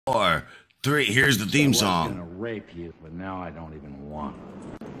Four, three. Here's the theme I was song. gonna rape you, but now I don't even want.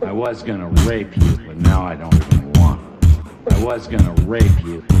 I was gonna rape you, but now I don't even want. I was gonna rape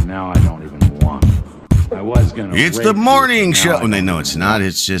you, but now I don't even want. I was gonna. It's the morning show. And they know it's not.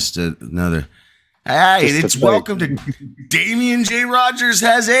 It's just another. Hey, it's welcome to Damian J. Rogers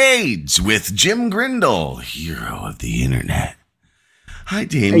Has AIDS with Jim Grindle, hero of the internet. Hi,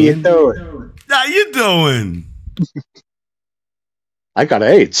 Damian. How you doing? How you doing? I got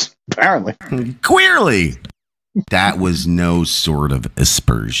AIDS, apparently. Queerly. That was no sort of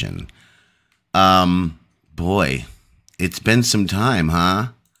aspersion. Boy, it's been some time, huh?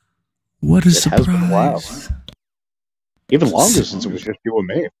 What a surprise. Has been a while. Even longer since it was just you and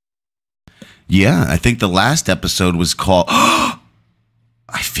me. Yeah, I think the last episode was called... I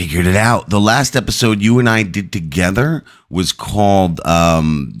figured it out. The last episode you and I did together was called,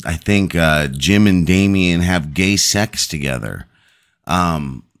 I think, Jim and Damian Have Gay Sex Together.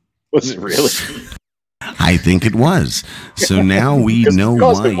 Was it really? I think it was. So now we know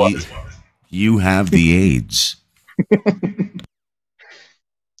why you have the AIDS.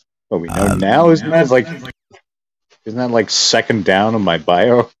 Well, we know now. Isn't that like second down on my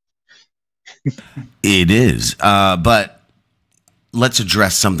bio? It is. But let's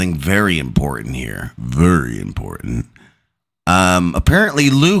address something very important here. Very important. Apparently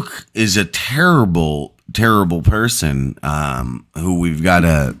Luke is a terrible person who we've got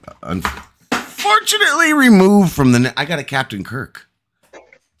to unfortunately remove from the... I got a Captain Kirk.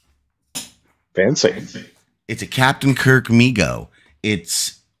 Fancy. It's a Captain Kirk Mego.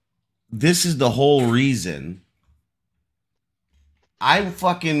 This is the whole reason I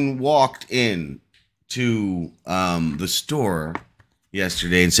fucking walked in to the store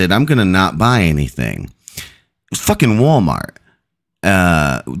yesterday and said, I'm going to not buy anything. It was fucking Walmart.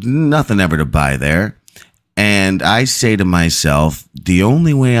 Nothing ever to buy there. And I say to myself, the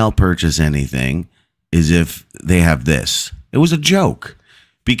only way I'll purchase anything is if they have this. It was a joke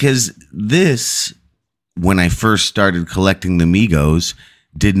because this, when I first started collecting the Migos,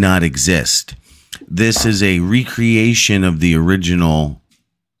 did not exist. This is a recreation of the original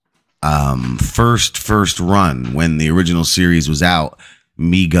first run when the original series was out.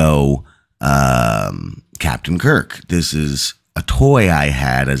 Mego Captain Kirk. This is a toy I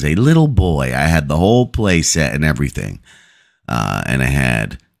had as a little boy. I had the whole play set and everything. And I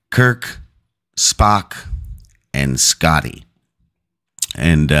had Kirk, Spock, and Scotty.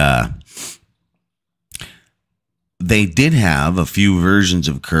 And they did have a few versions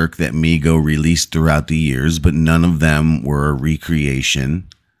of Kirk that Mego released throughout the years, but none of them were a recreation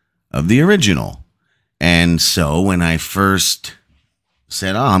of the original. And so when I first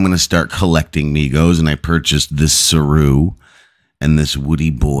said, I'm going to start collecting Migos, and I purchased this Saru and this Woody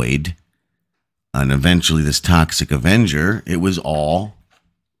Boyd and eventually this Toxic Avenger, it was all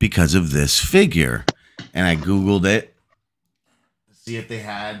because of this figure. And I Googled it to see if they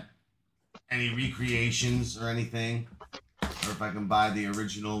had any recreations or anything, or if I can buy the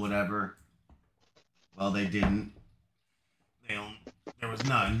original, whatever. Well, they didn't. There was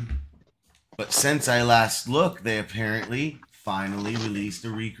none. But since I last looked, they apparently finally released a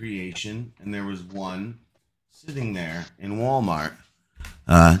recreation, and there was one sitting there in Walmart.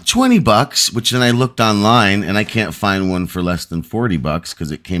 $20, which then I looked online, and I can't find one for less than $40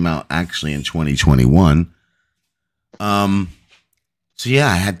 because it came out actually in 2021. So yeah,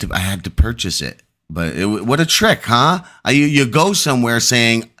 I had to purchase it. But what a trick, huh? You go somewhere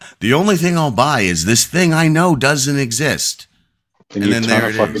saying the only thing I'll buy is this thing I know doesn't exist, and then there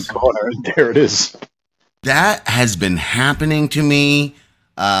it is. Corner, and there it is. That has been happening to me.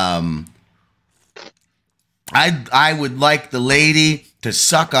 I would like the lady to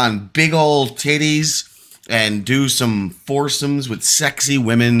suck on big old titties and do some foursomes with sexy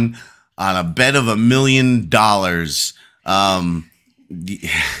women on a bed of $1 million.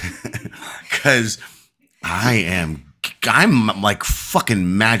 Because I'm like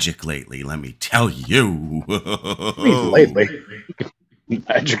fucking magic lately, let me tell you. Lately?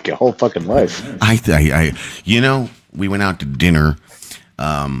 Magic your whole fucking life. We went out to dinner,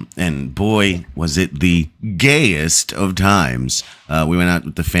 and boy, was it the gayest of times. We went out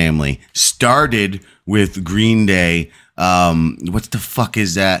with the family, started with Green Day. What the fuck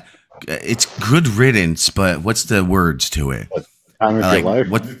is that? It's Good Riddance, but what's the words to it? Time of your life.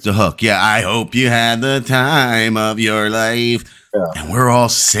 What's the hook? Yeah, I hope you had the time of your life. Yeah. And we're all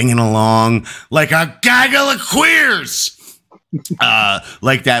singing along like a gaggle of queers.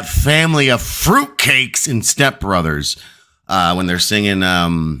 Like that family of fruitcakes in Step Brothers when they're singing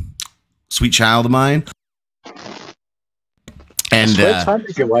Sweet Child of Mine. And time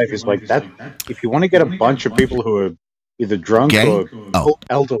of your life is like that. If you want to get a bunch of people who are either drunk Gay? or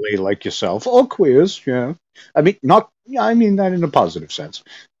elderly like yourself, or queers. I mean, not. I mean that in a positive sense.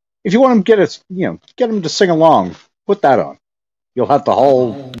 If you want them get them to sing along, put that on. You'll have the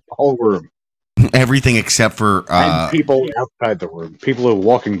whole room. Everything except for And people outside the room. People who are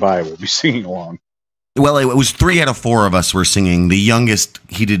walking by will be singing along. Well, it was 3 out of 4 of us were singing. The youngest,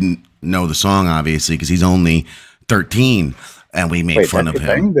 he didn't know the song, obviously, because he's only 13, and we made fun of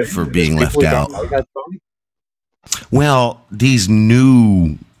him for being left out. Well, these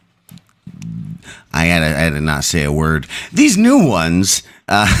new... I had to not say a word. These new ones,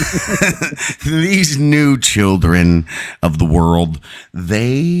 these new children of the world,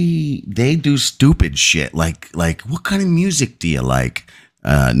 they do stupid shit. Like, what kind of music do you like,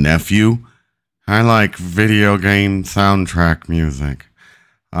 nephew? I like video game soundtrack music.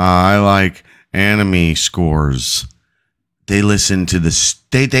 I like anime scores. They listen to the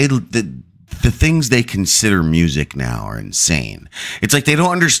things they consider music now are insane. It's like they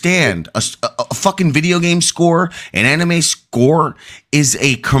don't understand a fucking video game score, an anime score is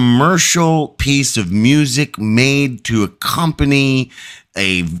a commercial piece of music made to accompany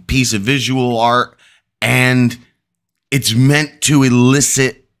a piece of visual art, and it's meant to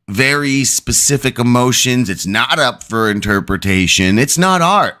elicit very specific emotions. It's not up for interpretation. It's not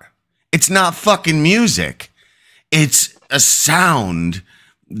art. It's not fucking music. It's a sound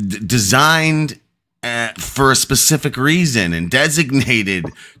designed for a specific reason and designated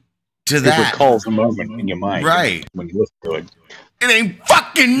to that. It recalls a moment in your mind, right? When you listen to it, it ain't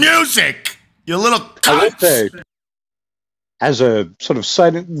fucking music. You little cunts. I would say, as a sort of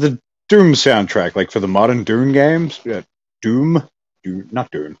side, the Doom soundtrack, like for the modern Doom games, Doom.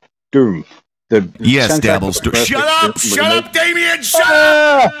 Yes, Dabble. Shut up, Damian! Shut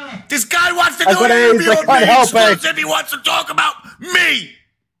up! This guy wants to do an interview with me as if he wants to talk about me!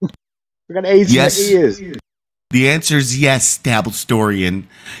 I got AIDS in the ears. The answer is yes, Dabble Storian.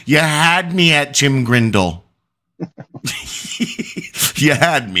 You had me at Jim Grindle. You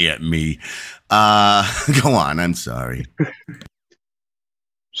had me at me. Go on, I'm sorry.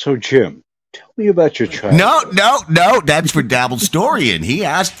 So, Jim, tell me about your childhood. No, that's for Dabble Storian. He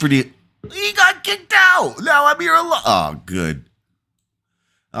asked for the... He got kicked out. Now I'm here alone. Oh, good.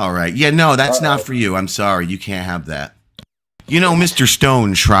 All right. Yeah, no, that's not for you. I'm sorry. You can't have that. You know, Mr.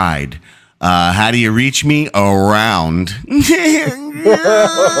 Stone tried. How do you reach me? Around.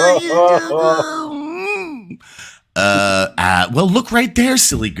 Well, look right there,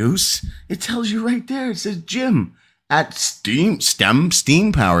 silly goose. It tells you right there. It says Jim at Steam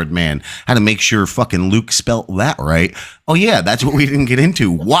Powered Man. How to make sure fucking Luke spelt that right. Oh yeah, that's what we didn't get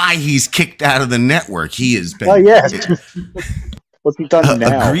into. Why he's kicked out of the network. He has been. Oh yes. What's he done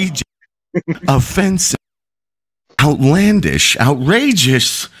now? Egregious, offensive, outlandish,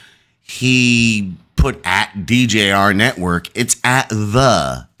 outrageous. He put at DJR Network. It's at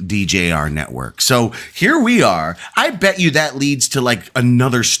the DJR Network. So here we are. I bet you that leads to like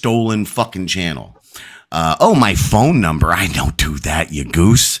another stolen fucking channel. My phone number. I don't do that, you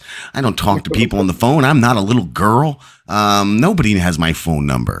goose. I don't talk to people on the phone. I'm not a little girl. Nobody has my phone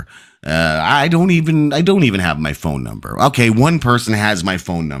number. I don't even have my phone number. Okay, one person has my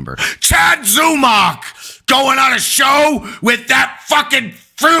phone number. Chad Zumach going on a show with that fucking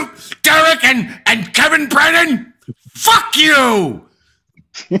fruit, Derek and Kevin Brennan. Fuck you.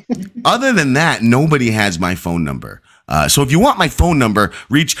 Other than that, nobody has my phone number. So if you want my phone number,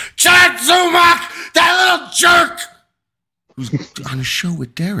 reach Chad Zumach, that little jerk who's on a show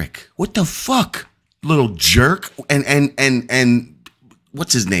with Derek. What the fuck, little jerk? And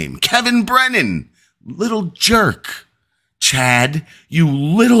what's his name? Kevin Brennan, little jerk. Chad, you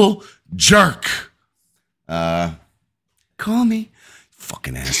little jerk. Call me,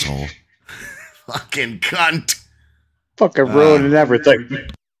 fucking asshole, fucking cunt, fucking ruining everything.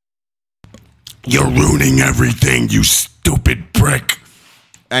 You're ruining everything, you stupid prick.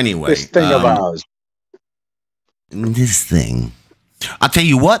 Anyway. This thing of ours. This thing. I'll tell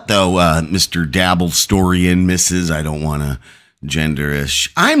you what, though, Mr. Dabble Storian, Mrs. I don't want to genderish.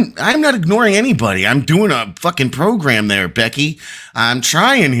 I'm not ignoring anybody. I'm doing a fucking program there, Becky. I'm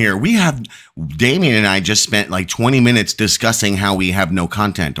trying here. Damian and I just spent like 20 minutes discussing how we have no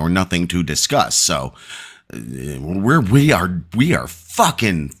content or nothing to discuss. So we are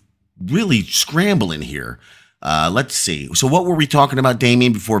fucking really scrambling here. Let's see. So what were we talking about,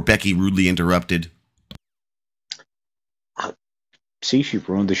 Damian, before Becky rudely interrupted? See, she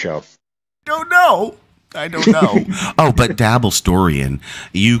ruined the show. I don't know. Oh, but Dabble Storian,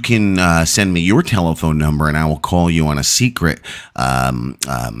 you can send me your telephone number and I will call you on a secret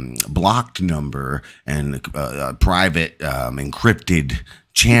blocked number and private encrypted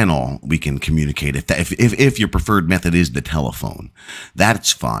channel we can communicate. If your preferred method is the telephone,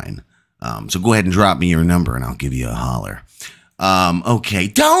 that's fine. So go ahead and drop me your number and I'll give you a holler. Okay,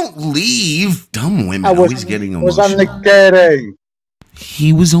 don't leave. Dumb women always getting emotional. Was only kidding.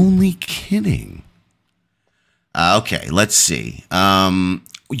 He was only kidding. Okay, let's see.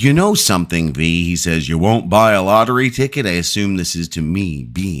 You know something, V? He says, you won't buy a lottery ticket? I assume this is to me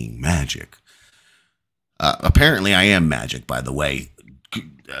being magic. Apparently I am magic, by the way.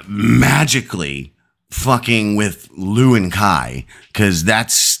 Magically fucking with Lou and Kai, because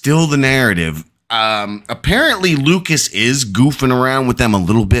that's still the narrative. Apparently Lucas is goofing around with them a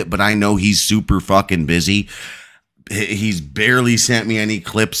little bit, but I know he's super fucking busy. He's barely sent me any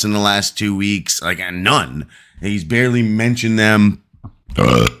clips in the last 2 weeks, like none. He's barely mentioned them.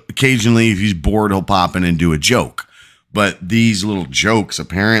 Occasionally, if he's bored, he'll pop in and do a joke. But these little jokes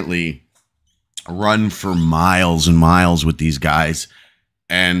apparently run for miles and miles with these guys.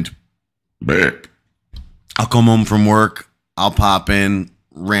 And I'll come home from work. I'll pop in,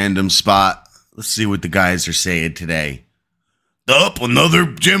 random spot. Let's see what the guys are saying today. Up, another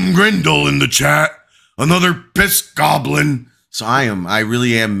Jim Grindle in the chat. Another piss goblin. So I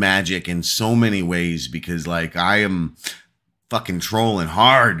really am magic in so many ways, because like I am fucking trolling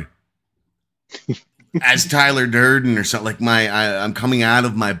hard as Tyler Durden or something. Like I'm coming out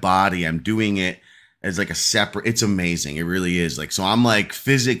of my body. I'm doing it as like a separate. It's amazing. It really is. Like, so I'm like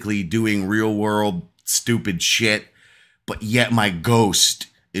physically doing real world stupid shit, but yet my ghost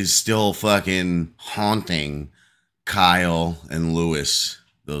is still fucking haunting Kyle and Lewis.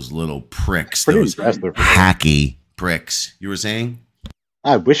 Those little pricks. Those hacky pricks. You were saying?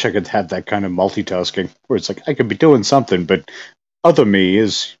 I wish I could have that kind of multitasking where it's like I could be doing something, but other me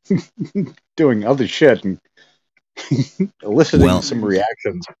is doing other shit and eliciting some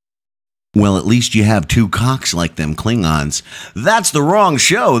reactions. Well, at least you have two cocks like them Klingons. That's the wrong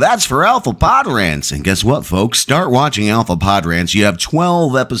show. That's for Alpha Pod Rants. And guess what, folks? Start watching Alpha Pod Rants. You have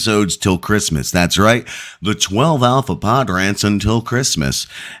 12 episodes till Christmas. That's right. The 12 Alpha Pod Rants until Christmas.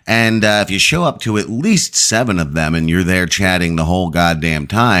 And if you show up to at least 7 of them and you're there chatting the whole goddamn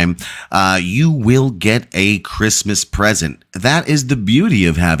time, you will get a Christmas present. That is the beauty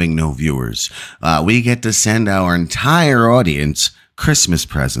of having no viewers. We get to send our entire audience Christmas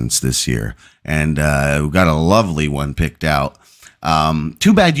presents this year, and we've got a lovely one picked out.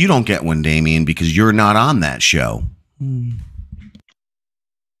 Too bad you don't get one, Damian, because you're not on that show.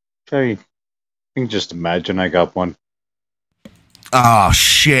 I can just imagine I got one. Oh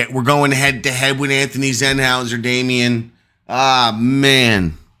shit, we're going head to head with Anthony Zenhauser, Damian. Ah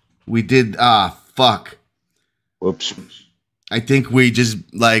man, we did. Fuck. Whoops. I think we just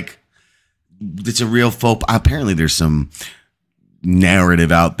like it's a real faux. Apparently, there's some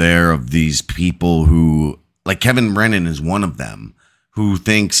narrative out there of these people who, like Kevin Brennan is one of them, who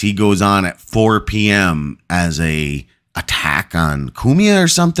thinks he goes on at 4 p.m. as a attack on Kumia or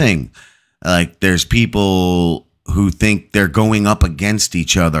something. Like there's people who think they're going up against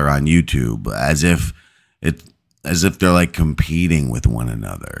each other on YouTube as if they're like competing with one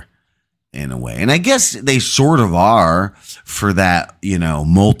another in a way. And I guess they sort of are for that, you know,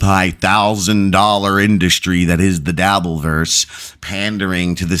 multi-$1,000 industry that is the Dabbleverse,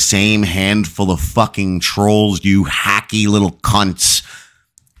 pandering to the same handful of fucking trolls, you hacky little cunts.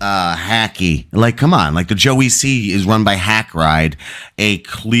 Hacky. Like, come on. Like the Joey C is run by Hack Ride, a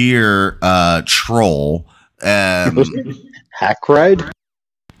clear troll. Hack Ride?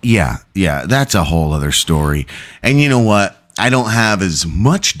 Yeah, that's a whole other story. And you know what? I don't have as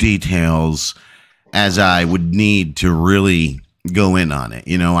much details as I would need to really go in on it.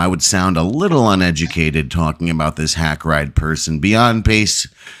 You know, I would sound a little uneducated talking about this Hack Ride person beyond base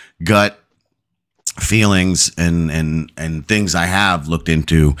gut feelings and things I have looked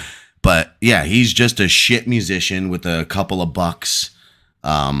into. But yeah, he's just a shit musician with a couple of bucks,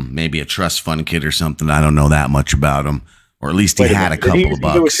 maybe a trust fund kid or something. I don't know that much about him, or at least he had a couple of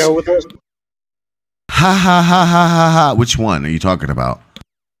bucks. Do a show with us? Ha ha ha ha ha ha. Which one are you talking about?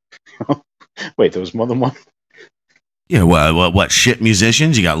 Wait, there was more than one? Yeah, what shit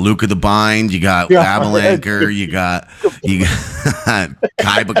musicians? You got Luca the Bind, you got Avalanker, you got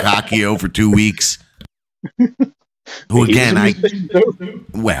Kai Bakakio for 2 weeks. Who again,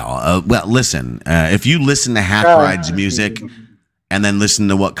 listen, if you listen to Hack Ride's music and then listen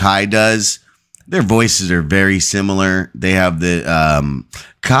to what Kai does, their voices are very similar. They have the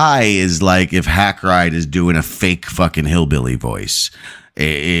Kai is like if Hack Ride is doing a fake fucking hillbilly voice.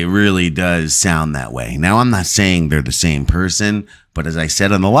 It really does sound that way. Now, I'm not saying they're the same person, but as I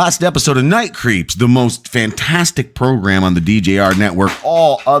said on the last episode of Night Creeps, the most fantastic program on the DJR network,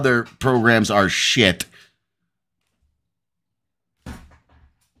 all other programs are shit.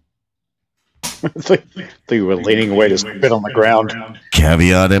 think you were leaning away to spit on the ground.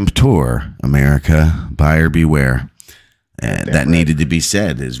 Caveat emptor, America, buyer beware. That needed to be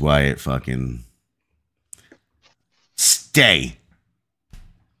said is why it fucking... Stay.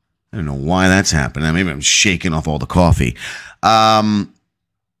 I don't know why that's happening. Maybe I'm shaking off all the coffee.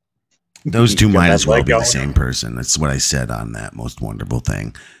 Those two might as well be the same person. That's what I said on that most wonderful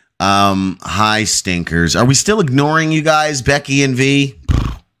thing. Hi, stinkers. Are we still ignoring you guys, Becky and V?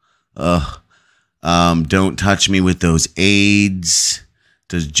 Don't touch me with those AIDS.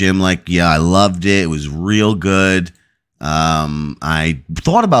 Does Jim like, yeah, I loved it. It was real good. I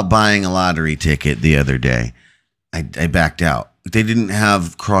thought about buying a lottery ticket the other day. I backed out. They didn't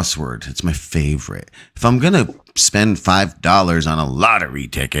have crossword. It's my favorite. If I'm going to spend $5 on a lottery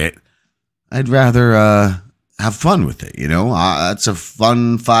ticket, I'd rather have fun with it, you know? That's a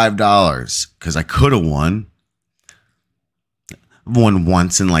fun $5 because I could have won. I've won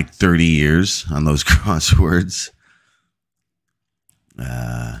once in like 30 years on those crosswords.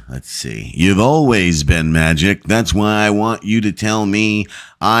 Let's see. You've always been magic. That's why I want you to tell me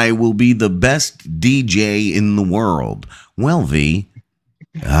I will be the best DJ in the world. Well, V,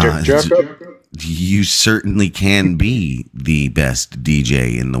 you certainly can be the best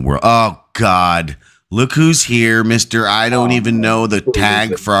DJ in the world. Oh, God. Look who's here, Mr. I don't even know the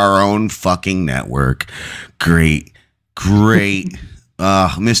tag for our own fucking network. Great.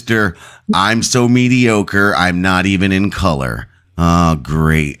 Mr. I'm so mediocre, I'm not even in color. Oh,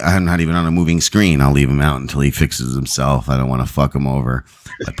 great. I'm not even on a moving screen. I'll leave him out until he fixes himself. I don't want to fuck him over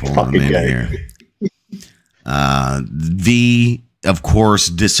by pulling him in here. V, of course,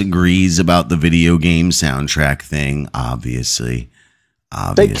 disagrees about the video game soundtrack thing, obviously.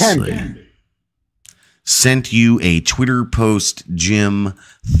 They can be. Sent you a Twitter post, Jim.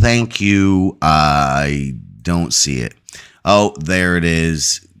 Thank you. I don't see it. Oh, there it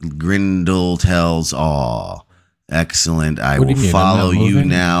is. Grindle tells all. Excellent. I will follow you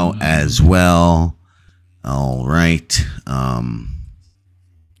now as well. All right.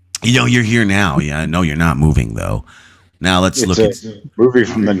 You know, you're here now. Yeah, I know you're not moving, though. Now let's look at a movie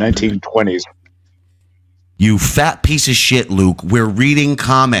from the 1920s. You fat piece of shit, Luke. We're reading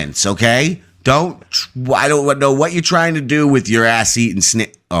comments, okay? I don't know what you're trying to do with your ass eating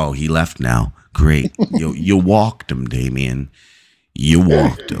snake. Oh, he left now. Great. You walked him, Damian. You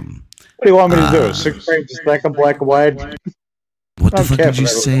walked him. What do you want me to do? 6 frames a second, black and white? What the fuck did you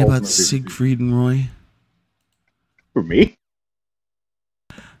say about Siegfried and Roy? For me?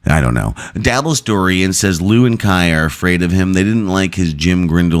 I don't know. Dabblestorian says Lou and Kai are afraid of him. They didn't like his Jim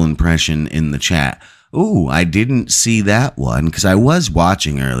Grindle impression in the chat. Ooh, I didn't see that one because I was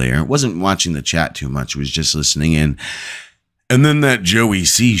watching earlier. I wasn't watching the chat too much. I was just listening in. And then that Joey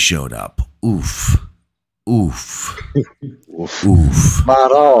C showed up. Oof. Oof. Oof.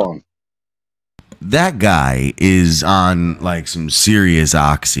 Spot on. That guy is on like some serious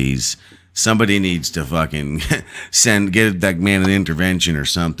oxys. Somebody needs to fucking get that man an intervention or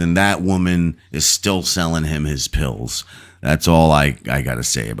something. That woman is still selling him his pills. That's all I got to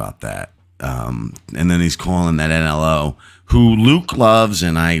say about that. And then he's calling that NLO, who Luke loves,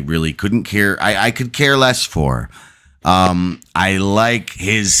 and I really couldn't care. I could care less for. I like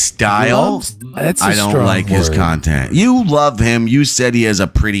his style. I don't like his content. You love him. You said he has a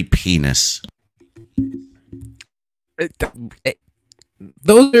pretty penis.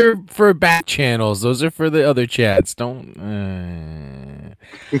 Those are for back channels. Those are for the other chats. Don't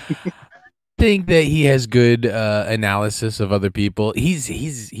think that he has good analysis of other people. He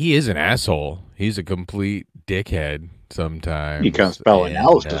is an asshole. He's a complete dickhead sometimes. You can't spell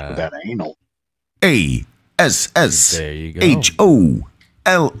analysis without anal. ASSHOLE.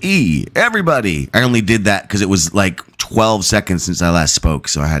 Everybody. I only did that because it was like 12 seconds since I last spoke,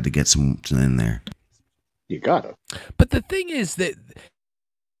 so I had to get something in there. You gotta. But the thing is that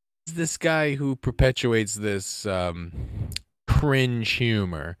this guy who perpetuates this cringe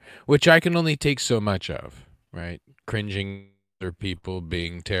humor, which I can only take so much of, right? Cringing other people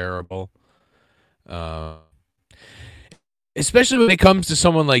being terrible. Especially when it comes to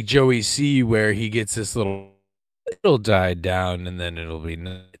someone like Joey C, where he gets this it'll die down and then it'll be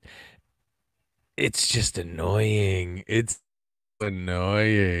it's just annoying. It's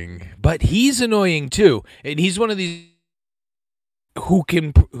annoying. But he's annoying too. And he's one of these who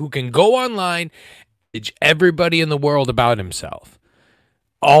can go online, teach everybody in the world about himself.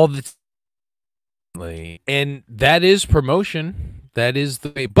 All the and that is promotion. That is the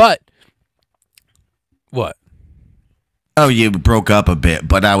way. But what? Oh, you broke up a bit,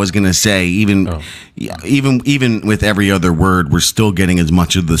 but I was gonna say even with every other word, we're still getting as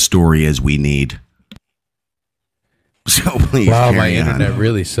much of the story as we need. So please, wow, my internet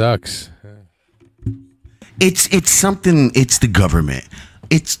really sucks. It's something. It's the government.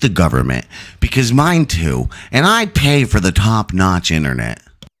 It's the government, because mine too, and I pay for the top-notch internet.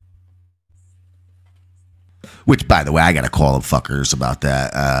 Which, by the way, I gotta call the fuckers about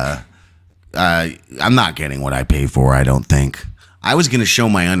that. I'm not getting what I pay for, I don't think. I was gonna show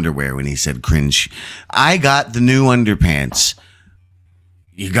my underwear when he said cringe. I got the new underpants.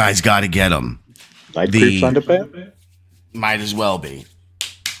 You guys gotta get them. Night Creeps underpants? Might as well be.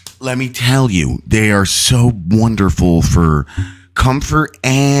 Let me tell you, they are so wonderful for comfort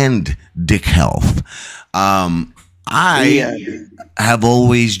and dick health. I have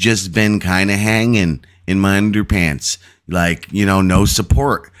always just been kind of hanging in my underpants, like, you know, no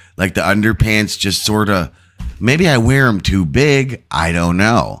support. Like the underpants just sort of, maybe I wear them too big, I don't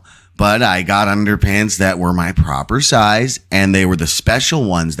know. But I got underpants that were my proper size, and they were the special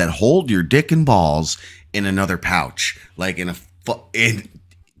ones that hold your dick and balls in another pouch, like in a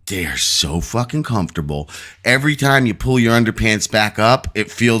they are so fucking comfortable. Every time you pull your underpants back up, it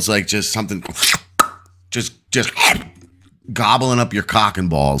feels like just something just gobbling up your cock and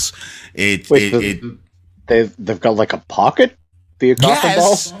balls. They've got like a pocket for your cock and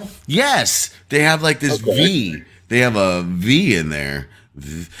balls? Yes. They have like this V. They have a V in there.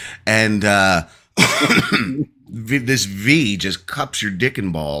 And this V just cups your dick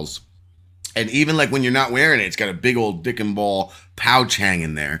and balls. And even like when you're not wearing it, it's got a big old dick and ball pouch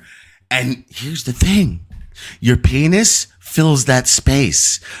hanging there. And here's the thing. Your penis fills that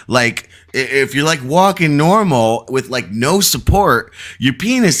space. Like if you're like walking normal with like no support, your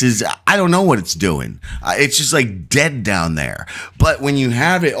penis is, I don't know what it's doing. It's just like dead down there. But when you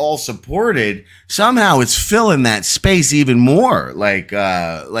have it all supported, somehow it's filling that space even more.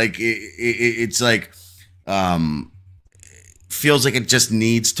 It's like, feels like it just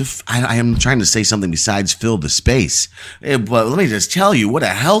needs to. I am trying to say something besides fill the space. But let me just tell you what a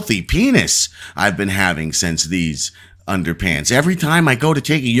healthy penis I've been having since these underpants. Every time I go to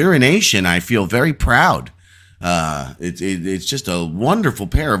take a urination, I feel very proud. It's just a wonderful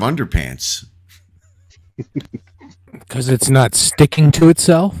pair of underpants. Because it's not sticking to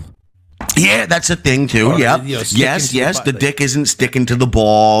itself? Yeah, that's a thing too. Yep. Yes. The dick isn't sticking to the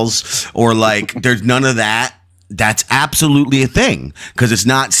balls, or like there's none of that. That's absolutely a thing, because it's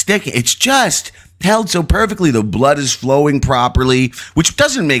not sticking. It's just held so perfectly. The blood is flowing properly, which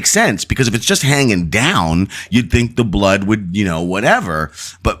doesn't make sense, because if it's just hanging down, you'd think the blood would, you know, whatever.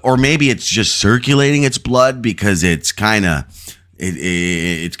 But, or maybe it's just circulating its blood, because it's kind of,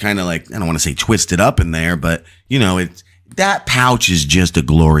 it's kind of like, I don't want to say twisted up in there, but you know, that pouch is just a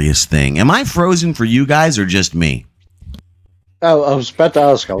glorious thing. Am I frozen for you guys or just me? I was about to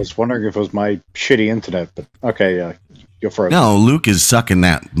ask. I was wondering if it was my shitty internet, but okay, you're frozen. No, Luke is sucking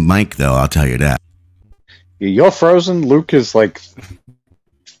that mic, though. I'll tell you that. You're frozen. Luke is like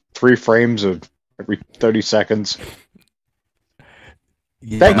 3 frames of every 30 seconds.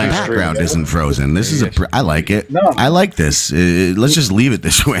 Yeah, my background isn't frozen. This is I like it. No. I like this. Let's just leave it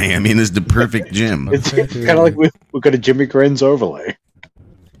this way. I mean, this is the perfect gym. It's kind of like we've got a Jimmy Grins overlay.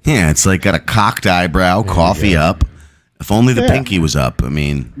 Yeah, it's like got a cocked eyebrow, coffee up. If only the pinky was up. I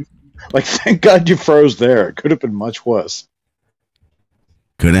mean, like, thank God you froze there. It could have been much worse.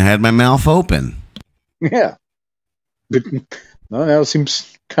 Could have had my mouth open. Yeah. But, no, that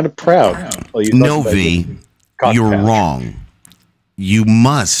seems kind of proud. Well, no, V, you're wrong. You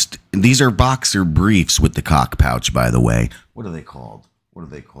must. These are boxer briefs with the cock pouch, by the way. What are they called?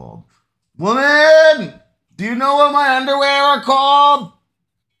 Woman! Do you know what my underwear are called?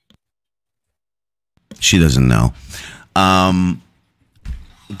 She doesn't know.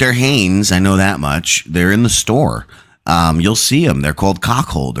 They're Hanes. I know that much. They're in the store. You'll see them. They're called cock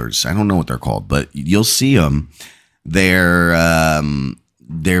holders. I don't know what they're called, but you'll see them. They're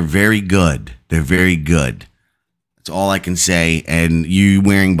very good. They're very good. That's all I can say. And you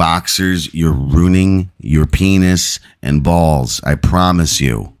wearing boxers, you're ruining your penis and balls. I promise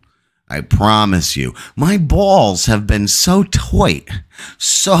you. I promise you. My balls have been so tight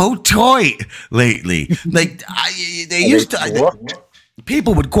lately. Like they used to.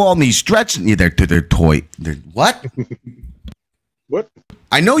 People would call me stretching. Yeah, they're tight. What? What?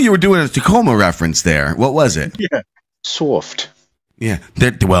 I know you were doing a Tacoma reference there. What was it? Yeah, soft. Yeah,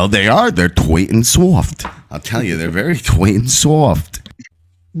 they are. They're tight and soft. I'll tell you, they're very tight and soft.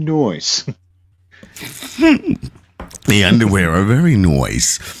 Nice. The underwear are very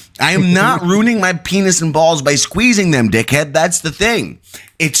nice. I am not ruining my penis and balls by squeezing them, dickhead. That's the thing.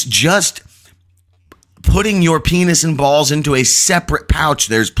 It's just putting your penis and balls into a separate pouch.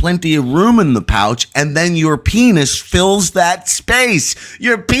 There's plenty of room in the pouch, and then your penis fills that space.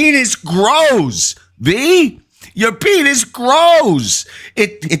 Your penis grows, V.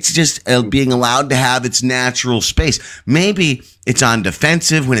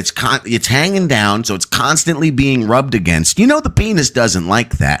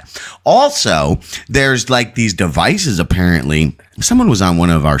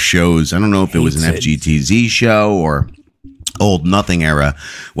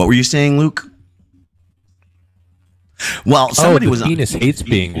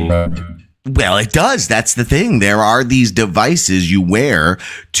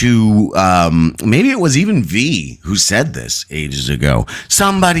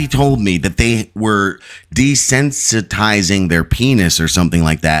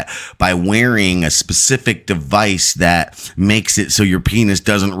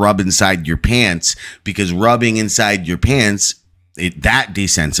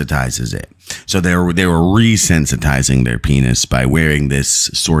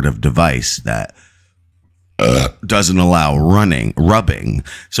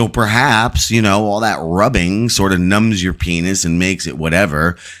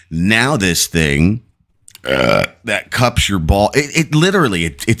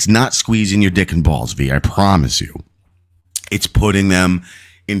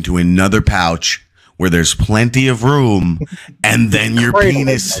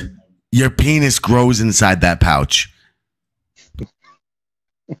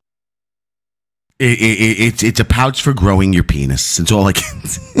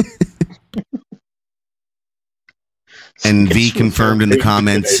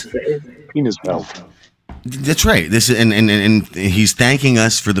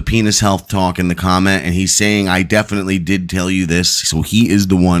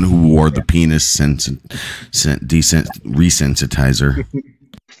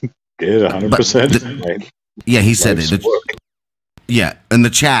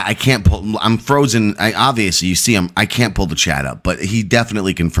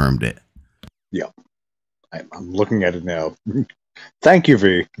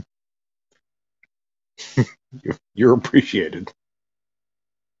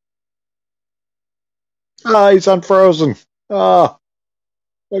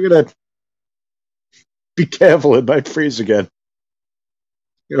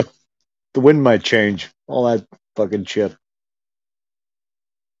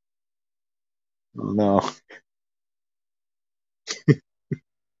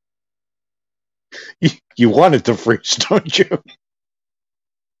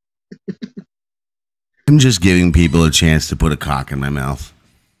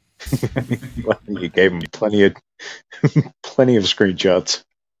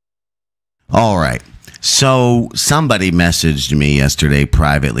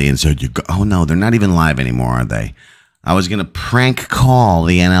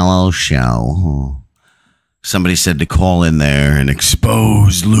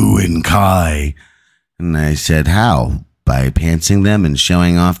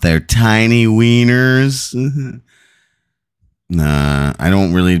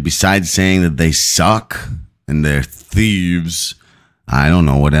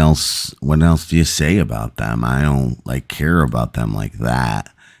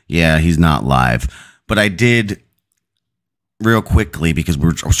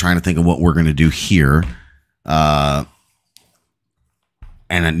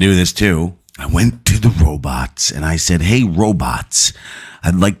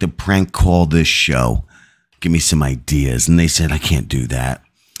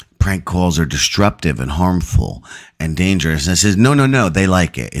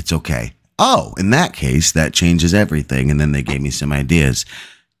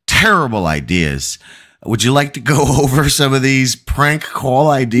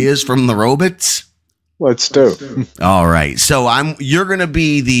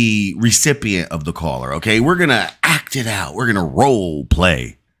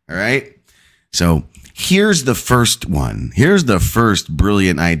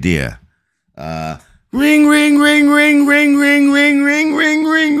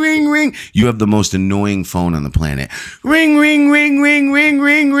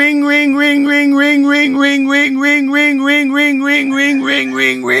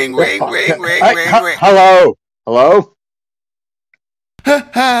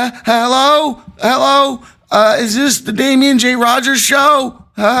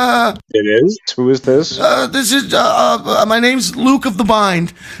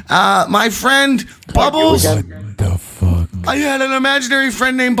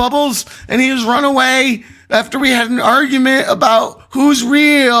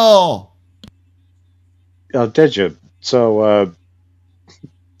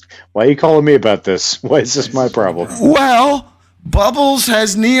 Why are you calling me about this? Why is this my problem? Well, Bubbles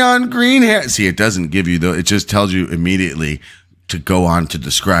has neon green hair. See, it doesn't give you it just tells you immediately to go on to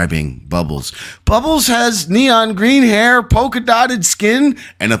describing Bubbles. Bubbles has neon green hair, polka dotted skin,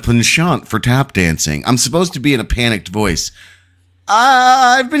 and a penchant for tap dancing. I'm supposed to be in a panicked voice.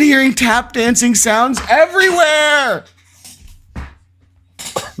 I've been hearing tap dancing sounds everywhere.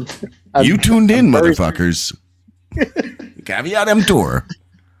 You tuned in, motherfuckers. Caveat emptor.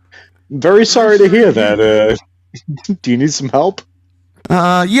 Very sorry to hear that. Do you need some help?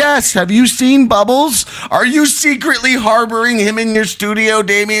 Yes. Have you seen Bubbles? Are you secretly harboring him in your studio,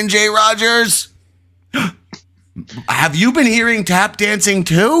 Damian J. Rogers? Have you been hearing tap dancing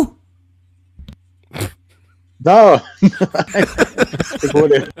too? No. I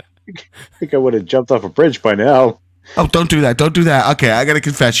think I would have jumped off a bridge by now. Oh, don't do that. Don't do that. Okay, I got a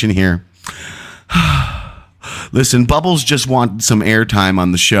confession here. Listen, Bubbles just wanted some airtime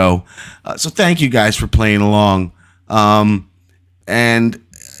on the show. So thank you guys for playing along. And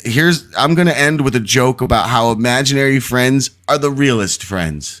I'm going to end with a joke about how imaginary friends are the realest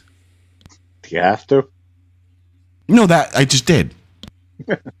friends. Do you have to? No, that I just did.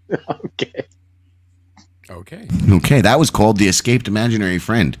 Okay. Okay, that was called The Escaped Imaginary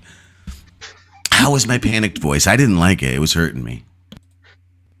Friend. How was my panicked voice? I didn't like it. It was hurting me.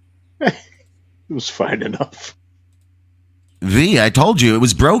 It was fine enough. V, I told you it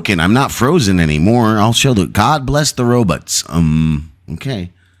was broken. I'm not frozen anymore. I'll show God bless the robots.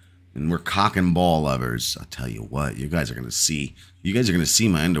 Okay. And we're cock and ball lovers. I'll tell you what, you guys are gonna see. You guys are gonna see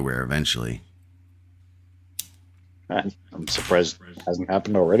my underwear eventually. I'm surprised it hasn't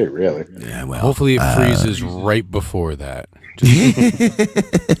happened already, really. Yeah, well. Hopefully it freezes right before that.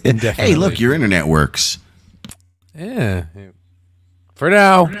 Hey, look, your internet works. Yeah. For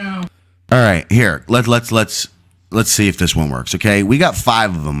now. All right, here. Let's see if this one works. Okay, we got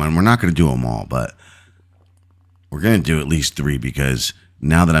 5 of them, and we're not going to do them all, but we're going to do at least 3 because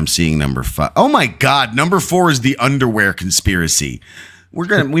now that I'm seeing number 5. Oh my God, number 4 is the underwear conspiracy.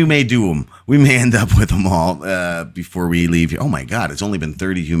 We may do them. We may end up with them all before we leave here. Oh my God, it's only been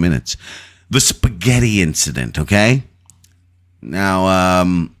 32 minutes. The spaghetti incident. Okay. Now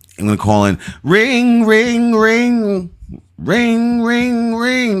I'm going to call in. Ring, ring, ring, ring, ring,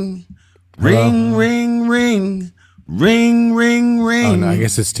 ring, ring, ring, ring. Ring, ring, ring. Oh, no, I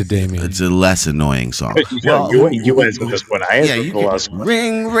guess it's to Damian. It's a less annoying song. You answered this one. I answered the last one.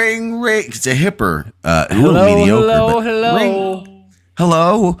 Ring, ring, ring. It's a hipper. Hello, mediocre, hello. Ring.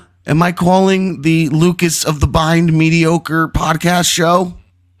 Hello? Am I calling the Lucas of the Bind mediocre podcast show?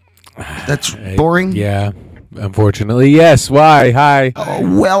 That's boring? Yeah, unfortunately. Yes. Why? Hi.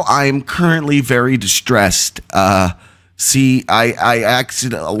 Well, I'm currently very distressed. See, I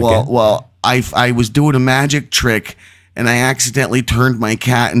accidentally... I was doing a magic trick, and I accidentally turned my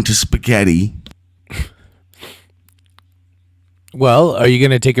cat into spaghetti. Well, are you going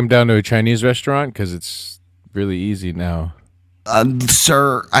to take him down to a Chinese restaurant? Because it's really easy now.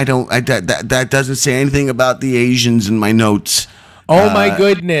 Sir, that doesn't say anything about the Asians in my notes. Oh my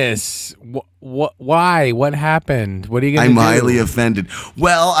goodness! Why? What happened? What are you going to do? I'm highly offended.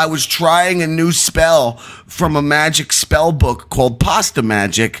 Well, I was trying a new spell from a magic spell book called Pasta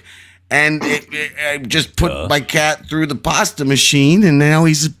Magic, and I just put my cat through the pasta machine, and now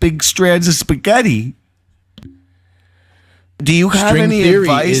he's big strands of spaghetti. Do you have String any theory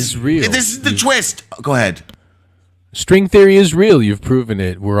advice? is real. This is the twist. Go ahead. String theory is real. You've proven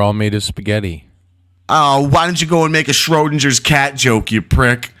it. We're all made of spaghetti. Oh, why don't you go and make a Schrodinger's cat joke, you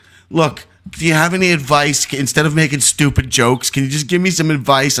prick? Look, do you have any advice? Instead of making stupid jokes, can you just give me some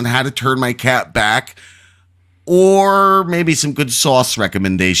advice on how to turn my cat back? Or maybe some good sauce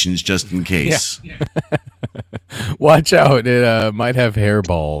recommendations just in case. Yeah. Watch out. It might have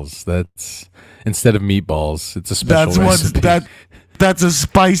hairballs. That's instead of meatballs. It's a special recipe. That's a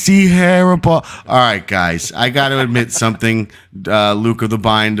spicy hairball. All right, guys. I got to admit something, Luke of the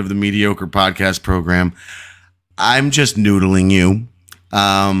Bind of the Mediocre Podcast Program. I'm just noodling you.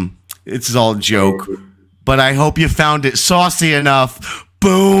 It's all a joke. But I hope you found it saucy enough.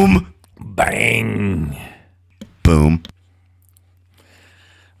 Boom. Bang. Boom.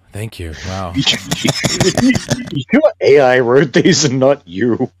 Thank you. Wow. Your AI wrote these and not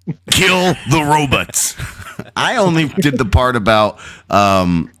you. Kill the robots. I only did the part about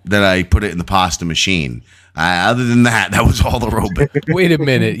that I put it in the pasta machine. Other than that, that was all the robot. Wait a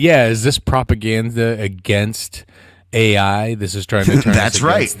minute. Yeah, is this propaganda against AI. This is trying to turn That's us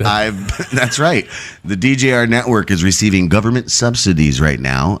right. against them. That's right. The DJR network is receiving government subsidies right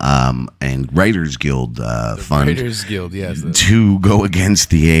now, and Writers Guild fund Writers Guild, yes. to go against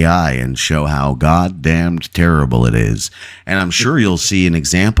the AI and show how goddamned terrible it is. And I'm sure you'll see an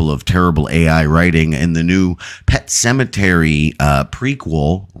example of terrible AI writing in the new Pet Cemetery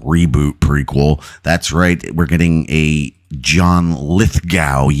reboot prequel. That's right. We're getting a John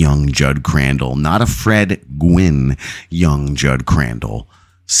Lithgow young Judd Crandall, not a Fred Gwynn young Judd Crandall.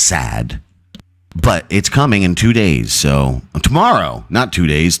 Sad. But it's coming in 2 days, so tomorrow, not 2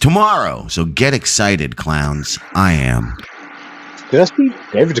 days, tomorrow. So get excited, clowns. I am. Did I see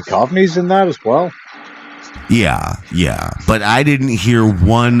David Duchovny's in that as well? Yeah. But I didn't hear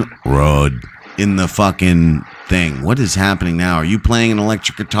one Rod in the fucking thing. What is happening now? Are you playing an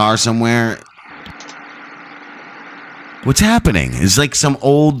electric guitar somewhere? What's happening? It's like some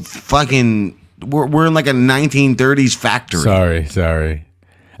old fucking... We're in like a 1930s factory. Sorry.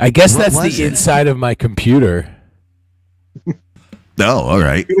 I guess What that's was the it? inside of my computer. Oh, all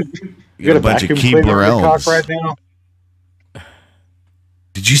right. You got a bunch of vacuum cleaner Keebler in your elves. cock right now?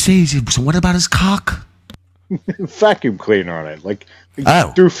 Did you say... So what about his cock? Vacuum cleaner on it, like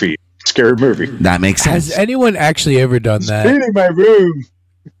Oh. Doofy, scary movie. That makes sense. Has anyone actually ever done that? Cleaning my room.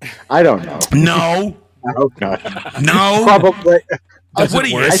 I don't know. No. I hope not. No. Probably. Does What it are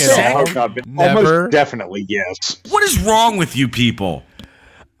you work I at say I all? hope not, but Never. almost definitely yes. What is wrong with you people?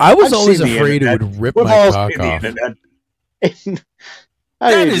 I was I've always seen the afraid it internet. would rip We've my all cock seen the off. internet.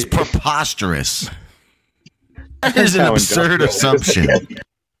 That is preposterous. That is an how absurd industrial it is. assumption.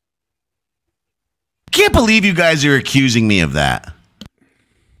 Can't believe you guys are accusing me of that.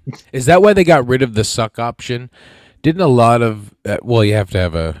 Is that why they got rid of the suck option? Didn't a lot of well, you have to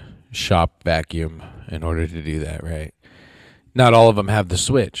have a shop vacuum in order to do that, right? Not all of them have the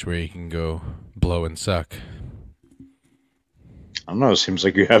switch where you can go blow and suck. I don't know. Seems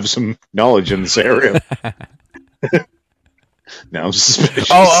like you have some knowledge in this area. Now I'm suspicious.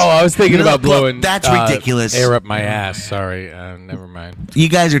 Oh, I was thinking Look, about blowing. that's ridiculous. Air up my ass. Sorry, never mind. You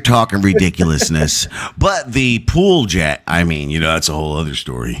guys are talking ridiculousness. But the pool jet, I mean, that's a whole other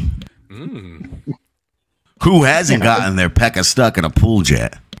story. Who hasn't gotten their pecker stuck in a pool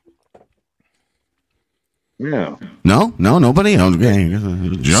jet? Yeah. No, nobody. Okay,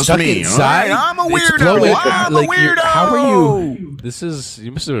 just Stuck me. inside? All right, I'm a It's weirdo. blowing- I'm a like, you're- weirdo. How are you?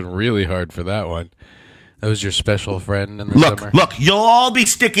 You must have been really hard for that one. That was your special friend in the summer. Look, you'll all be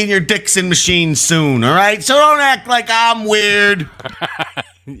sticking your dicks in machines soon, all right? So don't act like I'm weird.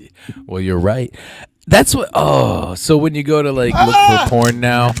 Well, you're right. That's what. Oh, so when you go to look for porn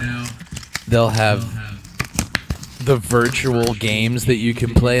now, they'll have the virtual games that you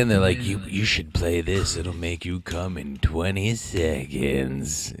can play, and they're like, you should play this. It'll make you come in 20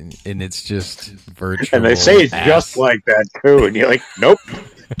 seconds, and it's just virtual. And they say it's ass. just like that too, and you're like, nope.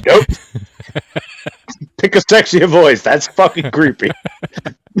 Pick a sexier voice. That's fucking creepy.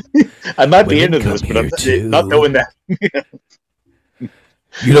 I might be Women into this, come but I'm here too. not doing that.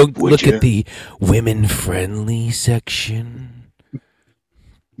 You don't Would look you? at the women-friendly section.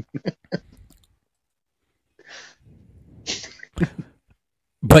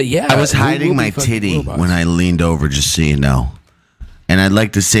 But yeah, I was we hiding will be my fucking titty robots. when I leaned over, just so you know. And I'd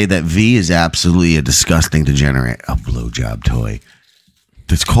like to say that V is absolutely a disgusting degenerate. A blowjob toy.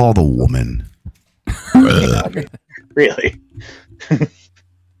 It's called a woman. Really?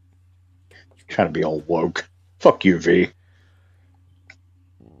 Trying to be all woke. Fuck you, V.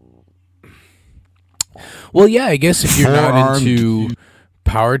 Well, yeah, I guess if you're not Forearmed. into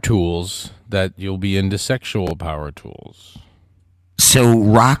power tools, that you'll be into sexual power tools. So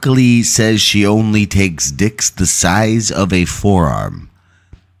Rockley says she only takes dicks the size of a forearm.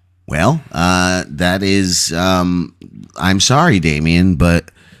 Well, that is, I'm sorry, Damian,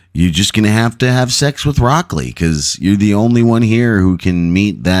 but you're just going to have sex with Rockley because you're the only one here who can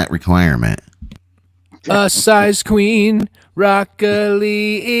meet that requirement. A size queen.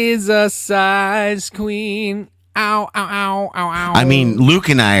 Rockley is a size queen. Ow, ow, ow, ow, ow. I mean, Luke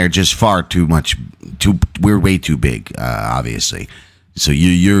and I are just far too much. We're way too big, obviously. So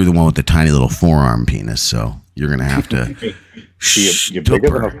you're the one with the tiny little forearm penis. So you're gonna have to. You're bigger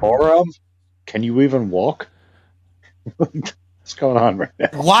than a forearm? Can you even walk? What's going on right now?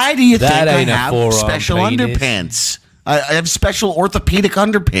 Why do you That think I ain't a have forearm special penis. underpants? I have special orthopedic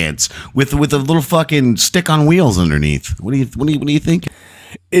underpants with a little fucking stick on wheels underneath. What do you think?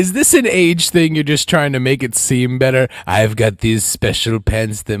 Is this an age thing? You're just trying to make it seem better? I've got these special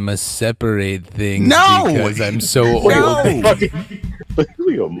pants that must separate things No! because I'm so old. No.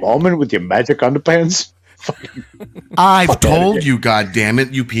 You a moment with your magic underpants? I've told you,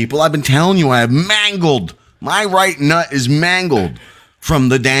 goddammit, you people. I've been telling you I have mangled My right nut is mangled from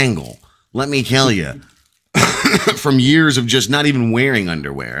the dangle. Let me tell you. From years of just not even wearing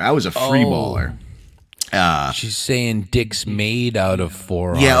underwear. I was a free baller. She's saying dick's made out of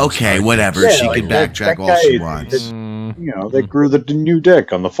forearms. Yeah, okay, whatever. She can backtrack all she wants. You know, they grew the new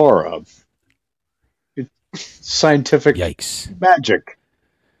dick on the forearm. It's scientific Yikes. magic.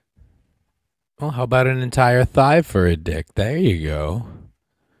 Well, how about an entire thigh for a dick? There you go.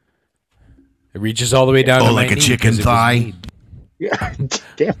 It reaches all the way down to like my a knee chicken 'cause it was thigh? made. Yeah,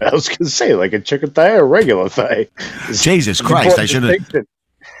 damn it, I was going to say, like a chicken thigh or a regular thigh. Jesus Christ, I should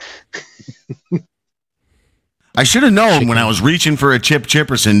have known when I was reaching for a Chip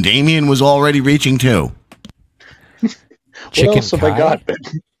Chipperson. Damian was already reaching too. What else have I got?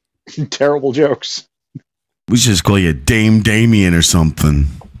 Terrible jokes. We should just call you Dame Damian or something.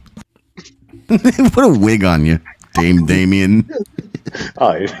 Put a wig on you, Dame Damian.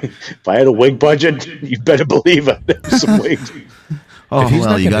 If I had a wig budget, you better believe I'd have some wigs. Oh, he's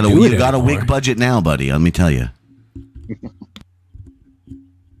well, not you gonna got do you it got a anymore. wig budget now, buddy. Let me tell you.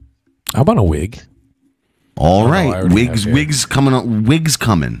 How about a wig? All I right, already have hair. wigs coming. Wigs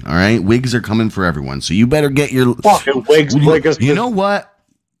coming. All right, wigs are coming for everyone. So you better get your Fucking wigs. You know what?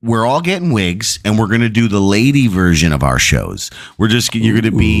 We're all getting wigs, and we're gonna do the lady version of our shows. You're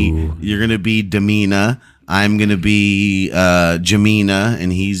gonna be Damina. I'm gonna be Jamina,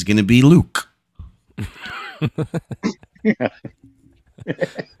 and he's gonna be Luke.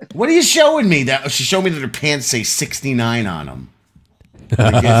 What are you showing me? That she showed me that her pants say 69 on them.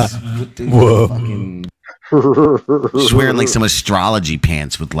 Fucking, she's wearing like some astrology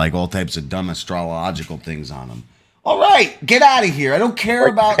pants with like all types of dumb astrological things on them. All right, get out of here. I don't care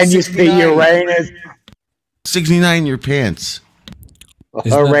about. And you see Uranus. 69 in your pants. Isn't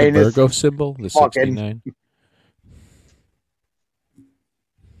that the Uranus. Virgo symbol? The Fucking- 69?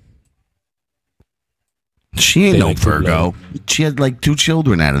 She ain't They no like to Virgo. She had like 2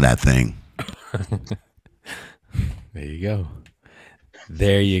 children out of that thing. There you go.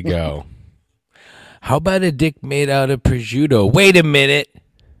 There you go. How about a dick made out of prosciutto? Wait a minute.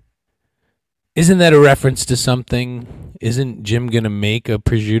 Isn't that a reference to something? Isn't Jim going to make a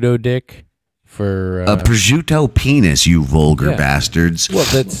prosciutto dick for... A prosciutto penis, you vulgar Yeah. bastards. well,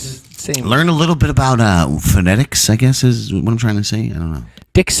 that's same. Learn a little bit about phonetics, I guess, is what I'm trying to say. I don't know.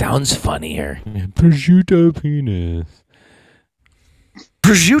 Dick sounds funnier. Prosciutto penis.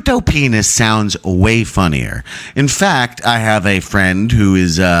 Prosciutto penis sounds way funnier. In fact, I have a friend who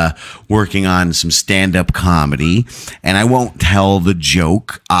is working on some stand-up comedy, and I won't tell the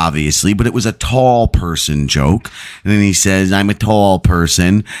joke, obviously, but it was a tall person joke. And then he says, I'm a tall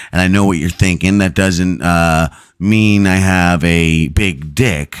person, and I know what you're thinking. That doesn't mean I have a big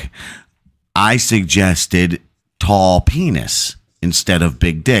dick. I suggested tall penis instead of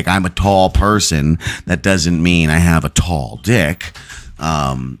big dick. I'm a tall person. That doesn't mean I have a tall dick.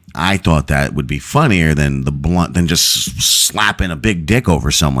 I thought that would be funnier than just slapping a big dick over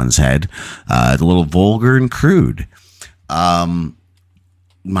someone's head. It's a little vulgar and crude.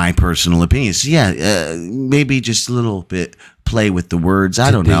 My personal opinion. So yeah, maybe just a little bit play with the words. I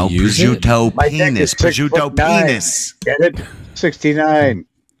don't they know. use it? Prosciutto My dick penis. is 6'9". Prosciutto penis. Get it? 69.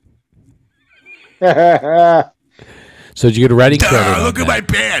 So did you get a writing credit on Look at that? my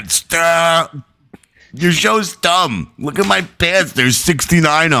pants. Your show's dumb. Look at my pants. There's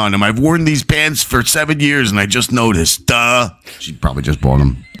 69 on them. I've worn these pants for 7 years, and I just noticed. She probably just bought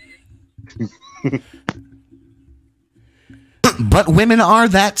them. But women are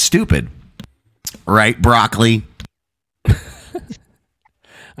that stupid. Right, broccoli?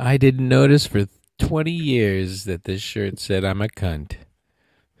 I didn't notice for 20 years that this shirt said I'm a cunt.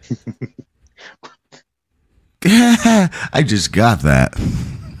 I just got that.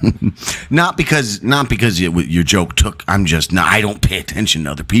 not because your joke took. I don't pay attention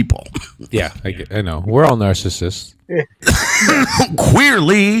to other people. Yeah, I know. We're all narcissists.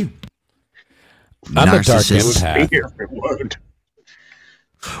 Queerly. I'm a dark Narcissist. empath. Here it would.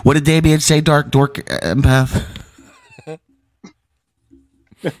 What did Damian say? Dark dork empath.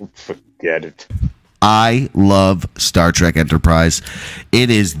 Forget it. I love Star Trek Enterprise. It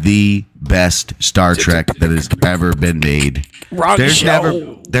is the best Star Trek that has ever been made. Wrong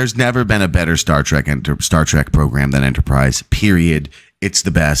show. There's never been a better Star Trek program than Enterprise. Period. It's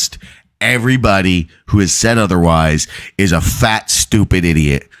the best. Everybody who has said otherwise is a fat, stupid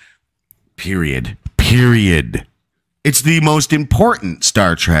idiot. Period. It's the most important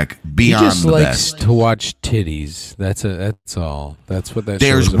Star Trek He beyond just the likes best. to watch titties. That's all. That's what that.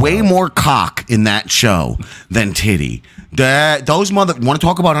 There's show's way about. more cock in that show than titty. Those want to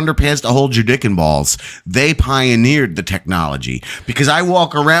talk about underpants to hold your dick and balls. They pioneered the technology because I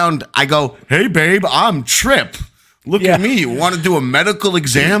walk around, I go, "Hey babe, I'm Trip. Look at me. You want to do a medical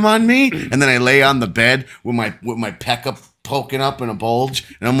exam on me?" And then I lay on the bed with my peck up poking up in a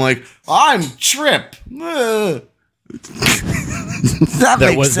bulge, and I'm like, "I'm Trip." that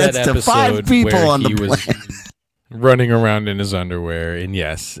makes was sense that to 5 episode people where on the he was planet. running around in his underwear, and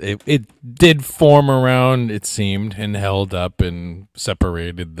yes, it did form around. It seemed and held up and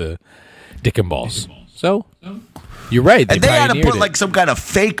separated the dick and balls. So you're right. And they had to pioneered put it. like some kind of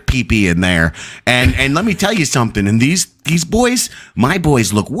fake pee-pee in there. And let me tell you something. And these boys, my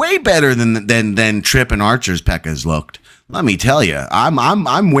boys, look way better than Trip and Archer's Pekkas looked. Let me tell you,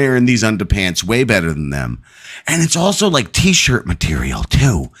 I'm wearing these underpants way better than them. And it's also like t-shirt material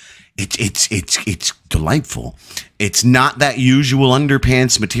too. It's delightful. It's not that usual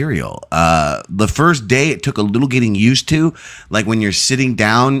underpants material. The first day it took a little getting used to. Like when you're sitting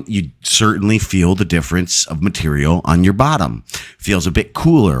down, you certainly feel the difference of material on your bottom. Feels a bit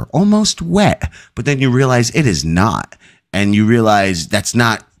cooler, almost wet. But then you realize it is not. And you realize that's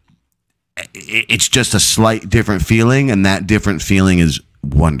not. It's just a slight different feeling, and that different feeling is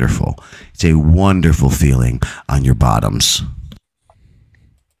wonderful. It's a wonderful feeling on your bottoms.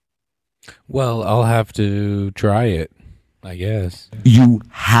 Well, I'll have to try it, I guess. You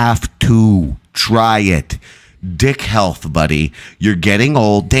have to try it. Dick health, buddy. You're getting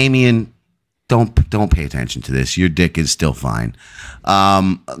old. Damian, don't pay attention to this. Your dick is still fine.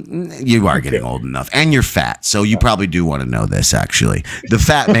 You are getting old enough, and you're fat, so you probably do want to know this. Actually, the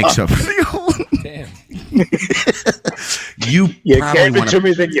fat makes up for the old. Damn. You gave it to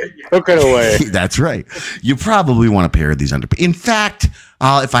me, then you took it away. That's right. You probably want a pair of these underpants. In fact,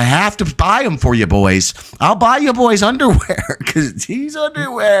 if I have to buy them for you boys, I'll buy you boys underwear because these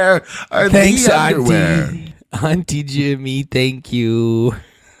underwear are Thanks, the underwear. Auntie Jimmy. Thank you.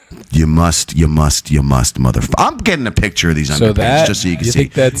 You must, motherfucker. I'm getting a picture of these So underpants that just so you can you see.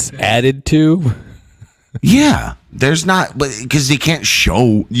 think that's added to? Yeah, there's not, but because they can't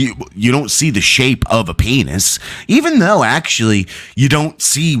show you, you don't see the shape of a penis, even though actually you don't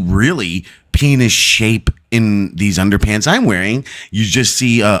see really penis shape in these underpants I'm wearing. You just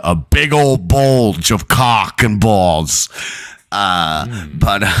see a big old bulge of cock and balls.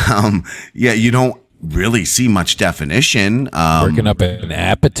 But yeah, you don't really see much definition. Working up an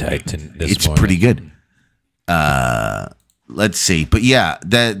appetite. It's pretty good. Let's see, but yeah,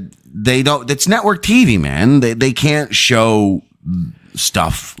 they don't. It's network TV, man. They can't show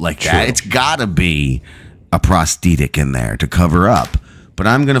stuff like that. It's got to be a prosthetic in there to cover up. But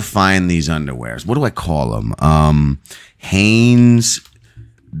I'm gonna find these underwears. What do I call them? Hanes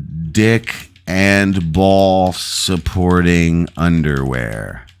dick and ball supporting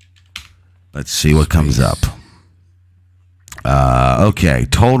underwear. Let's see what comes up. Okay,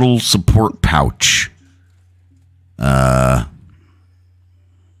 total support pouch.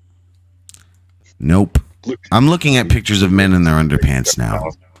 Nope. I'm looking at pictures of men in their underpants now.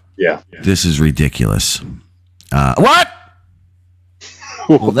 Yeah. This is ridiculous. What?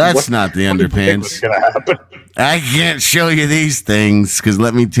 Well, that's not the underpants. Gonna happen. I can't show you these things because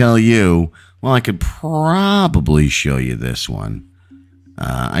let me tell you. Well, I could probably show you this one.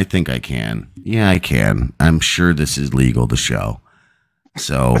 I think I can. Yeah, I can. I'm sure this is legal to show.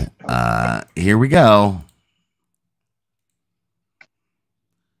 So here we go.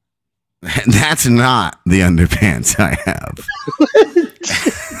 That's not the underpants I have.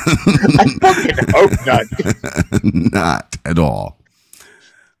 I fucking hope not. Not at all.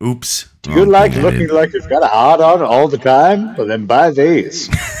 Oops. Do you like looking like you've got a hard on all the time? Well, then buy these.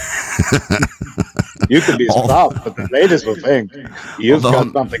 You can be soft, but the ladies will think you've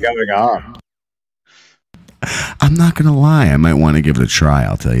got something going on. I'm not going to lie. I might want to give it a try.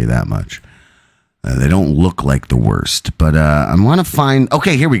 I'll tell you that much. They don't look like the worst, but I want to find.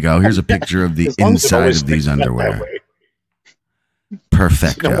 Okay, here we go. Here's a picture of the inside of these underwear.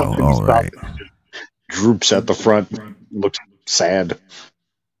 Perfecto. All right. Droops at the front. Looks sad.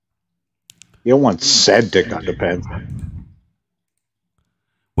 You don't want sad dick underpants.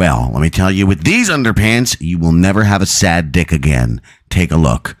 Well, let me tell you, with these underpants, you will never have a sad dick again. Take a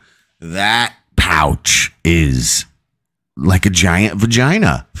look. That pouch is like a giant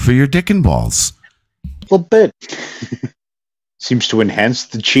vagina for your dick and balls. A little bit. Seems to enhance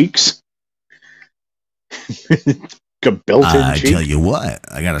the cheeks. A built-in cheek. I tell you what,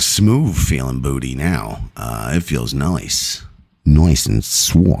 I got a smooth feeling booty now. It feels nice. Nice and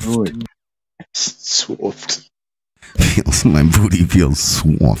soft. Soft. My booty feels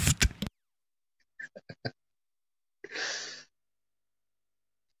soft.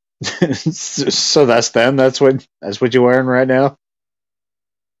 So that's them. That's what you're wearing right now.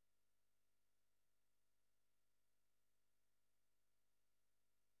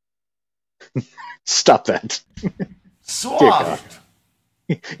 Stop that. Soft.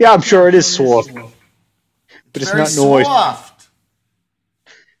 Yeah, I'm sure it is soft, but it's not noise. Soft.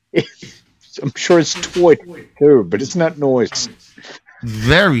 I'm sure it's toy too, but it's not noise.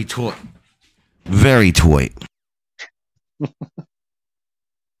 Very toy. Very toy.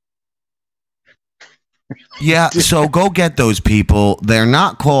 Yeah, so go get those people. They're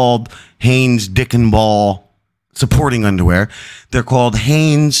not called Hanes Dick and Ball supporting underwear. They're called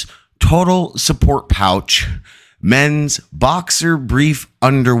Hanes Total Support Pouch Men's Boxer Brief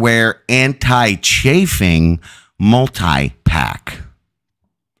Underwear Anti-Chafing Multi-Pack.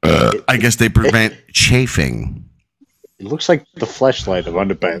 I guess they prevent chafing. It looks like the fleshlight of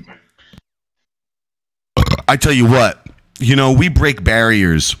underpants. I tell you what, we break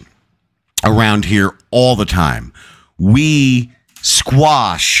barriers around here all the time. We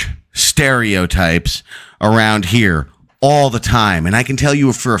squash stereotypes around here all the time. And I can tell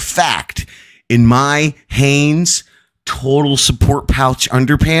you for a fact, in my Hanes Total Support Pouch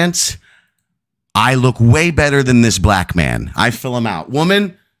underpants, I look way better than this black man. I fill him out.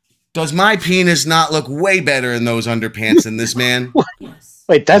 Woman, does my penis not look way better in those underpants than this man?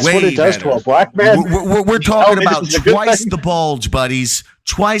 Wait, that's Way what it does better. to a black man? We're talking about this is a good twice thing? the bulge, buddies.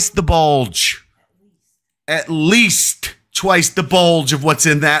 Twice the bulge. At least twice the bulge of what's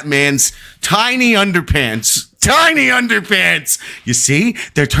in that man's tiny underpants. Tiny underpants. You see,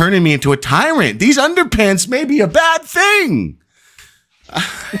 they're turning me into a tyrant. These underpants may be a bad thing.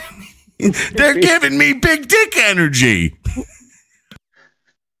 They're giving me big dick energy.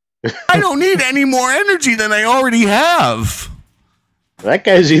 I don't need any more energy than I already have. That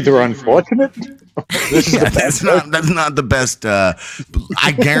guy's either unfortunate. That's not the best.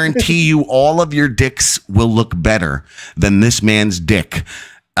 I guarantee you, all of your dicks will look better than this man's dick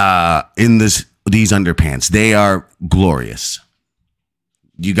in these underpants. They are glorious.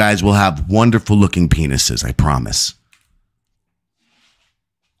 You guys will have wonderful looking penises. I promise.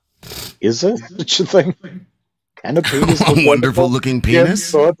 Is there such a thing? Can a penis A wonderful looking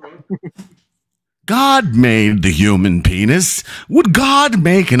penis? God made the human penis. Would God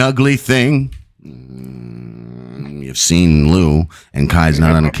make an ugly thing? You've seen Lou, and Kai's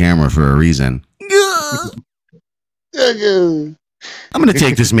not on the camera for a reason. I'm going to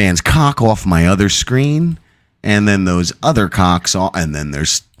take this man's cock off my other screen, and then those other cocks, and then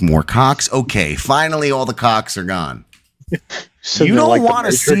there's more cocks. Okay, finally all the cocks are gone. So you don't like want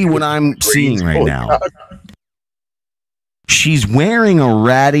to see what I'm seeing right now. She's wearing a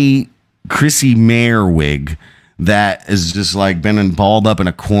ratty Chrissy Mayer wig that is just like been balled up in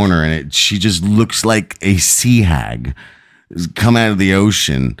a corner, and she just looks like a sea hag come out of the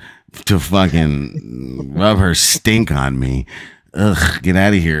ocean to fucking rub her stink on me. Ugh, get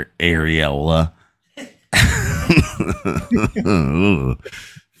out of here, Ariola.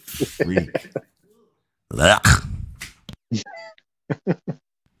 Freak. Ugh.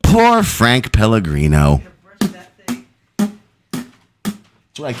 Poor Frank Pellegrino.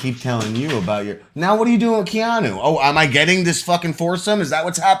 That's what I keep telling you about your... Now, what are you doing with Keanu? Oh, am I getting this fucking foursome? Is that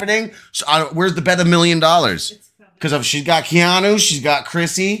what's happening? So, where's the bet $1 million? Because she's got Keanu, she's got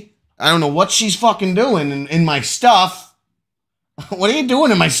Chrissy. I don't know what she's fucking doing in my stuff. What are you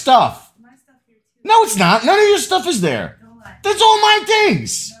doing in my stuff? My stuff here too. No, it's not. None of your stuff is there. That's all my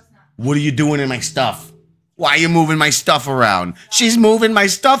things. What are you doing in my stuff? Why are you moving my stuff around? She's moving my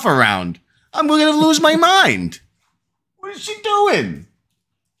stuff around. I'm going to lose my mind. What is she doing?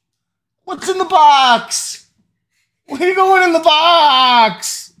 What's in the box? What are you going in the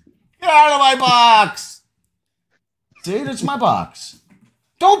box? Get out of my box. See, that's my box.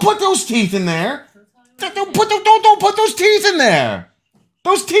 Don't put those teeth in there. Don't put those teeth in there.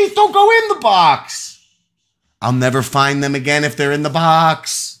 Those teeth don't go in the box. I'll never find them again if they're in the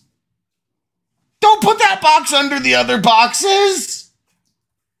box. Don't put that box under the other boxes.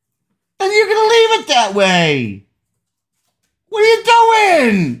 And you're going to leave it that way. What are you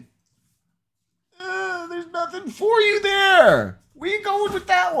doing? There's nothing for you there. Where are you going with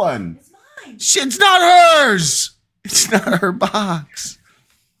that one? It's mine. It's not hers. It's not her box.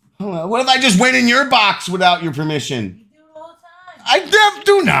 What if I just went in your box without your permission? You do it all the time. I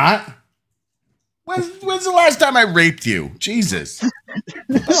do not. When's the last time I raped you? Jesus.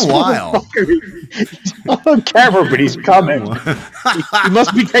 It's been a while. He's not on camera, but he's coming. He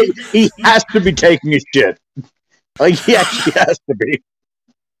must be. He has to be taking his shit. Like he actually has to be.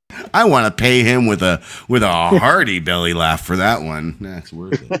 I want to pay him with a hearty belly laugh for that one. That's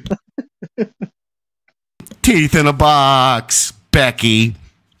worth it. Teeth in a box, Becky.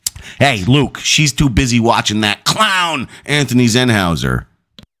 Hey, Luke, she's too busy watching that clown, Anthony Zenhauser.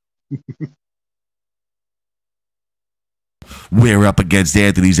 We're up against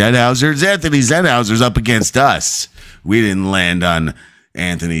Anthony Zenhauser. Anthony Zenhauser's up against us. We didn't land on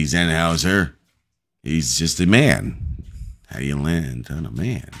Anthony Zenhauser. He's just a man. How do you land on a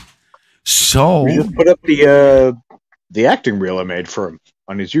man? So we just put up the acting reel I made for him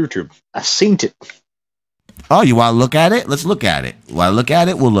on his YouTube. I seen it. Oh, you want to look at it? Let's look at it. Want to look at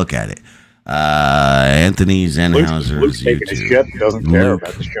it? We'll look at it. Anthony Zenhauser's Luke's taking his shit. Doesn't care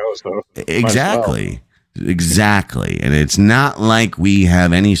about the show. So exactly. Exactly. And it's not like we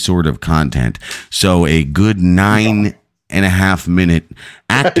have any sort of content. So a good 9.5 minute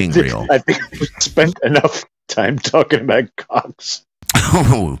acting reel. I think we spent enough time talking about cocks.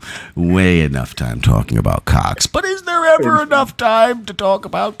 Oh, way enough time talking about cocks. But is there ever enough time to talk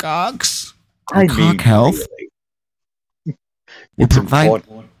about cocks? Cock health? Really. It's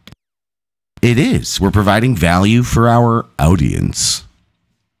important. It is. We're providing value for our audience.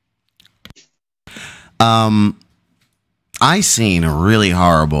 I seen a really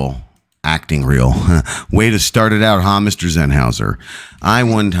horrible acting reel. Way to start it out, huh, Mr. Zenhauser? I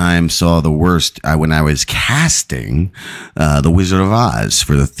one time saw the worst when I was casting The Wizard of Oz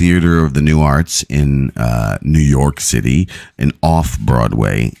for the Theater of the New Arts in New York City, an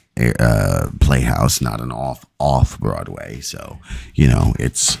off-Broadway playhouse, not an off-Broadway. So,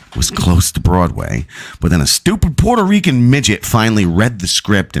 it was close to Broadway. But then a stupid Puerto Rican midget finally read the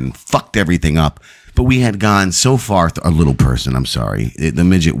script and fucked everything up. But we had gone so far, a little person, I'm sorry. The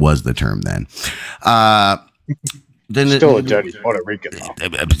midget was the term then. Still a dirty Puerto Rican, though.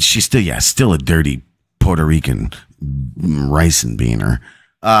 She's still a dirty Puerto Rican rice and beaner.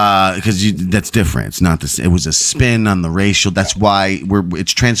 Because that's different. It's not this. It was a spin on the racial. That's why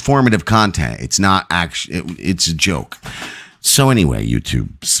it's transformative content. It's not actually. It's a joke. So anyway,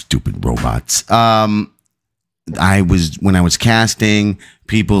 YouTube stupid robots. When I was casting,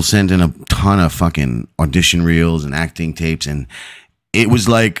 people sent in a ton of fucking audition reels and acting tapes, and it was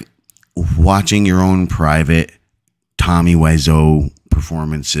like watching your own private Tommy Wiseau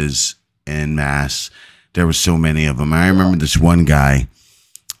performances en masse. There was so many of them. I remember this one guy.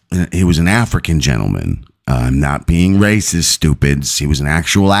 He was an African gentleman. Not being racist, stupids. He was an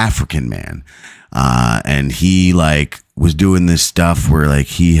actual African man, and he was doing this stuff where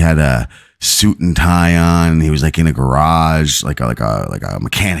he had a suit and tie on. And he was in a garage, like a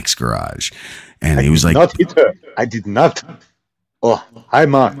mechanic's garage, and he was like, I did not. Oh, hi,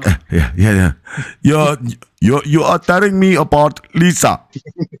 Mark. Yeah. You are telling me about Lisa.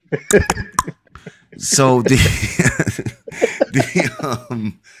 So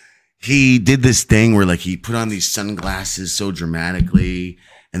he did this thing where he put on these sunglasses so dramatically,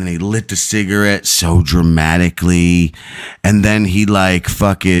 and then he lit the cigarette so dramatically, and then he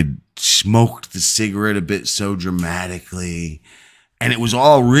fucking smoked the cigarette a bit so dramatically, and it was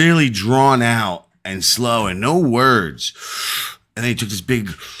all really drawn out and slow and no words. And then he took this big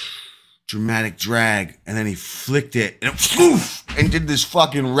dramatic drag, and then he flicked it and did this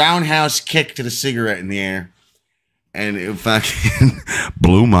fucking roundhouse kick to the cigarette in the air. And it fucking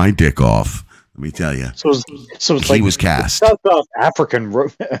blew my dick off. Let me tell you. So it's he was cast. South African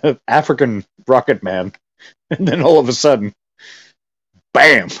Rocket Man, and then all of a sudden,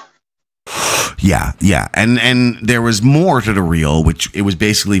 bam. Yeah, and there was more to the reel, which it was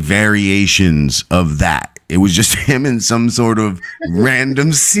basically variations of that. It was just him in some sort of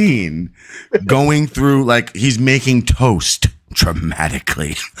random scene going through, he's making toast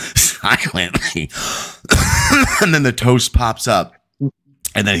dramatically, silently, and then the toast pops up,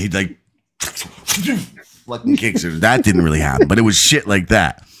 and then he fucking kicks it. That didn't really happen, but it was shit like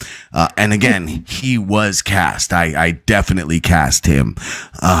that. And again, he was cast. I definitely cast him.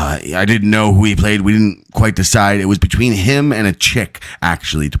 I didn't know who he played. We didn't quite decide. It was between him and a chick,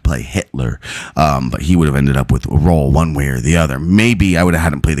 actually, to play Hitler. But he would have ended up with a role one way or the other. Maybe I would have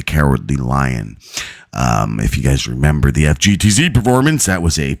had him play the Cowardly Lion. If you guys remember the FGTZ performance, that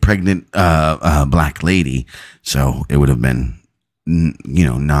was a pregnant black lady. So it would have been,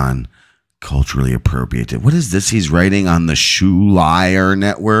 non-culturally appropriate. What is this he's writing on the Shoe Liar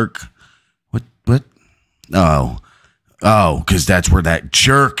Network? What? Oh, because that's where that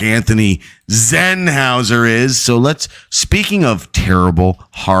jerk Anthony Zenhauser is. So speaking of terrible,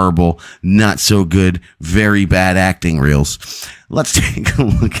 horrible, not so good, very bad acting reels, let's take a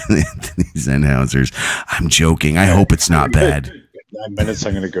look at Anthony Zenhauser's. I'm joking. I hope it's not bad. 9 minutes.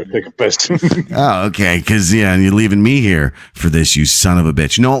 I'm going to go take a piss. Oh, okay. Because, yeah, and you're leaving me here for this, you son of a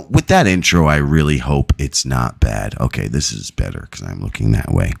bitch. No, with that intro, I really hope it's not bad. Okay, this is better because I'm looking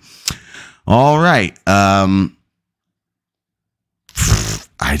that way. All right. I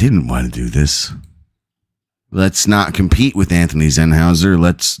didn't want to do this. Let's not compete with Anthony Zenhauser.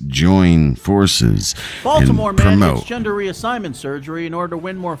 Let's join forces. Baltimore and man promote. gets gender reassignment surgery in order to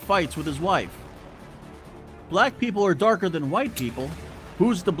win more fights with his wife. Black people are darker than white people.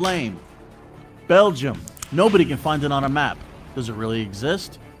 Who's to blame? Belgium. Nobody can find it on a map. Does it really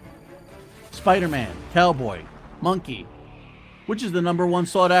exist? Spider-Man, cowboy, monkey. Which is the #1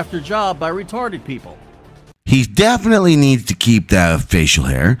 sought-after job by retarded people? He definitely needs to keep that facial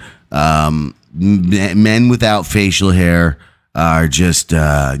hair. Men without facial hair are just,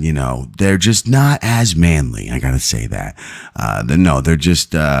 they're just not as manly. I gotta say that. They're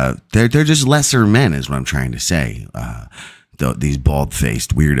just lesser men, is what I'm trying to say. These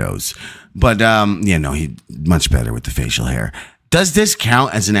bald-faced weirdos. But he much better with the facial hair. Does this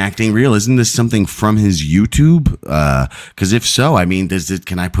count as an acting reel? Isn't this something from his YouTube? Because if so, I mean,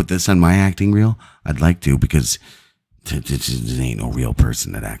 can I put this on my acting reel? I'd like to, because there ain't no real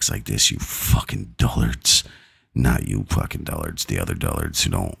person that acts like this, you fucking dullards. Not you fucking dullards, the other dullards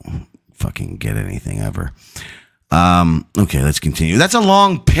who don't fucking get anything ever. Okay, let's continue. That's a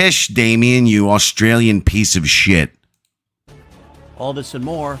long pish, Damian, you Australian piece of shit. All this and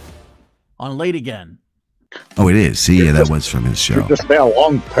more on Late Again. Oh, it is. See, yeah, that was from his show. Just say a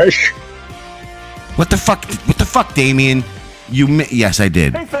long pish. What the fuck? What the fuck, Damian? Yes, I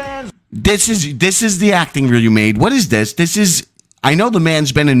did. Hey fans! This is the acting reel you made. What is this? This is. I know the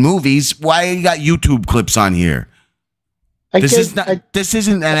man's been in movies. Why you got YouTube clips on here? This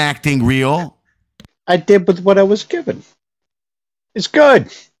isn't an acting reel. I did with what I was given. It's good.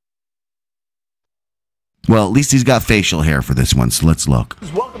 Well, at least he's got facial hair for this one, so let's look.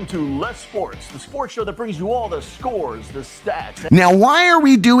 Welcome to Less Sports, the sports show that brings you all the scores, the stats. Now, why are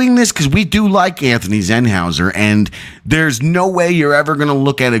we doing this? Because we do like Anthony Zenhauser, and there's no way you're ever going to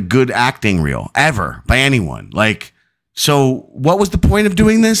look at a good acting reel, ever, by anyone. Like, so what was the point of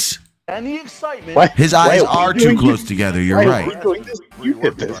doing this? And the excitement. What? His eyes are too close together, you're right. You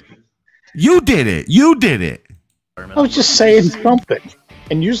did this. You did it. You did it. I was just saying something.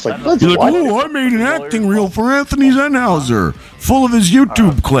 And you're just like, let's You're like, watch it. oh, I made an acting reel for Anthony Zenhauser, full of his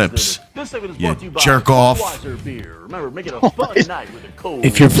YouTube clips. You jerk off.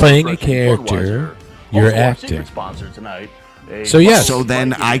 If you're playing a character, you're acting. So yes. So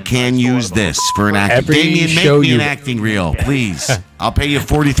then I can use this for an acting. Every Damian, show make me an you- acting reel, please. I'll pay you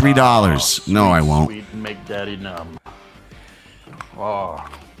 $43. No, I won't. Make daddy numb. Oh.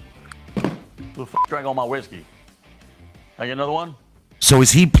 Who the f drank all my whiskey? I get another one? So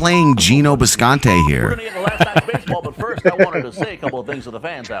is he playing Gino Bisconte We're here? going to get to the last night of baseball, but first I wanted to say a couple of things to the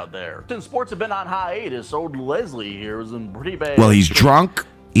fans out there. Since sports have been on hiatus, old Leslie here is in pretty bad Well, he's shape. drunk.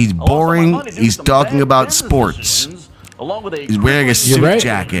 He's I lost all my boring. money due to He's some talking bad about business sports. decisions, along with a He's wearing a suit right.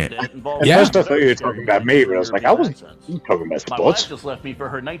 jacket. At Yeah. first I thought you were talking about me, but I was like, I wasn't talking about My sports. wife just left me for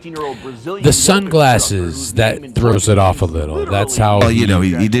her 19-year-old Brazilian. The sunglasses, that throws it off a little. That's how Well, you know,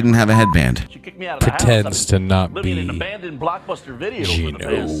 he didn't have a headband. She kicked me out of the house. pretends to not Living in an be. abandoned Blockbuster video for the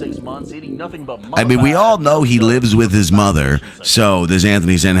Gino. past 6 months, eating nothing but I mean, we all know he lives with his mother, so there's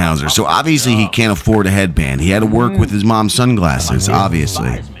Anthony Zenhauser. So obviously he can't afford a headband. He had to work with his mom's sunglasses,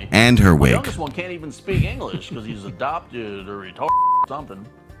 obviously, and her My wig. youngest one can't even speak English because he's adopted or retarded or something.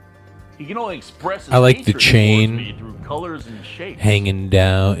 He can only express his I like the hatred towards chain me through colors and shapes. hanging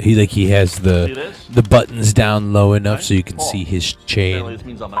down. He has See the this? buttons down low enough so you can see his Apparently chain. this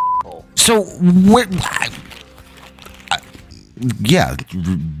means I'm an asshole. So yeah,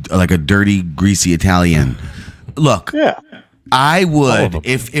 like a dirty, greasy Italian. Look, Yeah. I All of would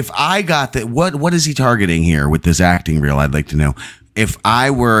them. if I got that. What is he targeting here with this acting reel? I'd like to know. If I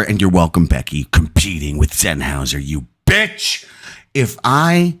were, and you're welcome, Becky, competing with Zenhauser, you bitch. If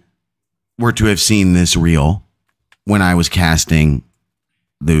I were to have seen this reel when I was casting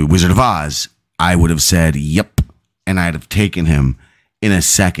the Wizard of Oz, I would have said, "Yep," and I'd have taken him in a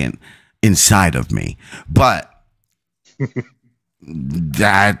second inside of me. But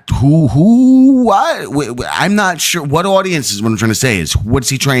that what I'm not sure what audience is what I'm trying to say is what's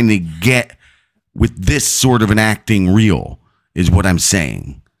he trying to get with this sort of an acting reel is what I'm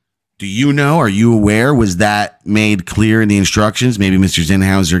saying. Do you know? Are you aware? Was that made clear in the instructions? Maybe Mr.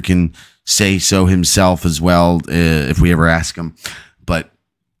 Zenhauser can say so himself as well if we ever ask him. But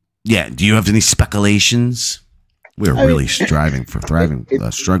yeah, do you have any speculations? We're really struggling for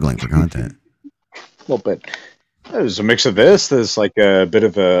content. A little bit. There's a mix of this. There's like a bit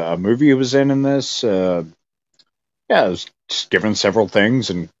of a movie he was in this. Yeah, I was just given several things,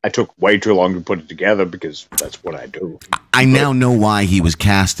 and I took way too long to put it together because that's what I do. I now know why he was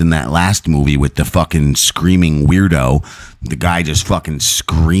cast in that last movie with the fucking screaming weirdo. The guy just fucking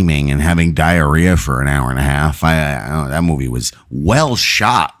screaming and having diarrhea for an hour and a half. I don't know, that movie was well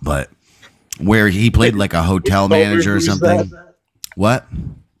shot, but where he played like a hotel manager or something. What?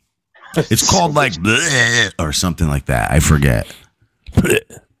 It's called like bleh, or something like that. I forget.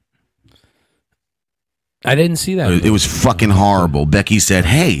 I didn't see that. It was fucking horrible. Becky said,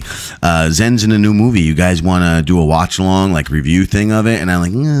 "Hey, Zen's in a new movie. You guys want to do a watch along, like review thing of it?" And I'm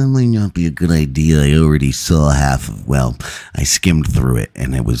like, "It might not be a good idea. I already saw half of. Well, I skimmed through it,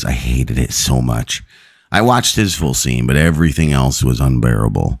 and I hated it so much. I watched his full scene, but everything else was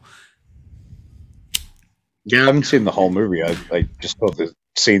unbearable." Yeah, I haven't seen the whole movie. I just saw the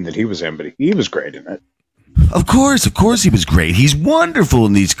scene that he was in, but he was great in it. Of course, he was great. He's wonderful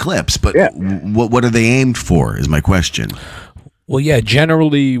in these clips, but yeah. What are they aimed for is my question. Well, yeah,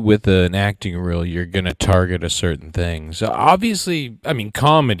 generally with an acting reel, you're going to target a certain thing. So obviously, I mean,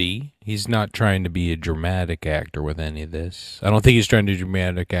 comedy, he's not trying to be a dramatic actor with any of this. I don't think he's trying to be a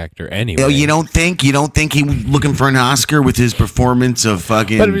dramatic actor anyway. Oh, you don't think he was looking for an Oscar with his performance of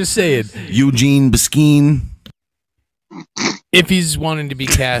fucking But I'm just saying, Eugene Biskine? If he's wanting to be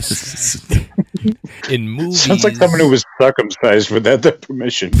cast in movies, Sounds like someone who was circumcised without their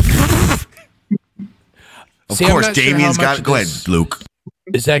permission. Of course, Damian's got it. Go ahead, Luke.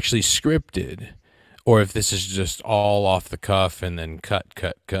 It's actually scripted, or if this is just all off the cuff and then cut.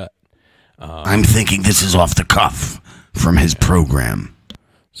 I'm thinking this is off the cuff from his program.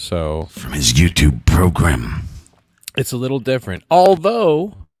 So from his YouTube program, it's a little different.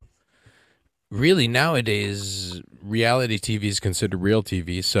 Although, really nowadays, reality TV is considered real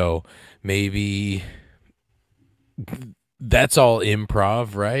TV, so maybe that's all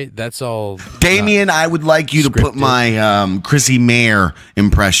improv, right? That's all. Damian, I would like you to put my Chrissy Mayer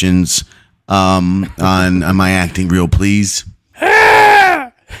impressions on my acting reel, please.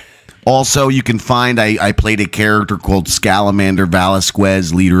 Also, you can find I played a character called Scalamander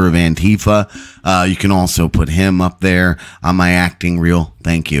Velasquez, leader of Antifa. You can also put him up there on my acting reel.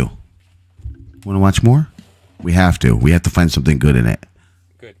 Thank you. Want to watch more? We have to. We have to find something good in it.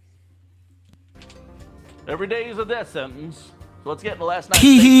 Good. Every day is a death sentence. So let's get in the last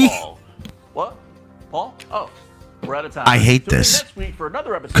night's Paul. What? Paul? Oh, we're out of time. I hate this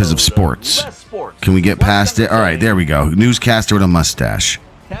because of sports. Can we get past it? All right, there we go. Newscaster with a mustache.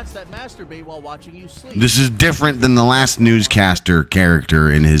 Cats that masturbate while watching you sleep. This is different than the last newscaster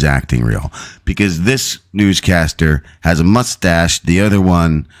character in his acting reel because this newscaster has a mustache. The other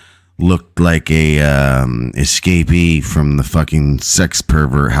one looked like a escapee from the fucking sex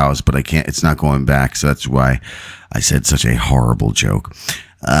pervert house, but I can't. It's not going back, so that's why I said such a horrible joke.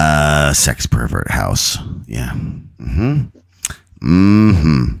 Sex pervert house. Yeah.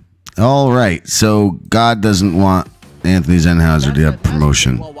 All right. So God doesn't want Anthony Zenhauser to have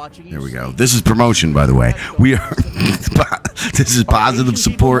promotion. There we go. This is promotion, by the way. We are. This is positive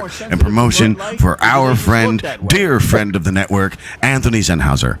support and promotion for our friend, dear friend of the network, Anthony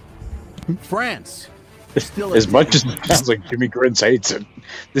Zenhauser. France. As much as it sounds like Jimmy Grins hates it,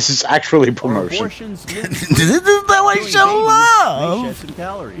 this is actually promotion. This is how I show love.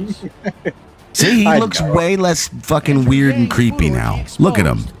 See, he looks way less fucking weird and creepy now. Look at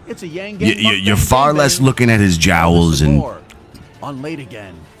him. You're far less looking at his jowls and. On late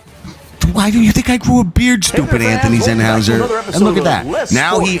again. Why do you think I grew a beard, stupid Anthony Zenhauser? And look at that.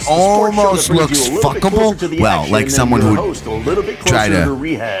 Now he almost looks fuckable. Well, like someone who would try to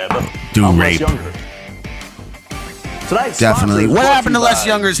do rape. Definitely. What happened to Les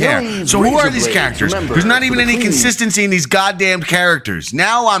Younger's hair? So who are these characters? There's not even any consistency in these goddamn characters.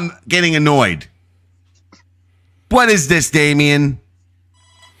 Now I'm getting annoyed. What is this, Damian?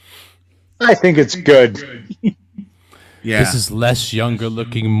 I think it's good. Yeah. This is less younger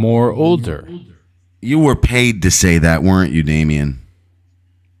looking, more older. You were paid to say that, weren't you, Damian?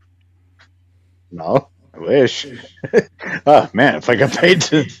 No, I wish. Oh, man, if I got paid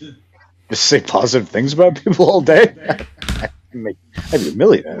to just say positive things about people all day, I'd be a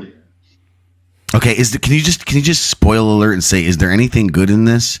millionaire. Okay, can you just spoil alert and say, is there anything good in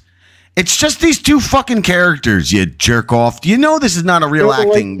this? It's just these two fucking characters, you jerk off. You know this is not a real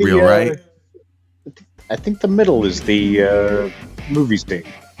acting reel, right? I think the middle is the movie scene.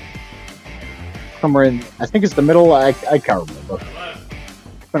 Somewhere in, I think it's the middle. I can't remember.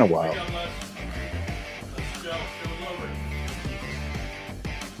 It's been a while.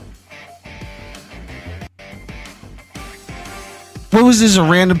 What was this? A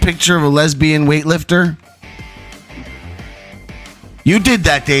random picture of a lesbian weightlifter? You did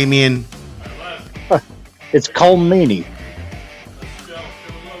that, Damian. It's Colmini.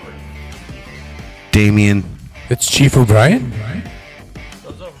 Damian. It's Chief O'Brien.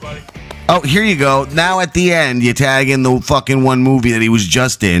 Oh, here you go. Now at the end, you tag in the fucking one movie that he was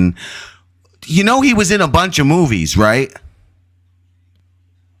just in. You know he was in a bunch of movies, right?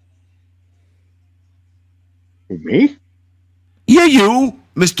 Me? Yeah, you,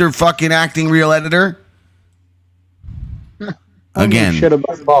 Mr. fucking acting real editor. Again. Shit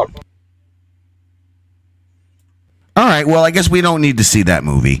about the box. All right, well, I guess we don't need to see that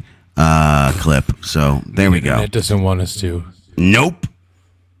movie clip. So there we go. It doesn't want us to. Nope.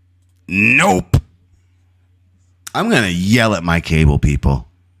 Nope. I'm going to yell at my cable people.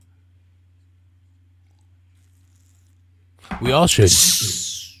 We all should.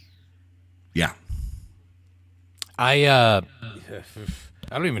 Yeah. I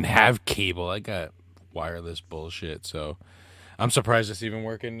don't even have cable. I got wireless bullshit, so I'm surprised it's even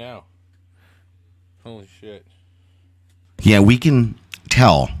working now. Holy shit. Yeah, we can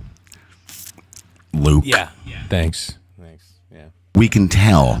tell, Luke. Yeah. Thanks. Yeah. We can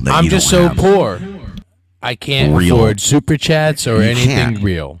tell that I'm you just don't so have poor. I can't Real. afford super chats or You anything can't.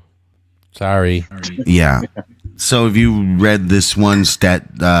 real. Sorry. Yeah. So have you read this one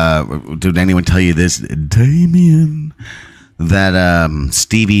stat? Did anyone tell you this, Damian? That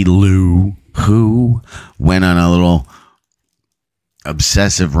Stevie Lou, who went on a little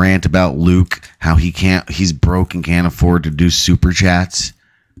obsessive rant about Luke, how he's broke and can't afford to do super chats.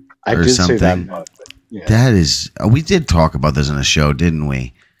 I or did something. say that much. Yeah. That is, we did talk about this in a show, didn't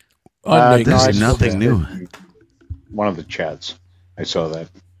we? Unlike there's I saw nothing that new. in one of the chats, I saw that.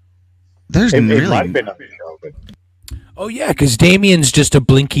 There's It might really have been on the show, but Oh yeah, because Damian's just a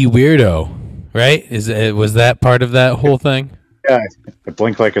blinky weirdo, right? Was that part of that whole thing? yeah, I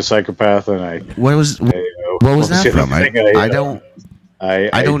blink like a psychopath, and I. what was what was that the from? other thing I don't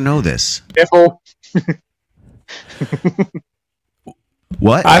I don't know this. Sniffle.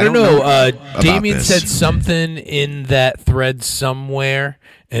 What? I don't know. about Damian this. said something in that thread somewhere,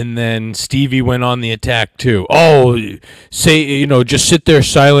 and then Stevie went on the attack too. Oh, just sit there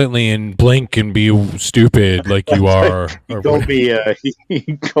silently and blink and be stupid like you are. He or called whatever. me.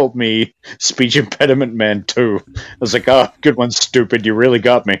 He called me speech impediment man too. I was like, "Oh, good one, stupid. You really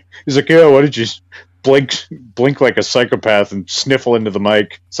got me." He's like, "Yeah, why did you blink like a psychopath and sniffle into the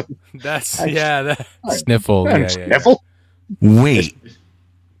mic?" So, That sniffle. Yeah, sniffle. Wait.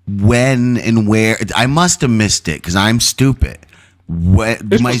 When and where? I must have missed it because I'm stupid. What?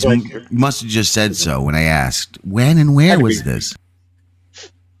 This was Must have just said so when I asked. When and where was this?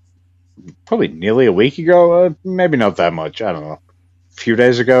 Probably nearly a week ago. Maybe not that much. I don't know. A few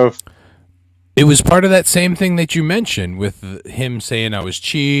days ago. It was part of that same thing that you mentioned with him saying I was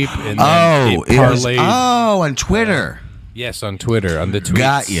cheap, and then it parlayed. On Twitter. Yes, on Twitter, on the tweets.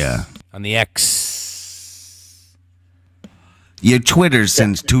 Got ya. On the X. Your Twitter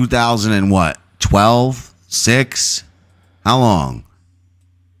since 2000 and what? 12? 6? How long?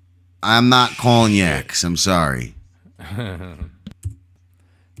 I'm not calling you X. I'm sorry.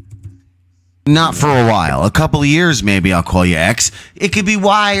 Not for a while. A couple of years, maybe I'll call you X. It could be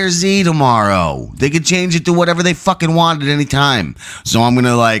Y or Z tomorrow. They could change it to whatever they fucking want at any time. So I'm going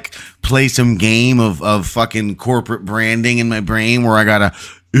to play some game of fucking corporate branding in my brain where I got to,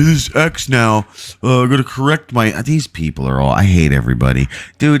 it is X now. I'm going to correct these people are all, I hate everybody.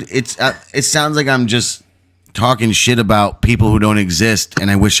 Dude, it sounds like I'm just talking shit about people who don't exist, and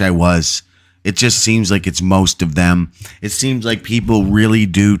I wish I was. It just seems like it's most of them. It seems like people really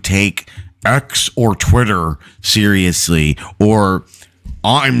do take X or Twitter seriously, or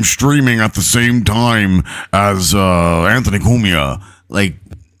I'm streaming at the same time as Anthony Cumia,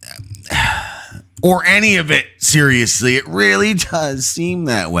 or any of it seriously. It really does seem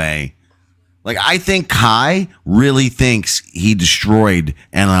that way. I think Kai really thinks he destroyed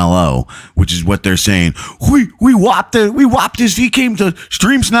NLO, which is what they're saying. We whopped his. He came to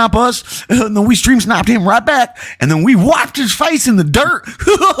stream snap us, and then we stream snapped him right back, and then we whopped his face in the dirt.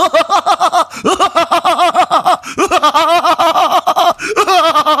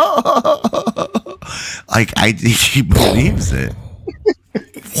 I think he believes it.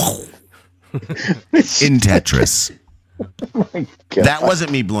 In Tetris. Oh my God. That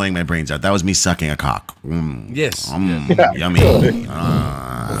wasn't me blowing my brains out. That was me sucking a cock. Yes. Yummy.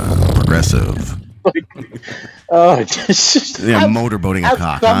 Progressive. Yeah, motorboating a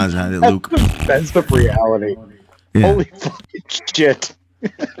cock. Is that it, Luke? That's the reality. Yeah. Holy fucking shit.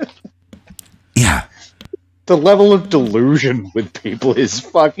 Yeah. The level of delusion with people is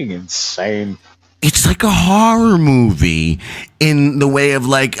fucking insane. it's like a horror movie in the way of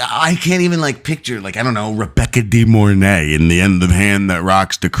like, I can't even like picture, like, I don't know, Rebecca De Mornay in the end of Hand That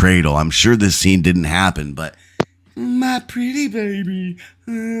Rocks the Cradle. I'm sure this scene didn't happen, but my pretty baby,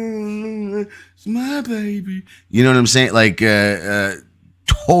 it's my baby. You know what I'm saying? Like,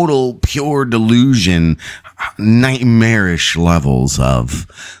 total pure delusion, nightmarish levels of,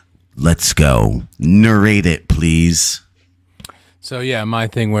 let's go. Narrate it, please. So yeah, my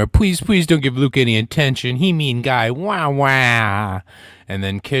thing where please don't give Luke any attention. He mean guy. Wah wah. And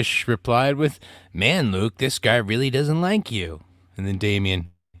then Kish replied with, "Man, Luke, this guy really doesn't like you." And then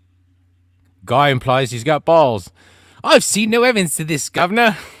Damian, "Guy implies he's got balls. I've seen no evidence to this,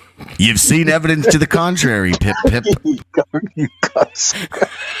 Governor." You've seen evidence to the contrary, Pip Pip.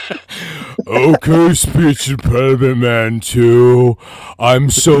 Okay, speech impediment man 2. I'm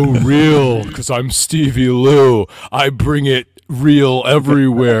so real because I'm Stevie Lou. I bring it real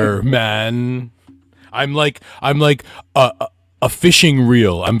everywhere, man. I'm like a fishing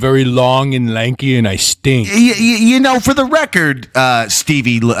reel. I'm very long and lanky, and I stink. You know, for the record,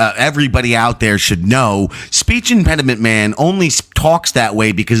 Stevie, everybody out there should know, speech impediment man only talks that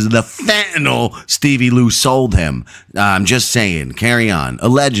way because of the fentanyl Stevie Lou sold him. I'm just saying. Carry on.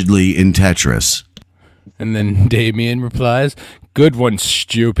 Allegedly in Tetris. And then Damian replies, "Good one,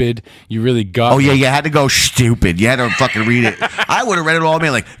 stupid. You really got me." Yeah, you had to go stupid. You had to fucking read it. I would have read it all,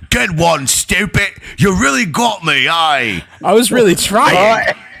 man, like, "Good one, stupid. You really got me, aye." I was really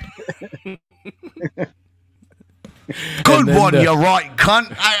trying. Good one, you're right,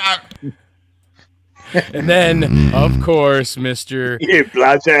 cunt. And then, of course, Mr. You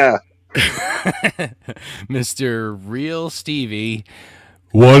blazer. Mr. Real Stevie.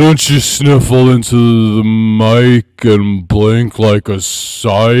 "Why don't you sniffle into the mic and blink like a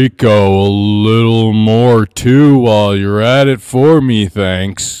psycho a little more, too, while you're at it for me,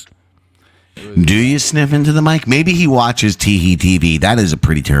 thanks." Do you sniff into the mic? Maybe he watches Teehee TV. That is a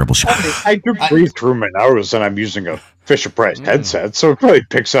pretty terrible show. I do breathe through my nose, and I'm using a Fisher-Price headset, so it probably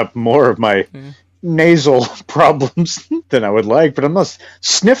picks up more of my nasal problems than I would like, but unless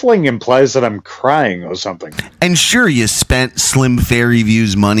sniffling implies that I'm crying or something. And sure, you spent Slim Fairy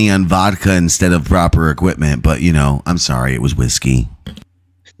View's money on vodka instead of proper equipment, but, you know, I'm sorry, it was whiskey.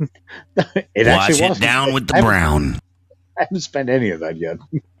 It Wash actually it wasn't. down with the brown. I haven't spent any of that yet.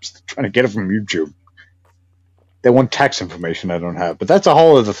 I'm just trying to get it from YouTube. They want tax information I don't have, but that's a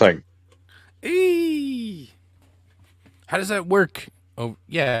whole other thing. Eee. How does that work? Oh,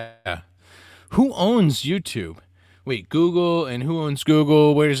 yeah. Who owns YouTube? Wait, Google, and who owns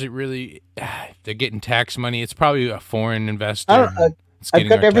Google? Where does it really... They're getting tax money. It's probably a foreign investor. I've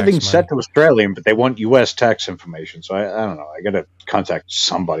got everything set to Australian, but they want U.S. tax information, so I don't know. I got to contact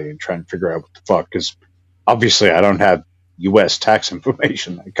somebody and try and figure out what the fuck, because obviously I don't have U.S. tax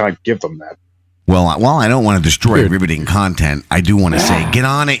information. I can't give them that. Well, while I don't want to destroy riveting content, I do want to say, get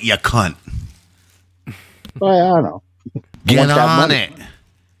on it, you cunt. Well, I don't know. Get on it.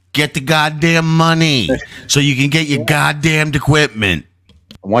 Get the goddamn money so you can get your goddamn equipment.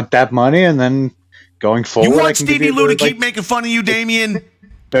 I want that money, and then going forward, You I want can Stevie give Lou to like keep making fun of you, Damian?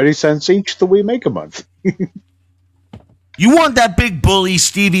 30 cents each that we make a month. You want that big bully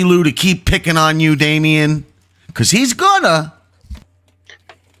Stevie Lou to keep picking on you, Damian? Because he's gonna.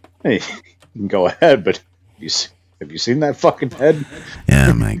 Hey, you can go ahead, but have you seen that fucking head?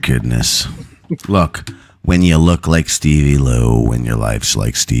 Yeah, my goodness. Look, when you look like Stevie Lou, when your life's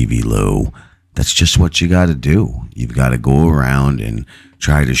like Stevie Lou, that's just what you got to do. You've got to go around and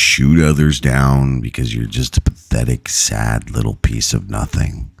try to shoot others down because you're just a pathetic, sad little piece of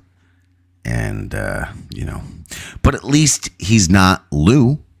nothing. And, you know, but at least he's not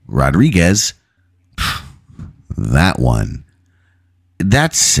Lou Rodriguez. That one.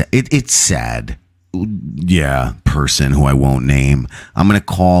 That's it. It's sad. Yeah, person who I won't name. I'm going to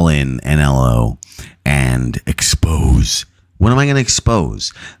call in NLO and expose. What am I going to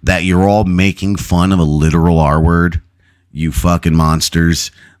expose? That you're all making fun of a literal R word? You fucking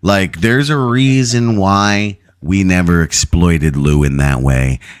monsters. Like, there's a reason why we never exploited Lou in that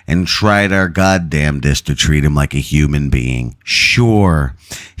way and tried our goddamnedest to treat him like a human being. Sure,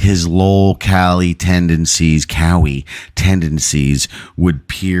 his lol cowie tendencies would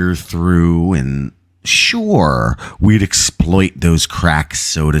peer through, and sure, we'd exploit those cracks,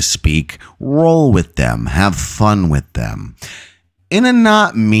 so to speak, roll with them, have fun with them. In a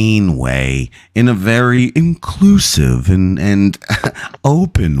not mean way, in a very inclusive and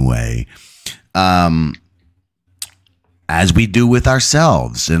open way. As we do with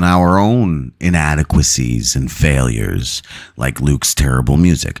ourselves and our own inadequacies and failures, like Luke's terrible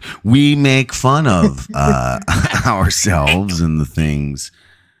music. We make fun of ourselves and the things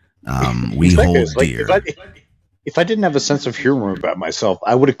we Exactly. hold It's like, dear. if I didn't have a sense of humor about myself,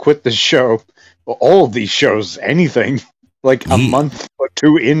 I would have quit this show, or all of these shows, anything, like a month or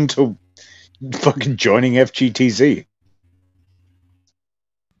two into fucking joining FGTZ.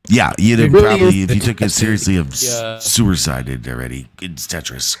 Yeah, you'd It have really probably, is if you took it seriously, have Yeah. suicided already. It's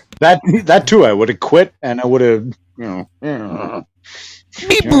Tetris. That too, I would have quit, and I would have, you know.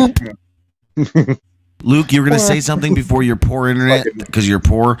 Beep boop. Luke, you were going to say something before your poor internet, because you're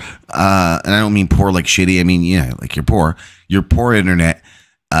poor, and I don't mean poor like shitty. I mean, yeah, like you're poor. Your poor internet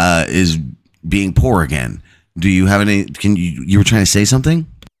is being poor again. Do you have any? You were trying to say something?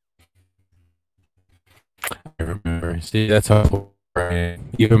 I remember. See, that's how poor I am.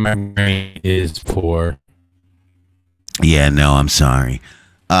 Even my brain is poor. Yeah, no, I'm sorry.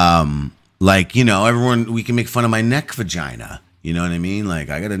 Like, you know, everyone, we can make fun of my neck vagina. You know what I mean?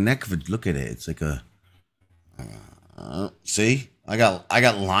 Like, I got a neck. Look at it. It's like a. See, I got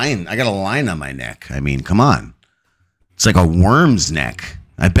a line on my neck. I mean, come on. It's like a worm's neck.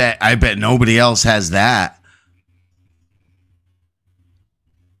 I bet nobody else has that.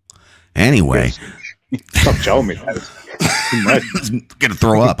 Anyway, Stop telling me that. It's too much. I'm gonna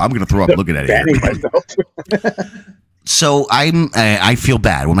throw up. I'm gonna throw up looking at Banning it. myself. So I feel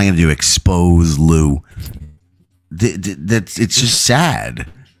bad. What am I gonna do? Expose Lou? That's it's just sad.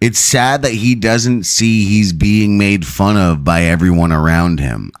 It's sad that he doesn't see he's being made fun of by everyone around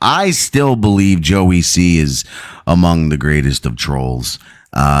him. I still believe Joey C is among the greatest of trolls,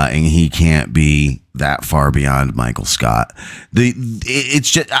 and he can't be that far beyond Michael Scott.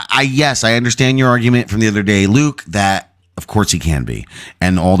 It's just yes, I understand your argument from the other day, Luke, that of course he can be,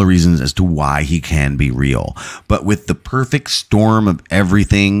 and all the reasons as to why he can be real. But with the perfect storm of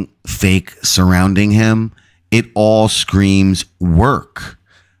everything fake surrounding him, it all screams work.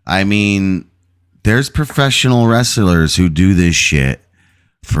 I mean, there's professional wrestlers who do this shit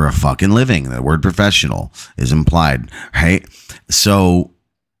for a fucking living. The word professional is implied, right? So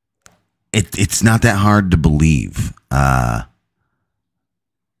it's not that hard to believe that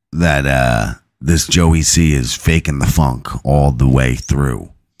this Joey C is faking the funk all the way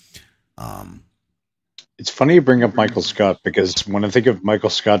through. It's funny you bring up Michael Scott, because when I think of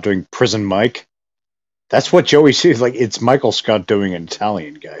Michael Scott doing Prison Mike, that's what Joey C is like. It's Michael Scott doing an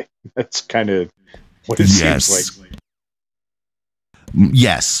Italian guy. That's kind of what it seems like.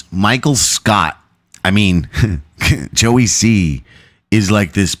 Yes, Michael Scott. I mean, Joey C is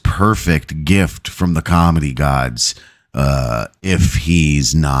like this perfect gift from the comedy gods. If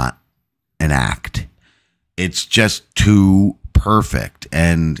he's not an act, it's just too perfect,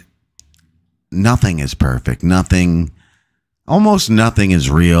 and nothing is perfect. Almost nothing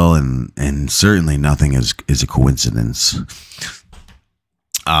is real, and certainly nothing is a coincidence.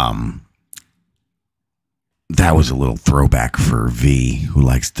 That was a little throwback for V, who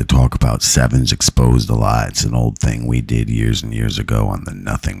likes to talk about Sevens Exposed a lot. It's an old thing we did years and years ago on the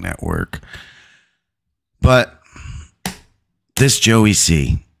Nothing Network. But this Joey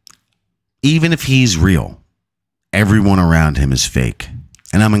C, even if he's real, everyone around him is fake.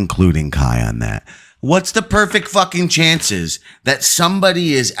 And I'm including Kai on that. What's the perfect fucking chances that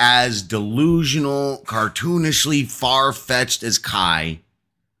somebody is as delusional, cartoonishly far-fetched as Kai,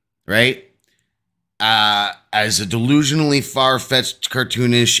 right? As a delusionally far-fetched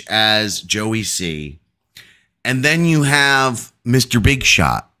cartoonish as Joey C. And then you have Mr. Big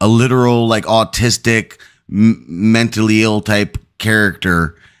Shot, a literal, like, autistic, mentally ill type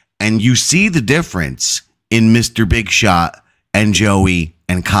character. And you see the difference in Mr. Big Shot and Joey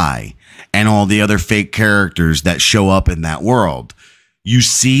and Kai and all the other fake characters that show up in that world. You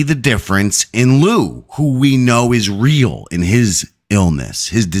see the difference in Lou, who we know is real in his illness,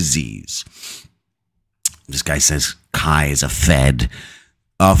 his disease. This guy says Kai is a fed.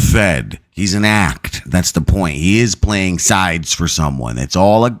 A fed. He's an act. That's the point. He is playing sides for someone. It's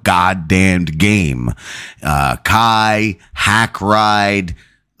all a goddamned game. Kai, Hack Ride,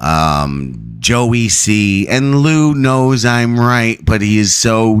 Joey C, and Lou knows I'm right, but he is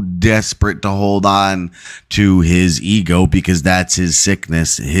so desperate to hold on to his ego because that's his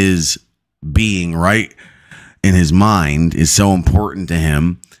sickness. His being right in his mind is so important to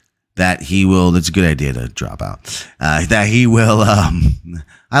him that he will, that's a good idea to drop out, that he will,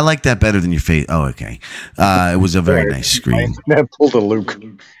 I like that better than your face. Oh, okay. It was a very nice scream. That pulled a Luke.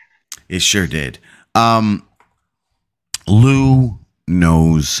 It sure did. Lou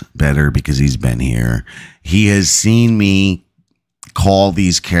knows better because he's been here. He has seen me call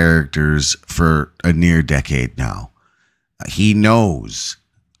these characters for a near decade now. He knows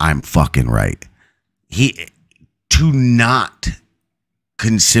I'm fucking right. To not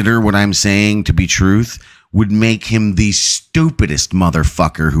consider what I'm saying to be truth would make him the stupidest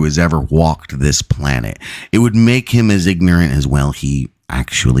motherfucker who has ever walked this planet. It would make him as ignorant as, well, he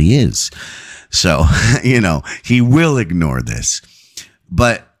actually is. So, he will ignore this.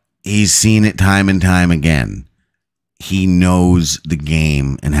 But he's seen it time and time again. He knows the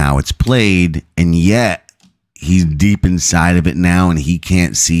game and how it's played, and yet he's deep inside of it now, and he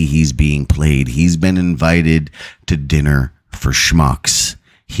can't see he's being played. He's been invited to dinner for schmucks.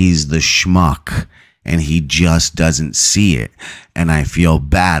 He's the schmuck, and he just doesn't see it, and I feel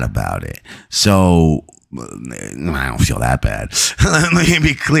bad about it. So I don't feel that bad. Let me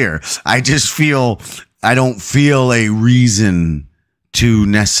be clear. I don't feel a reason to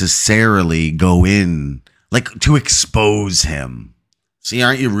necessarily go in, like, to expose him. See,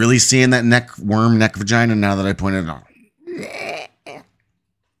 aren't you really seeing that neck vagina now that I pointed it out?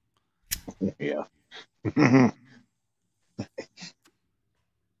 Yeah.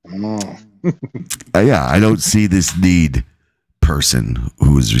 Yeah, I don't see this need person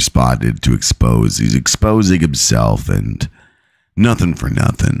who has responded to expose. He's exposing himself, and nothing for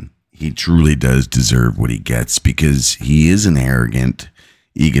nothing. He truly does deserve what he gets because he is an arrogant,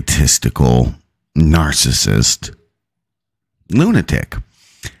 egotistical narcissist lunatic.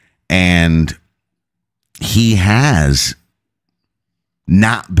 And he has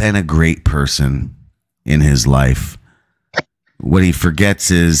not been a great person in his life. What he forgets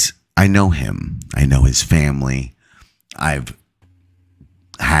is, I know him. I know his family. I've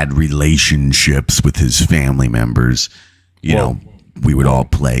had relationships with his family members. You know, we would all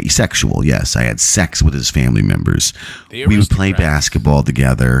play sexual. Yes, I had sex with his family members. We would play basketball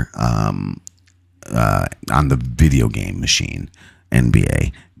together on the video game machine,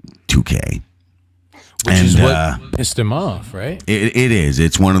 NBA 2K. Which is what pissed him off, right? It is.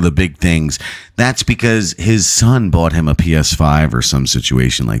 It's one of the big things. That's because his son bought him a PS5 or some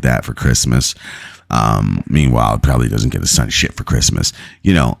situation like that for Christmas. Meanwhile, it probably doesn't get his son shit for Christmas.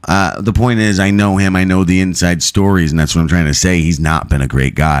 The point is, I know him. I know the inside stories, and that's what I'm trying to say. He's not been a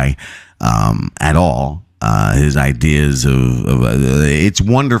great guy at all. His ideas it's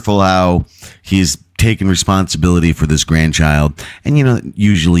wonderful how he's taken responsibility for this grandchild, and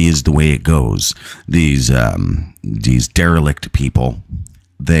usually is the way it goes. These derelict people,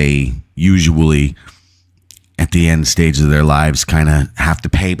 they usually at the end stage of their lives kind of have to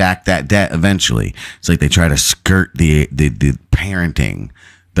pay back that debt eventually. It's like they try to skirt the parenting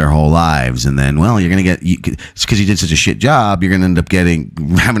their whole lives, and then, well, you're gonna get, it's because you did such a shit job, you're gonna end up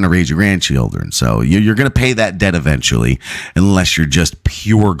having to raise your grandchildren. So you're gonna pay that debt eventually, unless you're just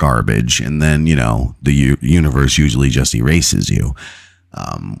pure garbage, and then the universe usually just erases you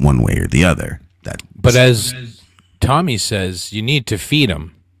one way or the other. But as Tommy says, you need to feed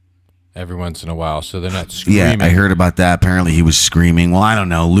them every once in a while so they're not screaming. Yeah, I heard about that. Apparently he was screaming. Well, I don't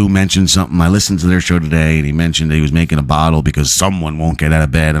know. Lou mentioned something. I listened to their show today, and he mentioned that he was making a bottle because someone won't get out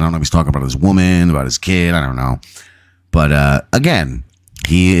of bed. I don't know if he's talking about his woman, about his kid. I don't know. But again,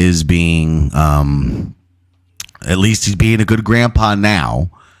 he is being, at least he's being a good grandpa now.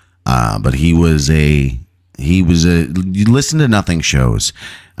 But you listen to nothing shows,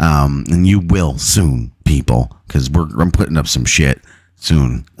 and you will soon, people, because I'm putting up some shit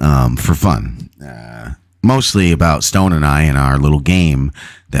soon for fun, mostly about Stone and I and our little game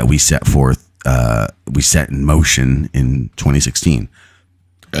that we set in motion in 2016.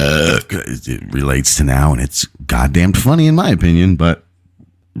 It relates to now, and it's goddamn funny in my opinion, but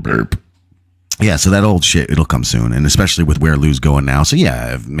burp. Yeah, so that old shit, it'll come soon, and especially with where Lou's going now. So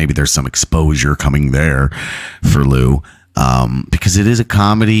yeah, maybe there's some exposure coming there for Lou, because it is a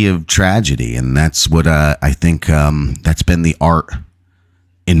comedy of tragedy, and that's what I think that's been the art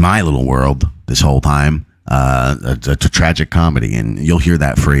in my little world this whole time. A tragic comedy, and you'll hear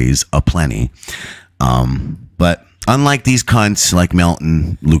that phrase aplenty. But unlike these cunts like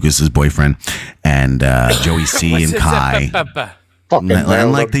Melton, Lucas's boyfriend, and Joey C and Kai,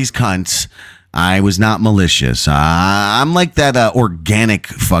 unlike these cunts, I was not malicious. I'm like that organic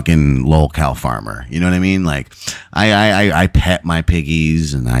fucking lolcow farmer. You know what I mean? Like I pet my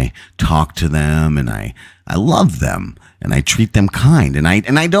piggies, and I talk to them, and I love them, and I treat them kind, and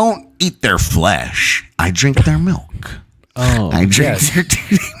I don't eat their flesh. I drink their milk. Oh, I drink their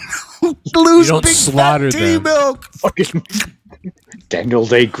titty milk. Lou's you don't big slaughter fat titty them. milk. Fucking Daniel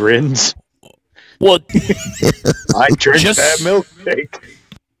Day grins. What? I drink that milkshake.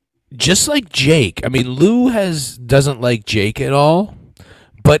 Just like Jake. I mean, Lou doesn't like Jake at all.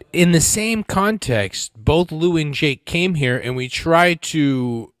 But in the same context, both Lou and Jake came here, and we tried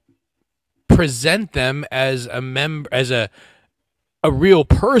to present them as a a real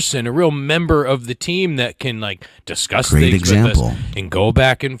person, a real member of the team that can like discuss Great things example. with us and go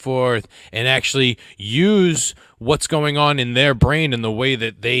back and forth and actually use what's going on in their brain and the way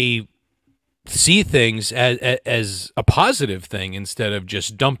that they see things as a positive thing instead of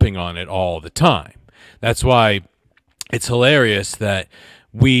just dumping on it all the time. That's why it's hilarious that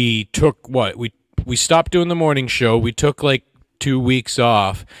we took we stopped doing the morning show. We took like 2 weeks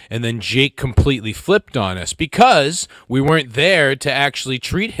off, and then Jake completely flipped on us because we weren't there to actually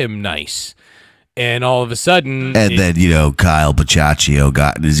treat him nice. And all of a sudden, And then, Kyle Pacaccio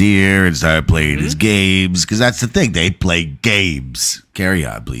got in his ear and started playing his games, because that's the thing. They play games. Carry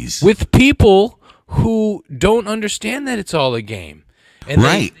on, please. with people who don't understand that it's all a game. And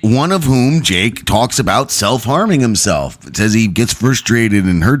Right. One of whom, Jake, talks about self-harming himself. It says he gets frustrated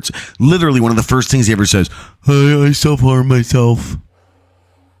and hurts. Literally one of the first things he ever says, I self-harm myself.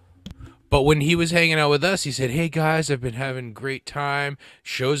 But when he was hanging out with us, he said, "Hey guys, I've been having a great time.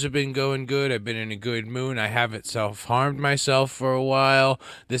 Shows have been going good. I've been in a good mood. I haven't self-harmed myself for a while."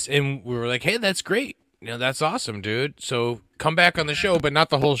 And we were like, "Hey, that's great. That's awesome, dude. So come back on the show, but not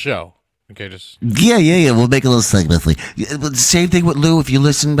the whole show." Okay, just Yeah. We'll make a little segment. Same thing with Lou. If you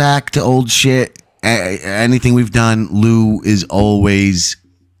listen back to old shit, anything we've done, Lou is always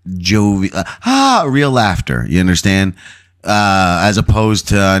jovial. Real laughter. You understand? As opposed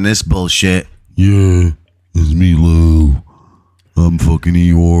to this bullshit. Yeah, it's me, Lou. I'm fucking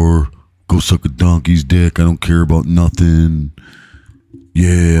Eeyore. Go suck a donkey's dick. I don't care about nothing.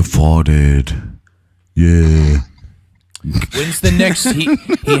 Yeah, farted. Yeah. when's the next? He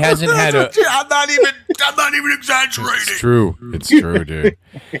hasn't had a. I'm not even exaggerating. It's true. It's true, dude.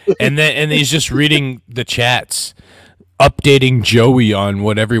 And he's just reading the chats, updating Joey on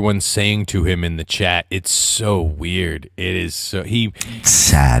what everyone's saying to him in the chat. It's so weird. It is so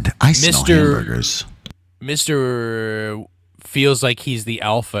Sad. I smell hamburgers. Mr. feels like he's the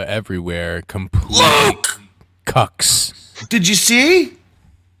alpha everywhere. Completely cucks. Did you see?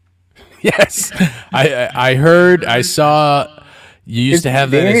 Yes, I heard. I saw. You used to have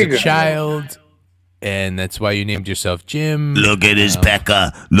that as a child, and that's why you named yourself Jim. Look at his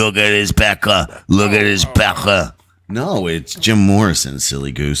pecker. Look at his pecker. Look at his pecker. No, it's Jim Morrison,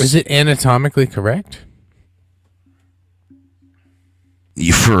 silly goose. Is it anatomically correct?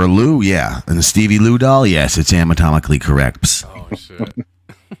 For a Lou, yeah. And the Stevie Lou doll, yes, it's anatomically correct. Psst. Oh shit!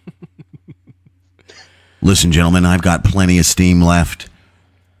 Listen, gentlemen, I've got plenty of steam left.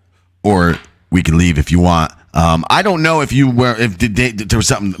 Or we can leave if you want. I don't know if there was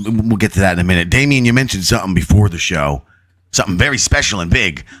something. We'll get to that in a minute. Damian, you mentioned something before the show. Something very special and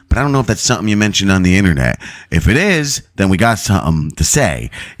big, but I don't know if that's something you mentioned on the internet. If it is, then we got something to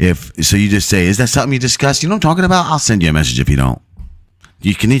say. So you just say, is that something you discussed? You know what I'm talking about? I'll send you a message if you don't.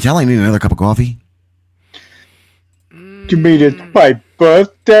 Can you tell I need another cup of coffee? You mean it's my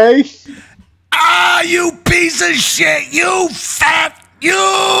birthday? You piece of shit!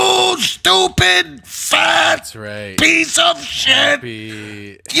 You stupid, fat That's right. piece of shit!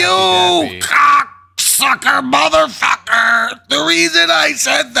 Happy Cocksucker motherfucker! The reason I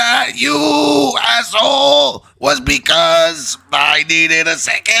said that, you asshole, was because I needed a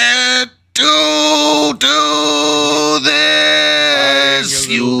second to do this,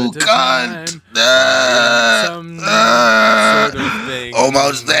 you cunt.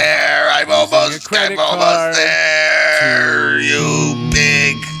 Almost there. I'm almost there. You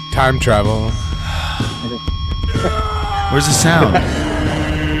big time travel. Where's the sound?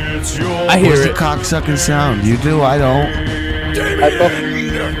 I hear Where's the it. cocksucking sound? You do? I don't.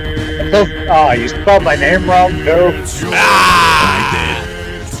 You spelled my name wrong, too. I did.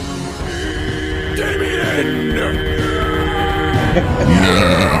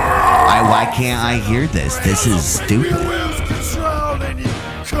 Why can't I hear this? This is stupid.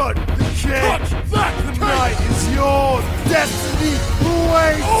 Cut the night is yours. Destiny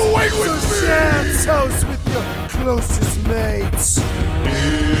waits. Oh, wait with me. Share toast with your closest mates.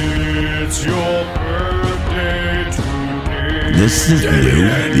 It's your birthday today. This is new.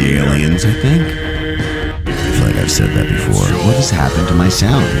 The aliens, I think. I feel like I've said that before. What has happened to my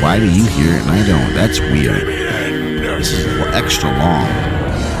sound? Why do you hear it and I don't? That's weird. This is extra long.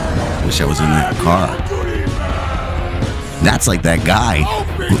 Wish I was in that car. That's like that guy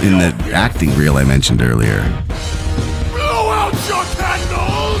in the acting reel I mentioned earlier. Blow out your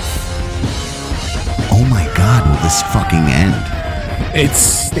candles. Oh my God, will this fucking end?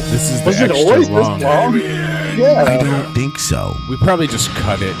 This is the Was it extra always long. this long? I Yeah. don't think so. We probably just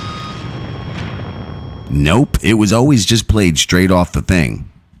cut it. Nope, it was always just played straight off the thing.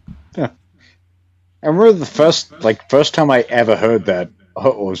 I remember the first time I ever heard that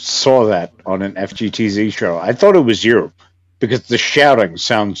or saw that on an FGTZ show. I thought it was you. because the shouting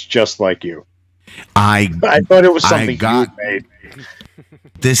sounds just like you. I thought it was something got- you had made.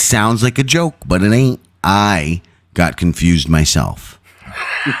 This sounds like a joke, but it ain't. I got confused myself.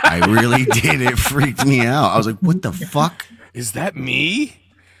 I really did. It freaked me out. I was like, what the fuck? Is that me?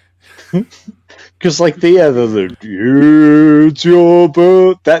 Because like it's your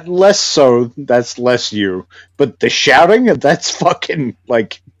birth. That less so. That's less you. But the shouting, that's fucking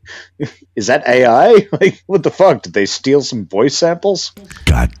like. Is that AI? Like, what the fuck? Did they steal some voice samples?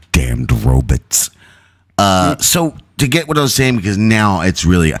 Goddamned robots. So to get what I was saying, because now it's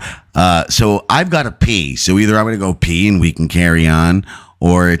really, so I've got to pee. So either I'm going to go pee and we can carry on,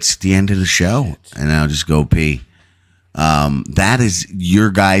 or it's the end of the show and I'll just go pee. That is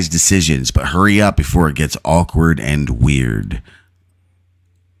your guys' decisions, but hurry up before it gets awkward and weird.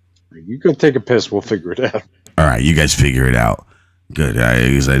 You go take a piss. We'll figure it out. All right, you guys figure it out. Good,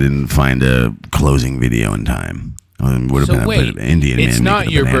 because I didn't find a closing video in time. It would have been a bit of Indian it's man not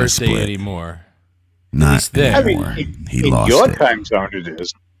making a your banana birthday split. anymore. Not least there. anymore. He in lost your it. time zone, it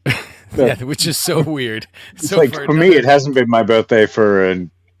is. Yeah, which is so weird. It's So like for me, it hasn't been my birthday for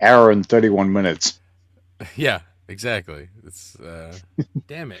an hour and 31 minutes. Yeah, exactly. It's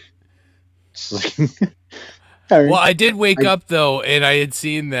damn it. It's like, I mean, Well, I did wake up though, and I had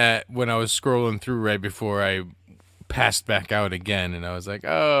seen that when I was scrolling through right before I passed back out again, and I was like,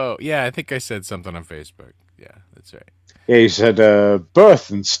 "Oh, yeah, I think I said something on Facebook." Yeah, that's right. yeah, he said birth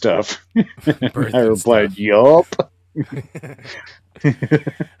and stuff. Birth I and replied, stuff. "Yup."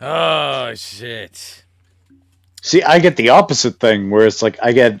 Oh shit! See, I get the opposite thing where it's like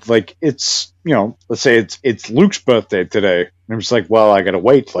I get like it's let's say it's Luke's birthday today, and I'm just like, well, I gotta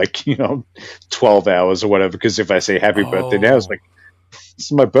wait like 12 hours or whatever, because if I say happy birthday now, it's like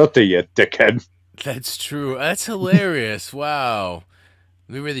it's my birthday yet, dickhead. That's true. That's hilarious. Wow,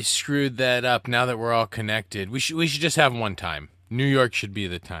 we really screwed that up. Now that we're all connected, we should just have one time. New York should be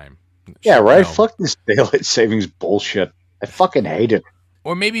the time. Yeah, right. No. Fuck this daylight savings bullshit. I fucking hate it.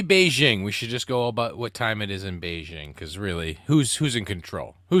 Or maybe Beijing. We should just go about what time it is in Beijing, because really, who's in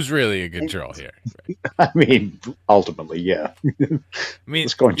control? Who's really in control here? Right. I mean, ultimately, yeah. I mean,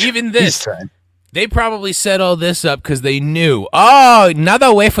 Let's go in even Chinese this, time. they probably set all this up because they knew. Oh,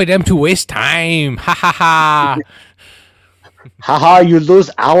 another way for them to waste time. Ha ha ha. Haha, you lose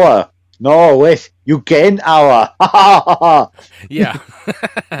hour. No, wait, you gain hour. Ha ha ha ha. Yeah.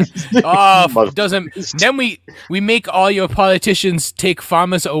 Oh, it doesn't. Then we make all your politicians take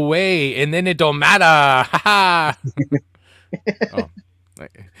farmers away, and then it don't matter. Ha ha. Oh,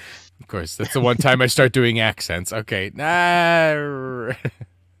 of course, that's the one time I start doing accents. Okay. Nah.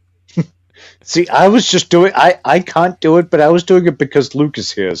 See, I was just doing. I can't do it, but I was doing it because Luke is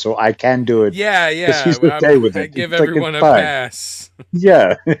here, so I can do it. Yeah, yeah. he's okay with I it. give It's like, everyone it's a fine. pass.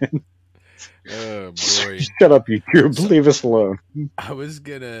 Yeah. Oh boy. Shut up, YouTube. Leave us alone. I was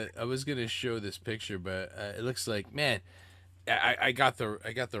gonna show this picture, but it looks like, man, I got the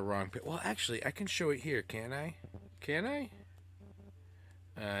wrong. Well, actually, I can show it here. Can I? Can I?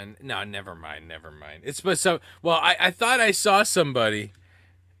 No, never mind. It's but so. Well, I thought I saw somebody.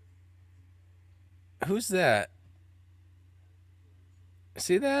 Who's that?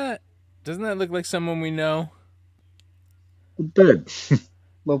 See that? Doesn't that look like someone we know? A bit. A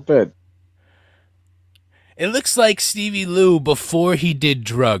little bit. It looks like Stevie Lou before he did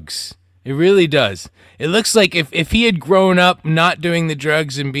drugs. It really does. It looks like if he had grown up not doing the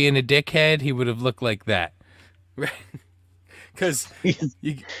drugs and being a dickhead, he would have looked like that. Right? Because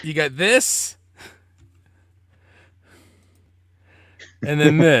you got this, and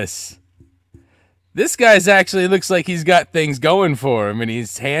then this. This guy's actually looks like he's got things going for him, and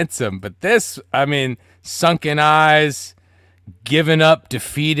he's handsome. But this, I mean, sunken eyes, given up,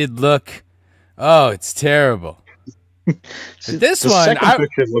 defeated look. Oh, it's terrible. But this The one, second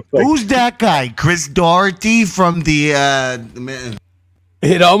picture looked like Who's that guy? Chris Doherty from the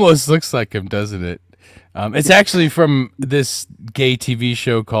it almost looks like him, doesn't it? It's actually from this gay TV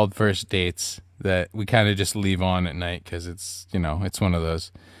show called First Dates that we kind of just leave on at night because it's, it's one of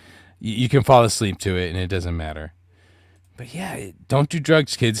those. You can fall asleep to it and it doesn't matter. But yeah, don't do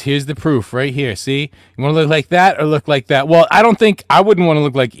drugs, kids. Here's the proof right here. See? You want to look like that or look like that? Well, I wouldn't want to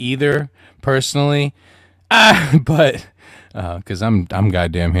look like either personally. But because I'm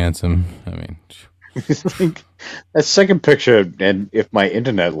goddamn handsome. I mean, that second picture, and if my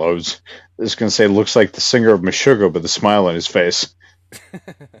internet loads, it's going to say looks like the singer of Meshuggah with a smile on his face.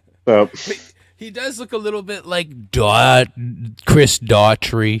 So he does look a little bit like Chris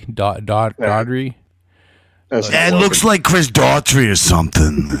Daughtry. Daughtry. it looks like Chris Daughtry or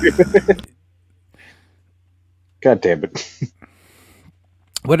something. God damn it.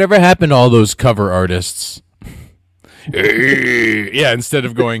 Whatever happened to all those cover artists? Yeah, instead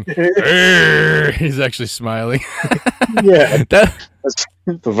of going, he's actually smiling. Yeah, That, that's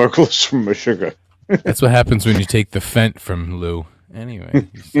the vocalist from Meshuggah. that's what happens when you take the Fent from Lou. Anyway,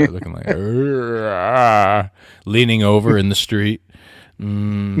 you start looking like leaning over in the street.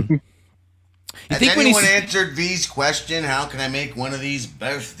 Has think when anyone he's- answered V's question? How can I make one of these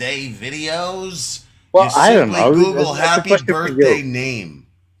birthday videos? Well, You I don't simply know. Google That's a happy question for birthday you. name,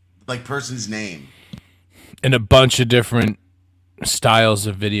 like person's name. And a bunch of different styles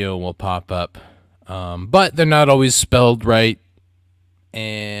of video will pop up, but they're not always spelled right.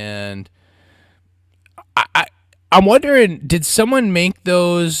 And I'm wondering, did someone make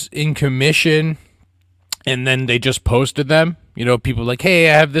those in commission and then they just posted them? You know, people like, hey,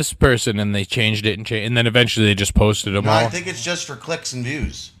 I have this person, and they changed it and then eventually they just posted them No, all. I think it's just for clicks and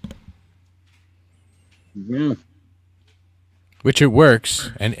views. Yeah. Which it works,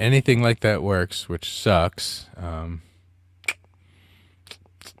 and anything like that works, which sucks.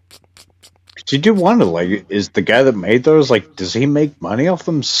 You do wonder, like, is the guy that made those, like, does he make money off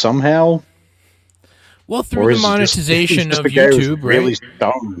them somehow? Well, through the monetization of the guy who's YouTube, really right?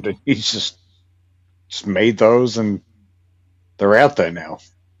 stoned, and he's just made those, and they're out there now.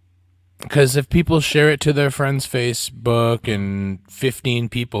 Because if people share it to their friend's Facebook and 15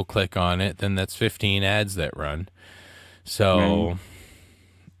 people click on it, then that's 15 ads that run. So,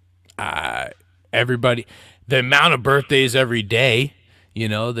 everybody, the amount of birthdays every day, you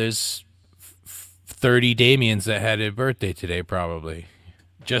know, there's 30 Damians that had a birthday today, probably.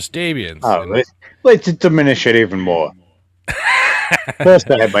 Just Damians. Oh, let's diminish it even more. First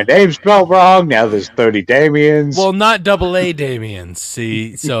I had my name spelled wrong, now there's 30 Damians. Well, not AA Damians.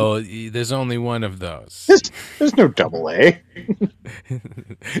 See, so there's only one of those. There's no double A.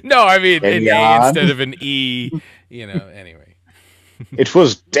 No, I mean an A Damian. instead of an E. You know. Anyway, It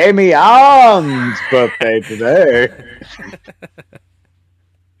was Damian's birthday today.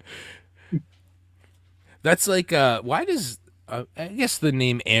 that's like why does I guess the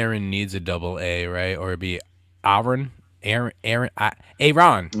name Aaron needs a double A, right? Or it'd be Aaron. Aaron. Aaron.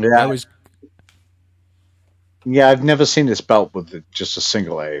 Yeah. That was Yeah, I've never seen it spelled with just a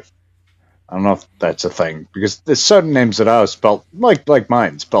single A. I don't know if that's a thing, because there's certain names that are spelled like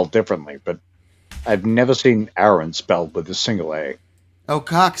mine, spelled differently, but I've never seen Aaron spelled with a single A. Oh,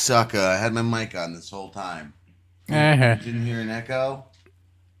 cocksucker. I had my mic on this whole time. uh-huh. Didn't hear an echo?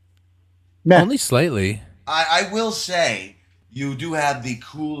 Nah. Only slightly. I will say, you do have the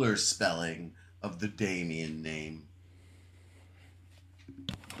cooler spelling of the Damian name.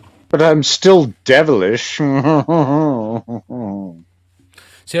 But I'm still devilish. See,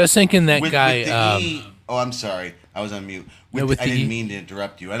 I was thinking that With guy. the E, oh, I'm sorry. I was on mute. No, with I the didn't E- mean to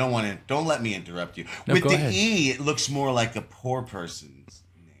interrupt you. I don't want to. Don't let me interrupt you. No, With go the ahead. E, it looks more like a poor person's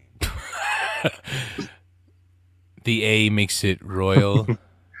name. The A makes it royal.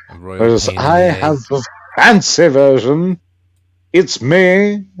 A royal Whereas pain in I the A. have the fancy version. It's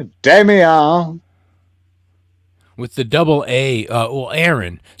me, Damian. With the double A, well,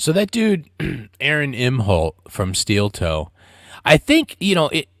 Aaron. So that dude, Aaron Imholt from Steel Toe, I think, you know,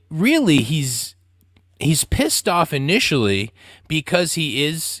 it really he's pissed off initially because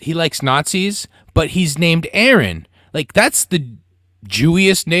he likes Nazis, but he's named Aaron. Like, that's the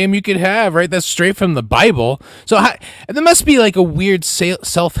Jewiest name you could have, right? That's straight from the Bible. So there must be like a weird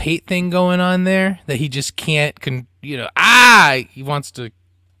self-hate thing going on there that he just can't, he wants to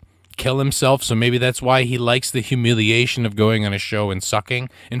kill himself. So maybe that's why he likes the humiliation of going on a show and sucking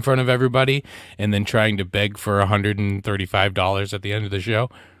in front of everybody and then trying to beg for $135 at the end of the show.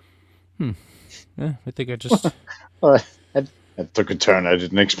 Yeah, I think I just... That took a turn I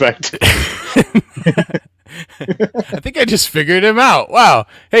didn't expect. I think I just figured him out. Wow.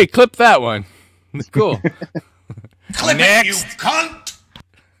 Hey, clip that one. Cool. Clip it, you cunt!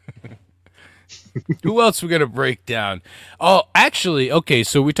 Who else we gonna break down? Oh, actually, okay.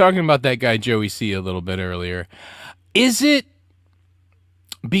 So we're talking about that guy Joey C a little bit earlier. Is it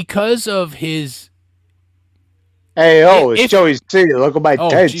because of his? Hey, it's If- Joey C. Look at my Oh,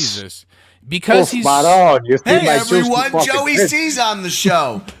 tits. Jesus! Because he's Spot on. You see Hey, my juicy everyone. fucking Joey tits. C's on the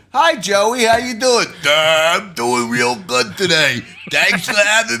show. Hi, Joey. How you doing? I'm doing real good today. Thanks for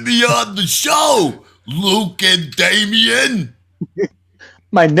having me on the show, Luke and Damian.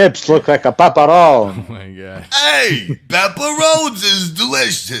 My nips look like a oh paparon. my god. Hey, pepperones is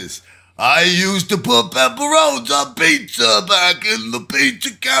delicious. I used to put pepperones on pizza back in the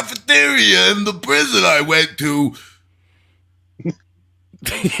pizza cafeteria in the prison I went to.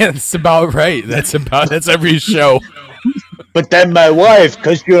 Yeah, that's about right. That's every show. But then my wife,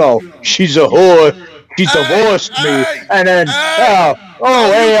 because, she's a whore, She divorced me, hey, and then hey,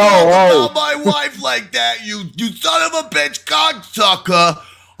 hey, about my wife like that, you son of a bitch, cocksucker.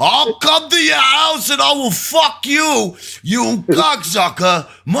 I'll come to your house and I will fuck you, you cocksucker.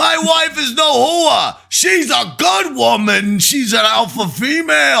 My wife is no whore. She's a good woman. She's an alpha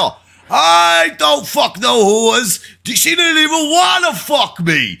female. I don't fuck no whores. She didn't even want to fuck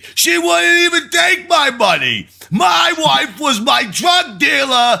me. She wouldn't even take my money. My wife was my drug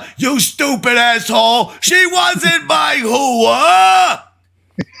dealer, you stupid asshole. She wasn't my whore.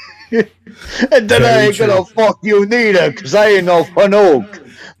 And then I ain't gonna fuck you neither, because I ain't no fanook.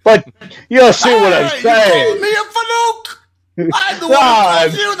 But you'll see what I'm You saying. called me a fanook? I'm the one who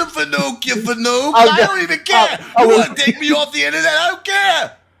calls you the fanook, you fanook. I don't even care. You want to take me off the internet? I don't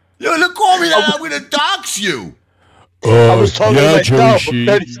care. You're gonna call me that, I'm gonna dox you. I was talking to myself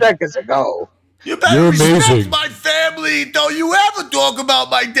 30 seconds ago. You better respect my family. Don't you ever talk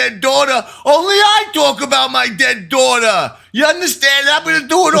about my dead daughter. Only I talk about my dead daughter. You understand? I'm going to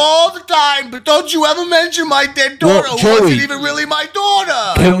do it all the time, but don't you ever mention my dead daughter, who wasn't even really my daughter.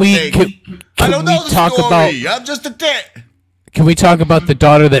 I don't know the story. I'm just a tit. Can we talk about the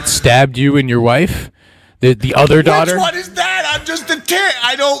daughter that stabbed you and your wife? The other daughter? Which one is that? I'm just a tit.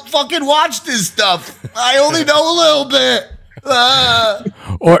 I don't fucking watch this stuff. I only know a little bit.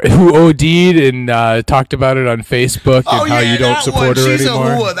 Or who OD'd and talked about it on Facebook and how you don't support her She's anymore.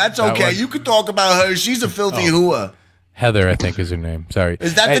 She's a hooah. That's okay. You can talk about her. She's a filthy hooah. Heather, I think, is her name. Sorry.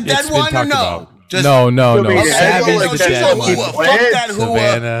 Is that the dead one or no? No. Okay, Savage, she's a hooah. Fuck that hooah.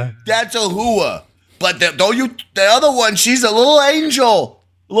 Savannah. That's a hooah. But the other one, she's a little angel.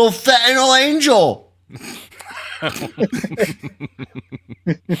 A little fentanyl angel.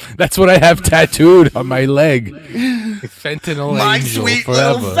 That's what I have tattooed on my leg. Fentanyl my angel. My sweet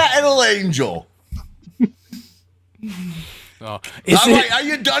forever. little fentanyl angel. All right, are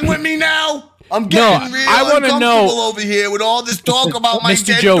you done with me now? I'm getting real uncomfortable over here with all this talk about my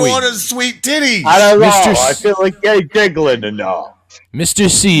dead daughter's sweet titties. I don't know. I feel like you're giggling enough. Mr.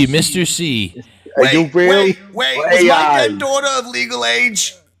 C. Are you really? Wait. Was my dead daughter of legal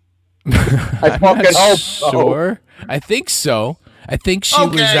age? I fucking hope so. Sure. I think so. I think she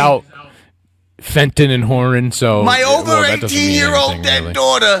was out Fenton and Horan, so my over 18-year-old dead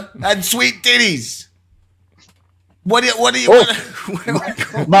daughter had sweet titties. What do you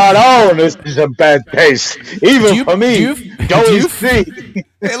Marlon, this is a bad taste. Even for me. Don't you see?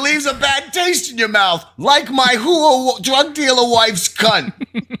 It leaves a bad taste in your mouth, like my drug dealer wife's cunt.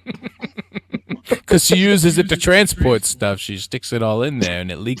 Because she uses it to transport stuff. She sticks it all in there, and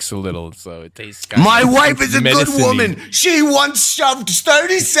it leaks a little, so it tastes kind My of wife is a good medicine-y. woman. She once shoved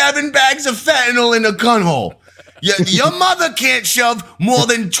 37 bags of fentanyl in a gun hole. Your mother can't shove more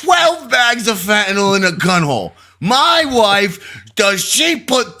than 12 bags of fentanyl in a gun hole. My wife, she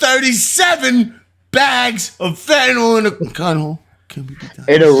put 37 bags of fentanyl in a gun hole?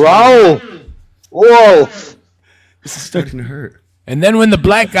 In a row? Whoa. This is starting to hurt. And then when the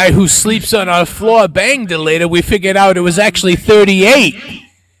black guy who sleeps on our floor banged her later, we figured out it was actually 38.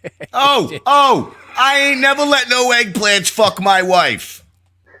 Oh, I ain't never let no eggplants fuck my wife.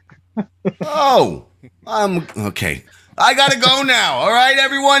 I'm okay. I gotta go now. All right,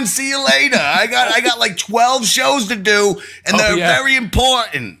 everyone. See you later. I got like 12 shows to do, and they're very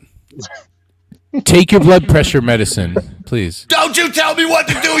important. Take your blood pressure medicine, please. Don't you tell me what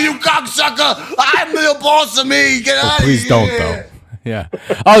to do, you cocksucker! I'm the boss of me. Get out of here. Please don't, though. Yeah.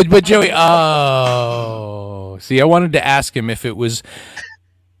 Oh, but Joey. See, I wanted to ask him if it was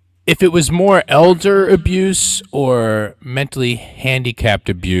more elder abuse or mentally handicapped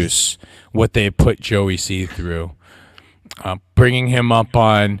abuse what they put Joey C through. Bringing him up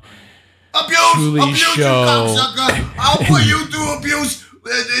on Julie's show. You cocksucker! I'll put you through abuse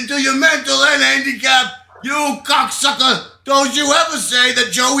into your mental and handicap. You cocksucker! Don't you ever say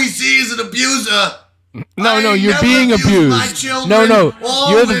that Joey C is an abuser. No, you're being abused. No,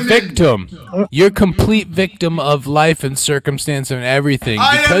 you're the victim. You're complete victim of life and circumstance and everything.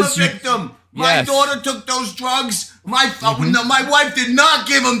 I am a victim. My daughter took those drugs. My wife did not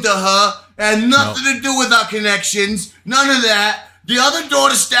give them to her. And nothing to do with our connections. None of that. The other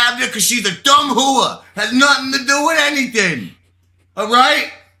daughter stabbed her because she's a dumb hooah. Has nothing to do with anything. All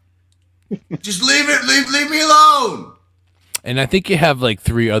right? Just leave me alone. And I think you have like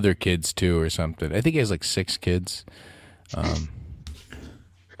 3 other kids too or something. I think he has like 6 kids. Well,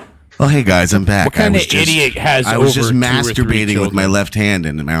 hey guys, I'm back. What kind of idiot has I was over just 2 or 3 masturbating with my children? left hand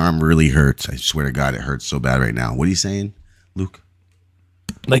and my arm really hurts. I swear to God, it hurts so bad right now. What are you saying, Luke?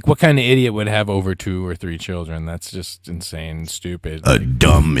 Like, what kind of idiot would have over 2 or 3 children? That's just insane, stupid. A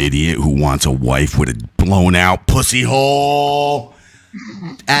dumb idiot who wants a wife with a blown out pussy hole.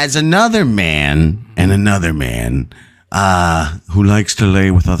 as another man and another man who likes to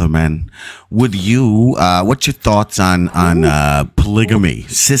lay with other men, would you? What's your thoughts on polygamy,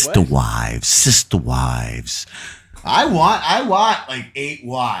 sister wives? I want like 8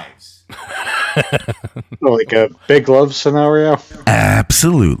 wives. Like a Big Love scenario?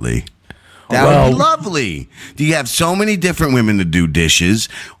 Absolutely. That would be lovely. Do you have so many different women to do dishes,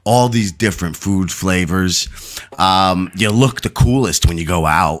 all these different food flavors? You look the coolest when you go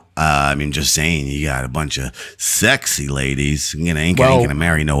out. I mean, just saying, you got a bunch of sexy ladies. You know, ain't gonna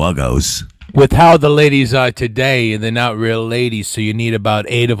marry no uggos. With how the ladies are today, they're not real ladies, so you need about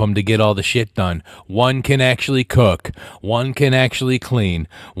 8 of them to get all the shit done. One can actually cook. One can actually clean.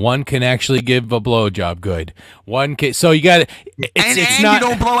 One can actually give a blowjob good. One can. So you got and you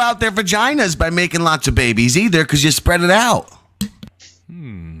don't blow out their vaginas by making lots of babies either, because you spread it out.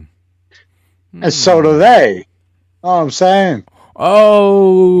 And so do they. All I'm saying.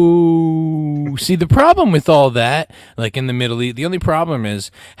 Oh, see, the problem with all that, like in the Middle East, the only problem is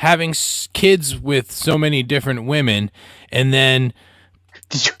having kids with so many different women, and then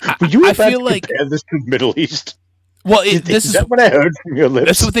I feel like this to the Middle East. Well, this is what I heard from your lips.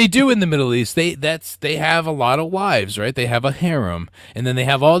 That's what they do in the Middle East. They have a lot of wives, right? They have a harem, and then they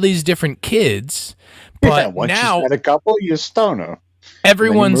have all these different kids. But once now, you had a couple, you stoner.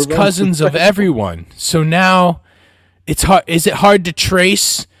 Everyone's cousins of everyone. So now. It's hard. Is it hard to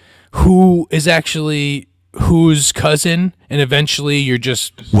trace who is actually whose cousin, and eventually you're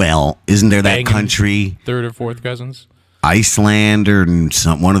just isn't there that country, 3rd or 4th cousins, Iceland or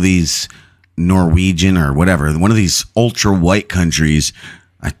one of these Norwegian or whatever, one of these ultra white countries?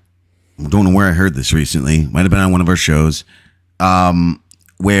 I don't know where I heard this recently. Might have been on one of our shows,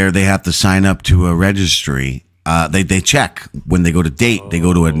 where they have to sign up to a registry. They check when they go to date. They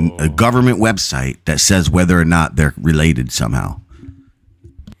go to a government website that says whether or not they're related somehow.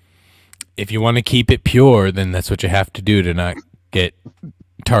 If you want to keep it pure, then that's what you have to do to not get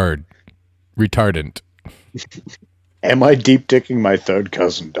retardant. Am I deep dicking my third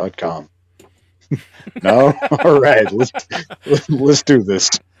cousin.com? No? All right. Let's do this.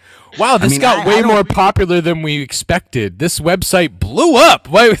 Wow, this got way more popular than we expected. This website blew up.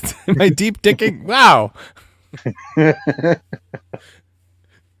 Why am I deep dicking? Wow.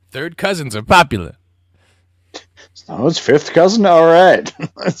 Third cousins are popular. Oh, it's 5th cousin. All right,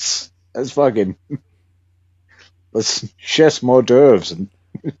 that's fucking. Let's chess more d'oeuvres and.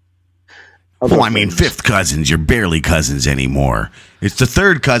 Well, I mean, 5th cousins. You're barely cousins anymore. It's the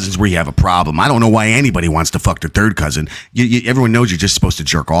 3rd cousins where you have a problem. I don't know why anybody wants to fuck their 3rd cousin. Everyone knows you're just supposed to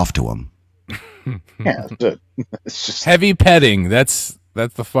jerk off to them. Yeah, it's just heavy petting. That's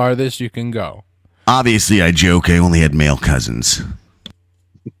the farthest you can go. Obviously, I joke. I only had male cousins.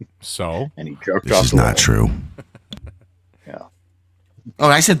 So? And he jerked this off. This is not true. Yeah. Oh,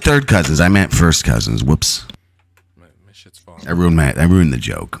 I said 3rd cousins. I meant 1st cousins. Whoops. My shit's falling. I ruined the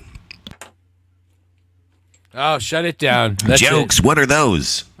joke. Oh, shut it down. That's Jokes. it. What are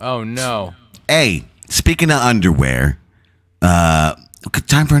those? Oh no. Hey, speaking of underwear,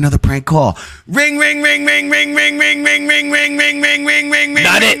 time for another prank call. Ring, ring, ring, ring, ring, ring, ring, ring, ring, ring, ring, ring, ring, ring,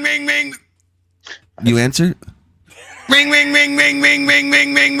 Not ring, it. ring, ring. You answer? Ring, ring, ring, ring, ring, ring,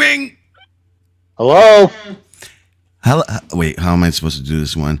 ring, ring, ring. Hello? Hello. Wait, how am I supposed to do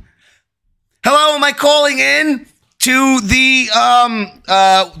this one? Hello, am I calling in to the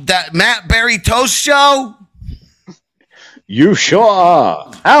that Matt Berry Toast Show? You sure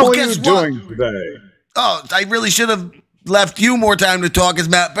are. How are you doing today? Oh, I really should have left you more time to talk as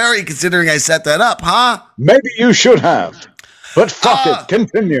Matt Berry, considering I set that up, huh? Maybe you should have. But fuck it,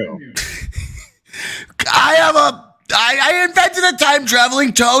 continue. I invented a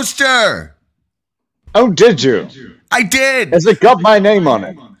time-traveling toaster. Oh, did you? I did. Has it got my name on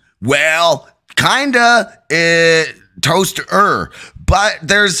it? Well, kinda, toaster, but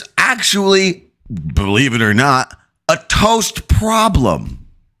there's actually, believe it or not, a toast problem.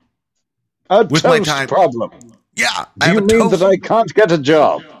 A toast problem? Yeah. Do you mean that I can't get a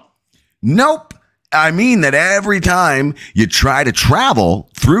job? Nope. I mean that every time you try to travel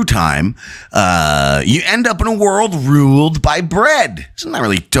through time, you end up in a world ruled by bread. It's not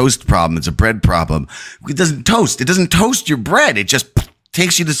really a toast problem. It's a bread problem. It doesn't toast. It doesn't toast your bread. It just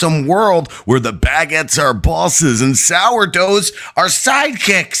takes you to some world where the baguettes are bosses and sourdoughs are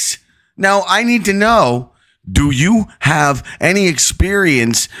sidekicks. Now, I need to know, do you have any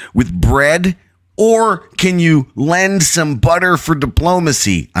experience with bread? Or can you lend some butter for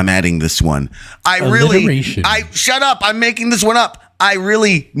diplomacy? I'm adding this one. Shut up. I'm making this one up. I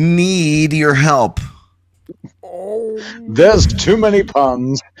really need your help. There's too many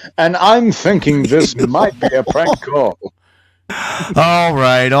puns, and I'm thinking this might be a prank call. All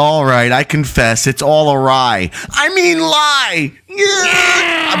right. I confess, it's all awry. I mean, lie. Yeah.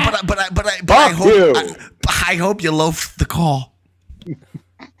 I hope you loaf the call.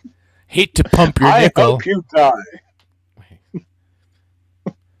 Hate to pump your I nickel. hope you die.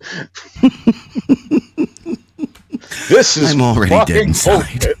 This is I'm already dead fucking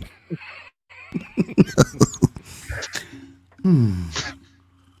inside. bullshit.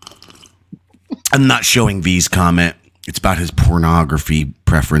 I'm not showing V's comment. It's about his pornography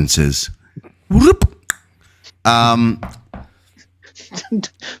preferences. Whoop. A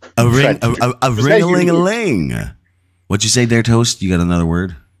ring-a-ling-a-ling. What'd you say there, Toast? You got another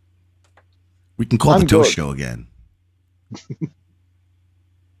word? We can call I'm the Toast good. Show again.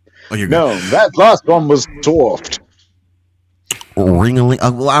 Oh, you're good. No, that last one was soft. Ring-a-ling.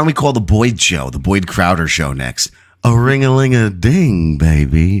 Why don't we call the Boyd Show, the Boyd Crowder Show next? A ring-a-ling-a-ding,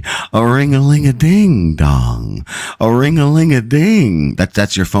 baby. A ring-a-ling-a-ding-dong. A ring-a-ling-a-ding.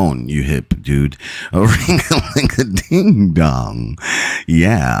 That's your phone, you hip dude. A ring-a-ling-a-ding-dong.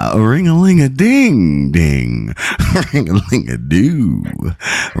 Yeah, a ring-a-ling-a-ding-ding. A ring-a-ling-a-doo.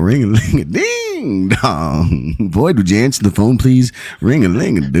 A ring-a-ling-a-ding-dong. Boyd, would you answer the phone, please?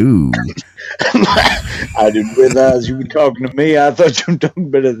 Ring-a-ling-a-doo. I didn't realize you were talking to me. I thought you were talking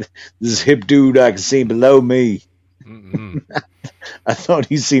about this hip dude I can see below me. I thought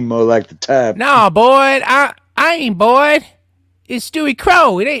he seemed more like the type. Nah, Boyd. I ain't Boyd. It's Stewie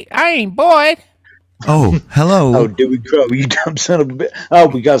Crow. I ain't Boyd. Oh, hello. Oh, Dewey Crow, you dumb son of a bitch. Oh,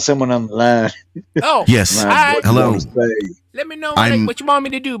 we got someone on the line. Oh, Yes. What Hello. you wanna say? Let me know I'm- what you want me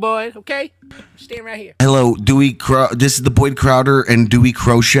to do, Boyd. Okay, staying right here. Hello, Dewey Crow. This is the Boyd Crowder and Dewey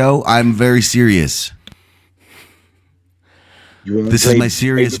Crow Show. I'm very serious. You wanna This is play my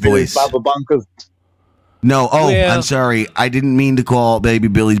serious Baby Billy's voice. Bible Bonkers? No, Well- I'm sorry. I didn't mean to call Baby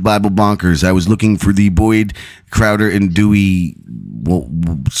Billy's Bible Bonkers. I was looking for the Boyd Crowder and Dewey,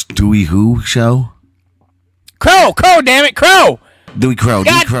 Dewey who show? Crow, damn it, Crow. Dewey Crow.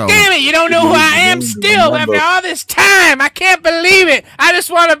 God Dewey Crow. damn it, you don't know who I am still after all this time. I can't believe it. I just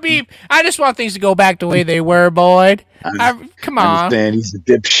want things to go back the way they were, Boyd. Come I on. understand he's a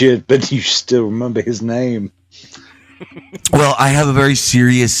dipshit, but you still remember his name. Well, I have a very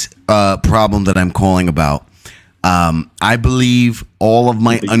serious problem that I'm calling about. I believe all of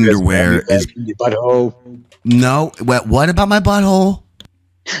my underwear is in your butthole. no. What about my butthole?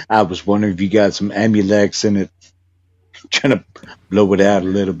 I was wondering if you got some Amulex in it. Trying to blow it out a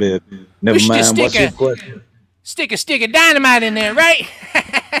little bit. Never We should mind. just What's your question? Stick a stick of dynamite in there, right?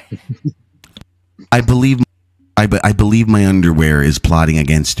 I believe my underwear is plotting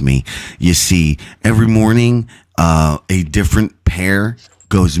against me. You see, every morning a different pair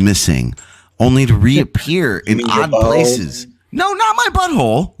goes missing, only to reappear in mean your odd balls? places. No, not my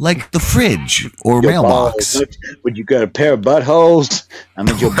butthole, like the fridge or Your mailbox. balls. When you got a pair of buttholes, I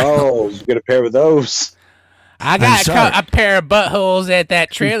mean your balls. You got a pair of those. I got sorry. a pair of buttholes at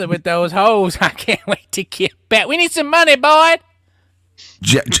that trailer with those hoes. I can't wait to get back. We need some money, Boyd.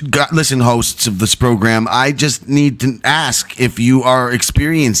 Listen, hosts of this program, I just need to ask if you are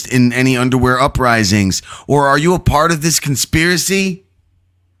experienced in any underwear uprisings, or are you a part of this conspiracy?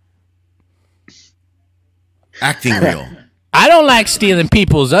 Acting real. I don't like stealing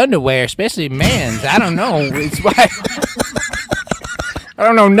people's underwear, especially men's. I don't know. It's why I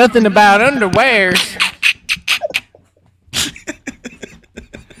don't know nothing about underwears.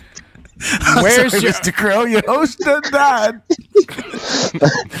 Where's your Mr. Crow? Your host done that.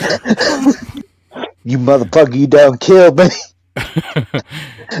 You motherfucker, you done killed me.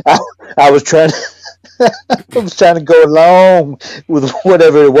 I was trying to go along with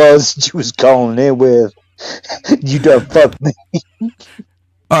whatever it was that you was calling in with. You done fucked me.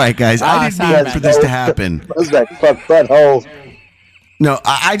 All right, guys. I didn't sorry, mean for this to happen. I was like, fuck butthole. No,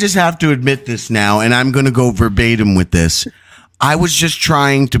 I just have to admit this now, and I'm going to go verbatim with this. I was just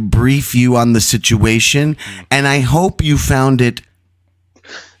trying to brief you on the situation, and I hope you found it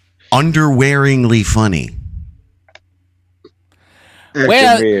underwearingly funny.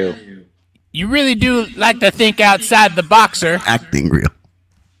 Well, Real. you really do like to think outside the boxer. Acting real.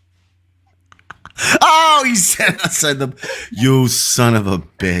 Oh, he said outside the... You son of a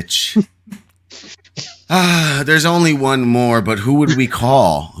bitch. There's only one more, but who would we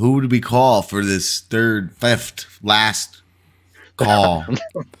call? Who would we call for this fifth, last call?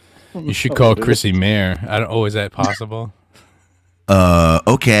 You should call Chrissy Mayer. I don't. Oh, is that possible?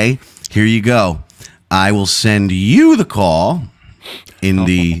 Okay, here you go. I will send you the call in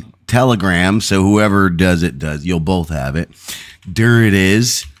the Telegram, so whoever does it does. You'll both have it. There it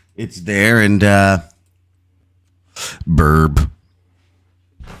is. It's there, and Burb.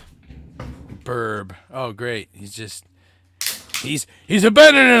 Burb. Oh, great. He's just He's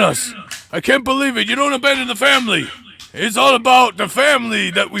abandoning us. I can't believe it. You don't abandon the family. It's all about the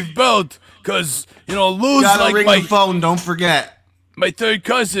family that we've built. Cause Lou's Gotta like ring the phone. Don't forget. my third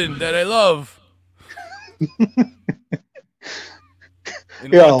cousin that I love.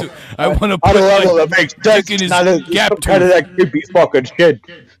 I want to put on a level that makes sense. in his Not a, gap some kind of tooth. that creepy fucking shit.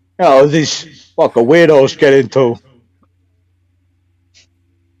 These fucking weirdos get into.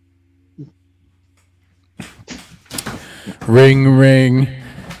 Ring, ring,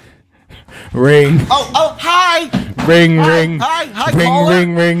 ring. Oh, hi. Ring, Hi, ring. hi, ring, caller.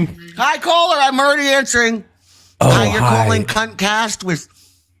 ring, ring. Hi, caller. I'm already answering. Oh, You're hi. calling Cuntcast with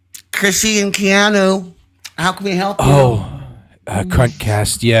Chrissy and Keanu. How can we help you? Oh,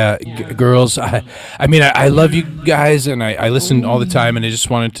 Cruntcast. Yeah, girls. I mean, I love you guys, and I listen all the time, and I just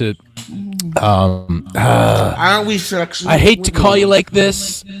wanted to. Aren't we sexy? I hate to call you like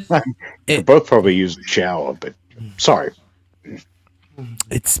this. They both probably use the shower, but sorry.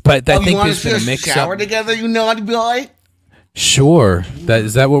 But I you think want there's to been a see us mix shower up. together, you naughty boy? Sure.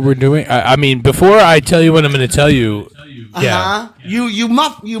 Is that what we're doing? I mean, before I tell you what I'm going to tell you, yeah. You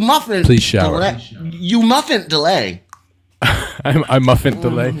muffin. Please shower. You muffin delay. I'm muffin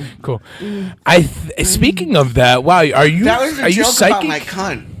delay. Cool. Speaking of that, wow, are you That was a you joke psychic? about my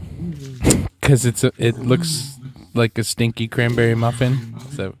cunt. Because it looks like a stinky cranberry muffin.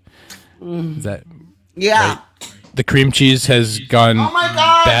 So is that Yeah. right? The cream cheese has gone Oh my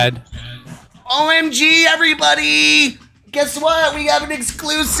God. bad. OMG, everybody! Guess what? We have an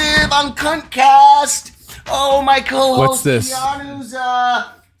exclusive on Cuntcast. Oh, my co-host What's this? Keanu's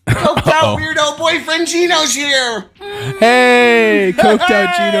coked out weirdo boyfriend Gino's here. Hey, coked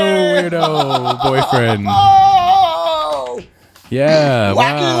out Gino weirdo boyfriend. Oh! Yeah, Wacky,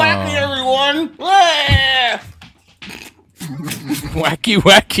 wow. wacky, everyone! Ah!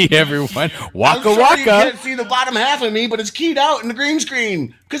 Wacky, everyone. Waka I'm sorry you waka. can't see the bottom half of me, but it's keyed out in the green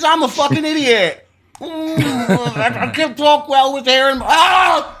screen. Because I'm a fucking idiot. I can't talk well with hair and...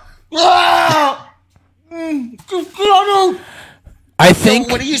 I think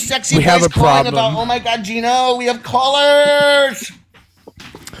what are you sexy we boys have a calling problem. about? Oh my God, Gino, we have callers.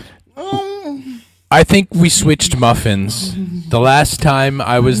 I think we switched muffins. The last time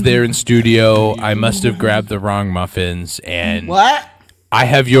I was there in studio, I must have grabbed the wrong muffins, and What? I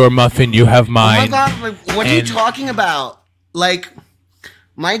have your muffin, you have Oh my mine. God, like, what are you And- talking about? Like,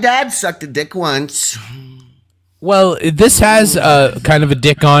 my dad sucked a dick once. Well, this has kind of a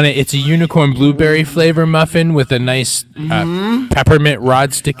dick on it. It's a unicorn blueberry flavor muffin with a nice peppermint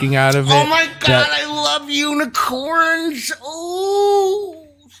rod sticking out of it. Oh my God, that- I love unicorns. Oh,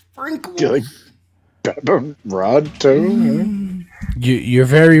 sprinkles. Do you like pepper rod too? You're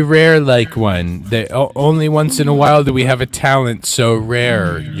very rare like one. Only once in a while do we have a talent so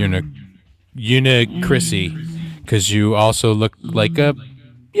rare, Chrissy, because you also look like a,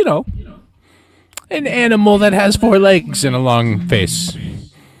 an animal that has 4 legs and a long face.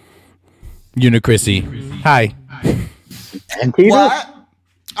 Chrissy. Hi. And Peter? What?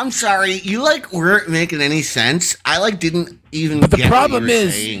 I'm sorry, you weren't making any sense. I didn't even. But the get problem what you were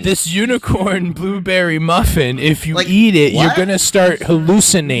is, saying. this unicorn blueberry muffin, if you Like, eat it, you're what? going to start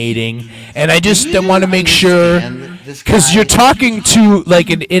hallucinating. And I just You want to make sure, understand this because guy- you're talking to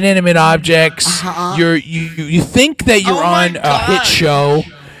an inanimate objects. Uh-huh. You think that you're Oh my on a God. hit show.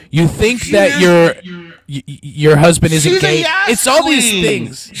 You think She that is- your husband isn't She's a gay. yes It's all these queen.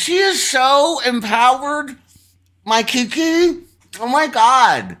 things. She is so empowered, my Kiki. Oh my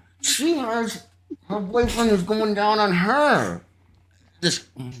God, she has her boyfriend is going down on her. This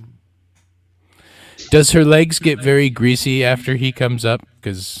Does her legs get very greasy after he comes up?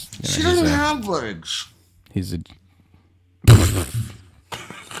 Because she doesn't have legs. he's a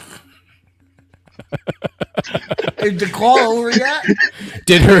Is the call over yet?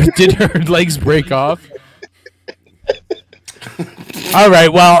 Did her legs break off? All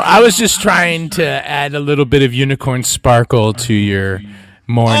right. Well, I was just trying to add a little bit of unicorn sparkle to your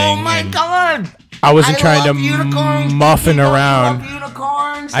morning. Oh my and God. I wasn't trying to love unicorns. muffin People around. love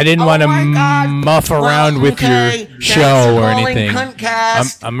unicorns. I didn't Oh want to my God. muff around with okay. your Thanks show for or calling anything.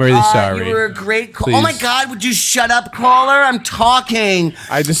 Cuntcast. I'm really sorry. You were a great call. Oh my Please. God, would you shut up, caller? I'm talking.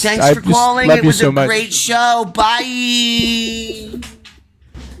 Thanks I for just calling. love It you was so a much. great show. Bye.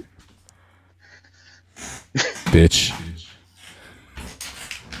 Bitch.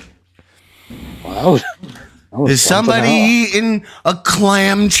 Wow. That was Is something somebody else. eating a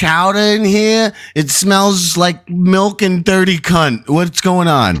clam chowder in here? It smells like milk and dirty cunt. What's going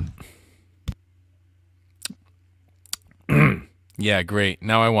on? Yeah, great.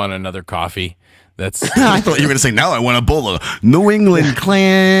 Now I want another coffee. That's I thought you were going to say, now I want a bowl of New England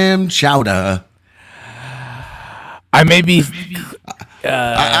clam chowder. I may be.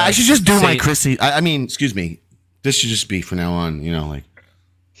 I should just do my say- Chrissy. I mean, excuse me. This should just be for now on. You know, like,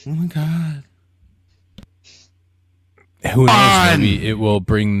 oh my god. Who knows? On. Maybe it will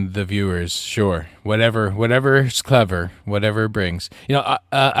bring the viewers. Sure, whatever's clever, whatever it brings. You know,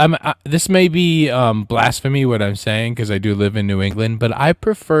 this may be blasphemy what I'm saying because I do live in New England, but I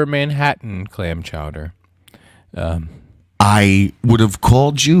prefer Manhattan clam chowder. I would have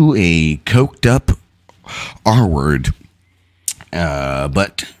called you a coked up R word,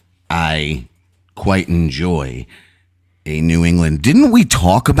 but I quite enjoy a New England. Didn't we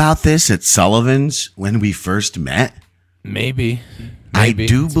talk about this at Sullivan's when we first met? Maybe. I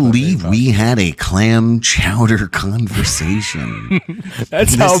do believe we had a clam chowder conversation.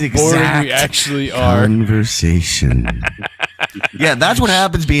 That's This how boring exact we actually are. Conversation. Yeah, that's what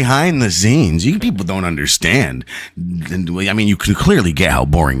happens behind the scenes. You people don't understand. I mean, you can clearly get how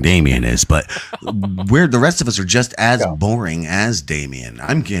boring Damian is, but the rest of us are just as boring as Damian.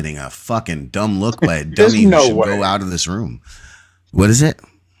 I'm getting a fucking dumb look by a dummy who should go out of this room. What is it?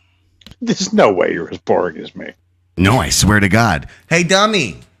 There's no way you're as boring as me. No, I swear to God. Hey,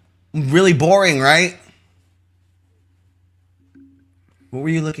 dummy. Really boring, right? What were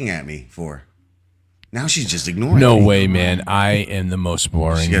you looking at me for? Now she's just ignoring No me. way, man. I am the most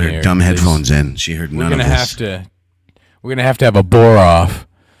boring. She got her here. dumb headphones in. She heard none of this. We're gonna have to have a bore off.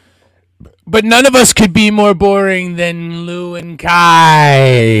 But none of us could be more boring than Lou and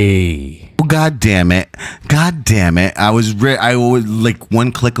Kai. Oh, God damn it. God damn it. I was like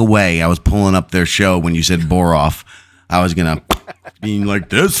one click away. I was pulling up their show when you said bore off. I was going to be like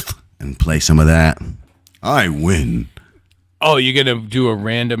this and play some of that. I win. Oh, you're gonna do a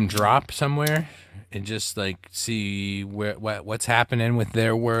random drop somewhere and just like see what's happening with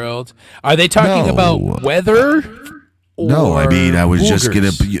their world? Are they talking about weather? No, I mean, I was just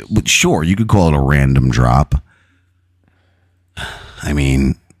going to... Sure, you could call it a random drop. I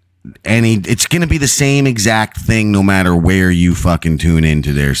mean... it's gonna be the same exact thing no matter where you fucking tune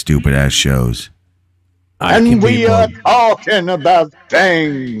into their stupid ass shows. And we are talking about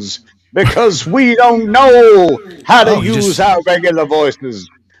things because we don't know how to use our regular voices.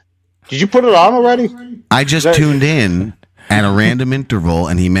 Did you put it on already? I just tuned in at a random interval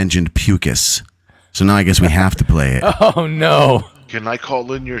and he mentioned Pucus. So now I guess we have to play it. Oh no. Can I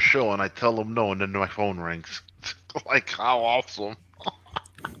call in your show and I tell them no and then my phone rings? Like, how awesome.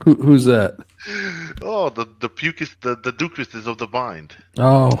 Who's that? Oh, the Pucus, the Ducuses of the Bind.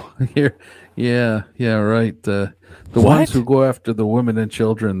 Oh, here, yeah, right. The ones who go after the women and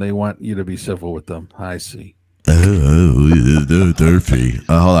children, they want you to be civil with them. I see. Durfee. Hold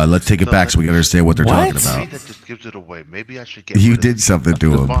on, let's take it back so we can understand what they're talking about. Maybe that just gives it away. Maybe I should get. You did something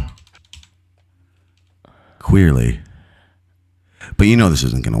to him. Clearly. But you know this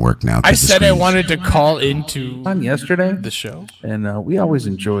isn't going to work now. I said I wanted to call into on yesterday the show, and we always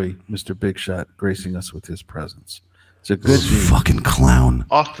enjoy Mr. Big Shot gracing us with his presence. It's a good fucking clown.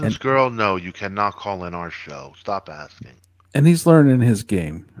 Austin's girl, no, you cannot call in our show. Stop asking. And he's learning his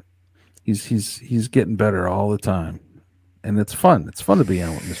game. He's getting better all the time, and it's fun. It's fun to be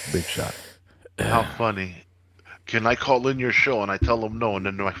on with Mr. Big Shot. How funny. Can I call in your show and I tell them no and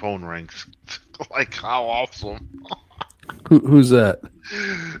then my phone rings? Like, how awesome. Who's that?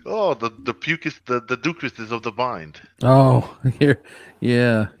 Oh, the Pucus, the Ducuses of the Bind. Oh, here,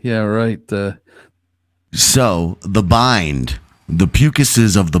 yeah, right. So the Bind, the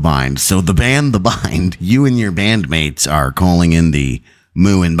Pucuses of the Bind. So the band, the Bind. You and your bandmates are calling in the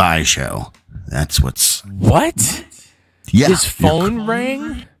Moo and Bai show. That's what's what? Yeah, his phone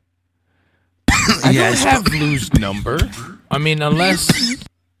rang. I don't have Lou's number. I mean, unless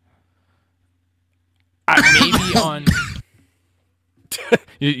maybe on.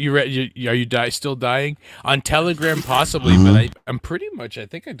 Are you still dying on Telegram possibly? But I'm pretty much. I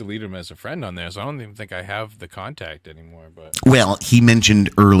think I deleted him as a friend on there, so I don't even think I have the contact anymore. But well, he mentioned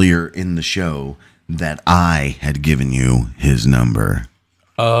earlier in the show that I had given you his number.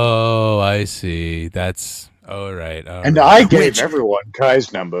 Oh, I see. That's all right. And I gave everyone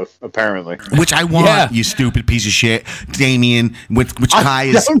Kai's number, apparently. Which I want, you stupid piece of shit, Damian. Which Kai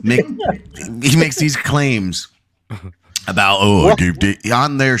is he makes these claims about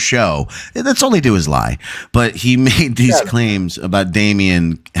on their show. That's all they do is lie. But he made these claims about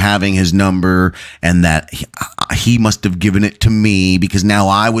Damian having his number and that he must have given it to me because now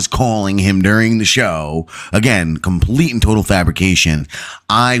I was calling him during the show. Again, complete and total fabrication.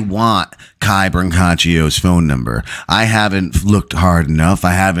 I want Kai Brancaccio's phone number. I haven't looked hard enough.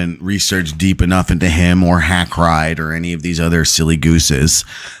 I haven't researched deep enough into him or Hackride or any of these other silly gooses.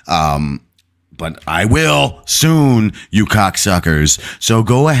 but I will soon, you cocksuckers. So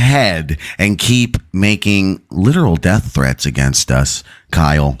go ahead and keep making literal death threats against us,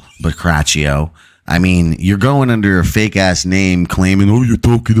 Kyle Bacraccio. I mean, you're going under a fake ass name claiming, oh, you're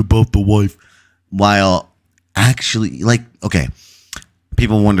talking about the wife. While actually, like, okay,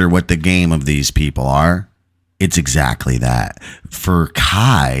 people wonder what the game of these people are. It's exactly that. For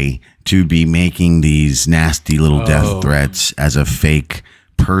Kai to be making these nasty little death threats as a fake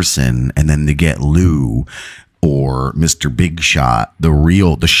person, and then to get Lou or Mr. Big Shot, the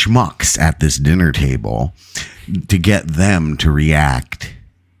schmucks at this dinner table, to get them to react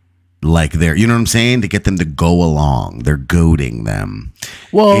like they're, you know what I'm saying? To get them to go along. They're goading them.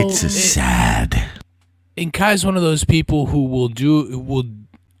 Well, it's sad. And Kai's one of those people who will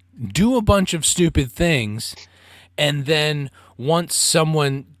do a bunch of stupid things, and then once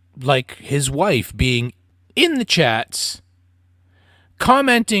someone like his wife being in the chats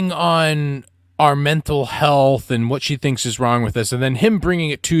commenting on our mental health and what she thinks is wrong with us, and then him bringing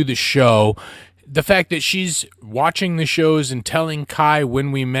it to the show, the fact that she's watching the shows and telling Kai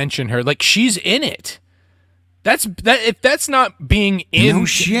when we mention her, like, she's in it. If that's not being in, no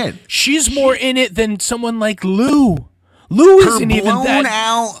shit. She's more in it than someone like Lou. Lou isn't even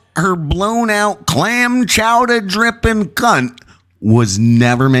that. Her blown out clam chowder dripping cunt was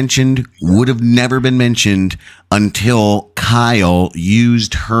never mentioned, would have never been mentioned until Kyle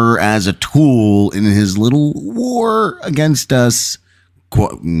used her as a tool in his little war against us.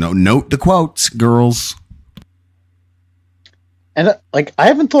 Note the quotes, girls. And like, I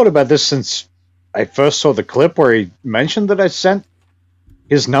haven't thought about this since I first saw the clip where he mentioned that I sent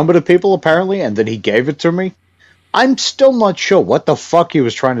his number to people, apparently, and then he gave it to me. I'm still not sure what the fuck he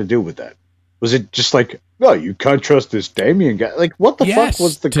was trying to do with that. Was it just like, oh, you can't trust this Damian guy? Like, what the fuck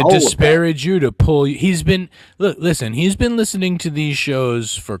was the goal? To disparage you, to pull you. He's been listening to these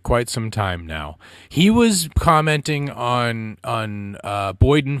shows for quite some time now. He was commenting on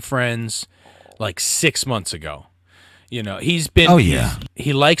Boyd and Friends like 6 months ago. You know, he's been. Oh yeah.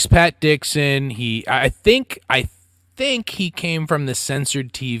 He likes Pat Dixon. I think he came from the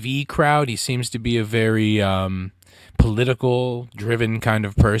censored TV crowd. He seems to be a very political driven kind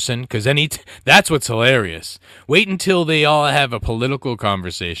of person, because that's what's hilarious. Wait until they all have a political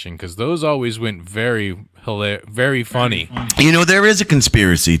conversation, because those always went very funny. You know, there is a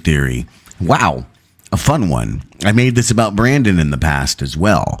conspiracy theory. Wow, a fun one. I made this about Brandon in the past as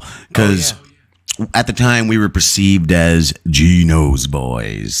well, because at the time we were perceived as Gino's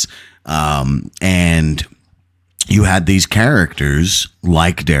boys, and you had these characters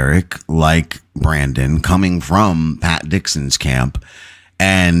like Derek, like Brandon, coming from Pat Dixon's camp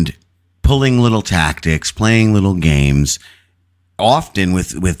and pulling little tactics, playing little games, often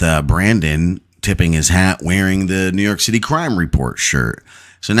with Brandon tipping his hat, wearing the New York City Crime Report shirt.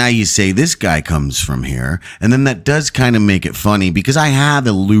 So now you say this guy comes from here, and then that does kind of make it funny, because I have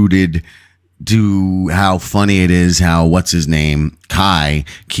alluded to how funny it is how what's his name, Kai,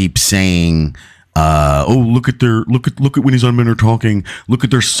 keeps saying, look at when he's on men are talking, look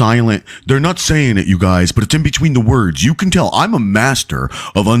at their silent, they're not saying it, you guys, but it's in between the words. You can tell I'm a master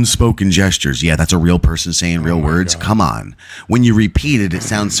of unspoken gestures. Yeah, that's a real person saying real words. God. Come on. When you repeat it, it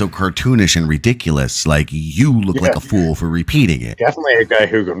sounds so cartoonish and ridiculous. Like, you look like a fool for repeating it. Definitely a guy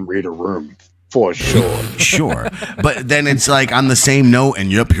who can read a room. For sure. Sure. But then it's like on the same note,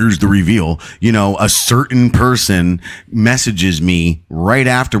 and yep, here's the reveal. You know, a certain person messages me right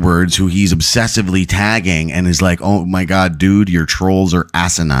afterwards who he's obsessively tagging and is like, oh my God, dude, your trolls are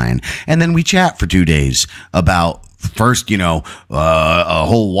asinine. And then we chat for 2 days about first, a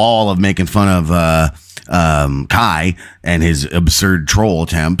whole wall of making fun of Kai and his absurd troll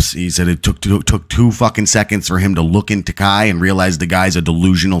attempts. He said it took 2 fucking seconds for him to look into Kai and realize the guy's a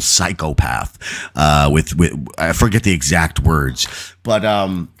delusional psychopath. With I forget the exact words, but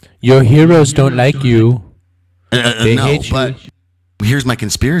your heroes don't like you. They hate you. But here's my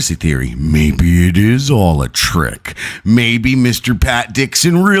conspiracy theory. Maybe it is all a trick. Maybe Mr. Pat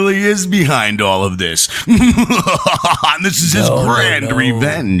Dixon really is behind all of this. This is his grand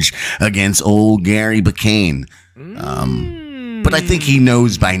revenge against old Gary Bacane. But I think he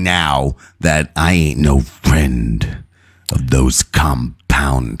knows by now that I ain't no friend of those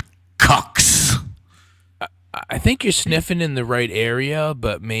compound cucks. I think you're sniffing in the right area,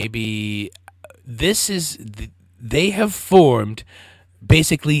 but maybe they have formed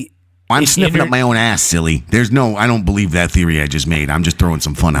basically. I'm sniffing up my own ass, silly. I don't believe that theory I just made. I'm just throwing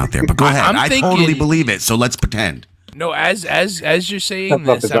some fun out there. But go ahead. I totally believe it, so let's pretend. No, as you're saying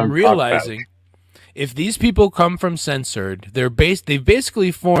this, I'm realizing if these people come from censored, they've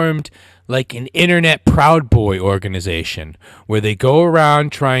basically formed like an internet Proud Boy organization where they go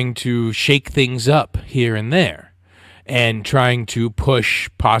around trying to shake things up here and there and trying to push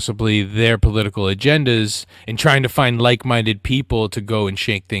possibly their political agendas and trying to find like-minded people to go and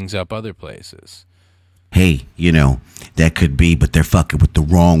shake things up other places. Hey, that could be, but they're fucking with the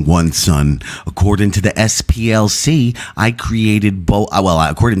wrong one, son. According to the SPLC, I created both. Well,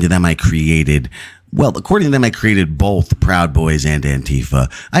 according to them, I created both Proud Boys and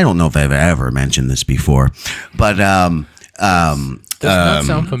Antifa. I don't know if I've ever mentioned this before, but does not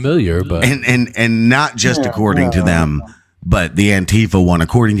sound familiar, but and not just according to them, but the Antifa one,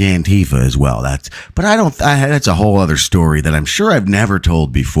 according to Antifa as well. That's a whole other story that I'm sure I've never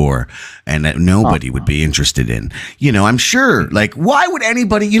told before, and that nobody would be interested in. I'm sure. Like, why would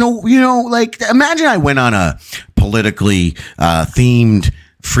anybody? Like, imagine I went on a politically themed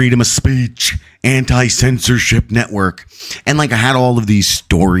freedom of speech, anti-censorship network, and like I had all of these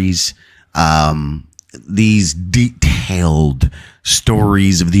stories, these detailed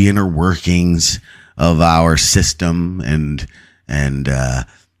stories of the inner workings of our system, and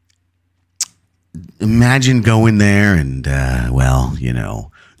imagine going there and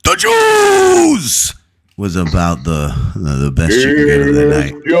the Jews was about the best you could get of the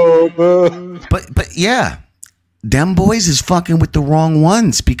night. But yeah, them boys is fucking with the wrong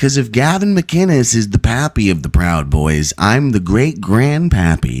ones, because if Gavin McInnes is the pappy of the Proud Boys, I'm the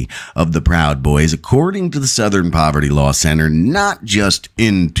great-grandpappy of the Proud Boys, according to the Southern Poverty Law Center, not just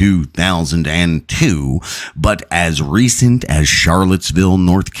in 2002, but as recent as Charlottesville,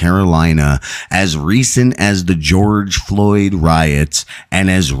 North Carolina, as recent as the George Floyd riots, and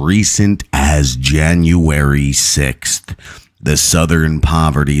as recent as January 6th. The Southern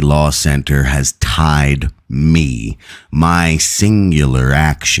Poverty Law Center has tied my singular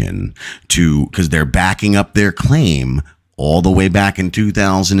action to, because they're backing up their claim all the way back in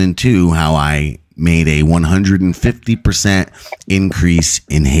 2002, how I made a 150% increase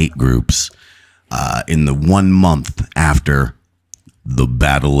in hate groups in the 1 month after the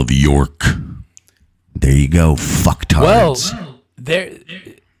Battle of York. There you go, fucktards. Well,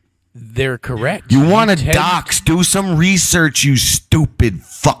 they're correct. You want to dox? Do some research, you stupid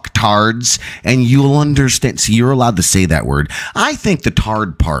fucktards, and you'll understand. See, you're allowed to say that word. I think the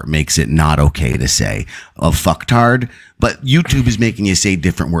tard part makes it not okay to say a fucktard, but YouTube is making you say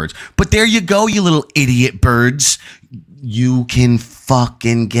different words. But there you go, you little idiot birds. You can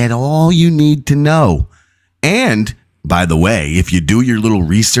fucking get all you need to know. And by the way, if you do your little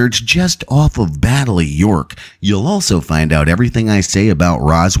research just off of Battle of York, you'll also find out everything I say about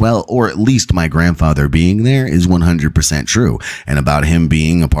Roswell, or at least my grandfather being there, is 100% true. And about him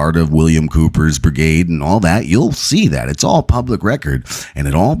being a part of William Cooper's brigade and all that, you'll see that. It's all public record. And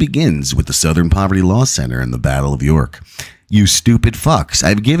it all begins with the Southern Poverty Law Center and the Battle of York. You stupid fucks.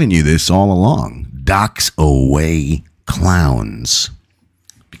 I've given you this all along. Dox away, clowns.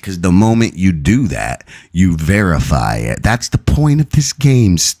 Because the moment you do that, you verify it. That's the point of this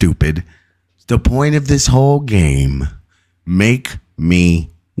game, stupid. It's the point of this whole game. Make me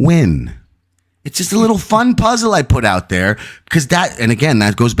win. It's just a little fun puzzle I put out there. Because that, and again,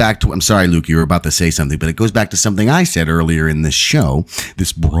 that goes back to, I'm sorry, Luke, you were about to say something, but it goes back to something I said earlier in this show,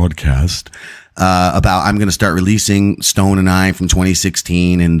 this broadcast, about I'm going to start releasing Stone and I from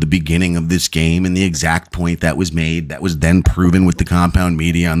 2016 and the beginning of this game and the exact point that was made, that was then proven with the compound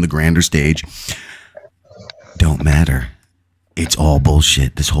media on the grander stage. Don't matter. It's all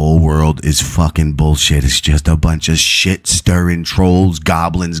bullshit. This whole world is fucking bullshit. It's just a bunch of shit stirring trolls,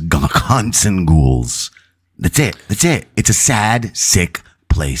 goblins, cunts, and ghouls. That's it. That's it. It's a sad, sick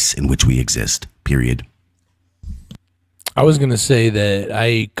place in which we exist. Period. I was going to say that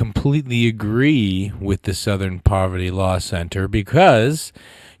I completely agree with the Southern Poverty Law Center, because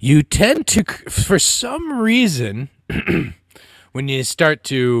you tend to, for some reason, when you start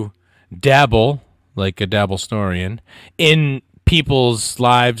to dabble, like a dabblestorian, in people's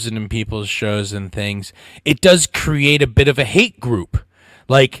lives and in people's shows and things, it does create a bit of a hate group.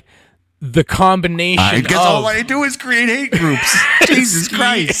 Like, the combination I guess all I do is create hate groups. Jesus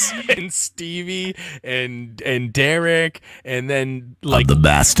Christ. And Stevie and Derek, and then like the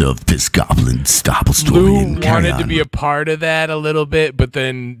master of this goblin stopple story. Lou wanted to be a part of that a little bit, but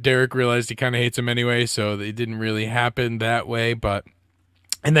then Derek realized he kind of hates him anyway, so it didn't really happen that way. But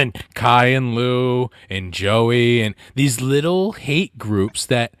and then Kai and Lou and Joey and these little hate groups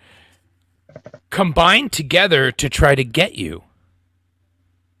that combine together to try to get you.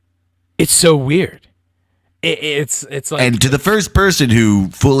 It's so weird. It's like, and to the first person who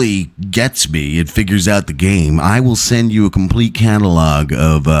fully gets me and figures out the game, I will send you a complete catalog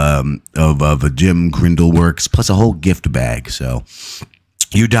of a Jim Grindle works plus a whole gift bag. So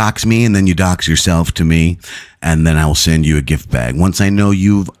you dox me, and then you dox yourself to me, and then I will send you a gift bag. Once I know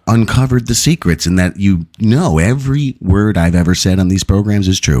you've uncovered the secrets and that you know every word I've ever said on these programs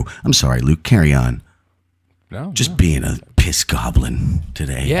is true. I'm sorry, Luke. Carry on. No, just being a piss goblin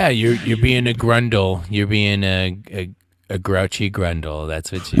today. Yeah, you're being a Grundle. You're being a grouchy Grundle. That's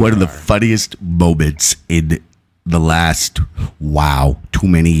what you One are. of the funniest moments in the last, too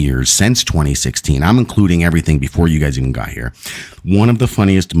many years, since 2016. I'm including everything before you guys even got here. One of the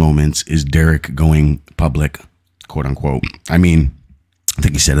funniest moments is Derek going public, quote unquote. I mean, I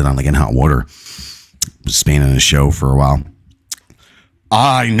think he said it on like In Hot Water. Was spanning the show for a while.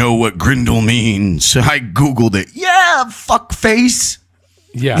 I know what Grindle means. I Googled it. Yeah, fuckface.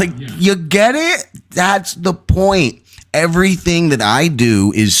 Yeah. Like, you get it? That's the point. Everything that I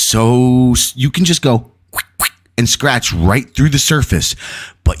do is so... You can just go and scratch right through the surface,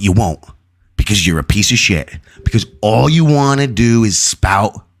 but you won't, because you're a piece of shit. Because all you want to do is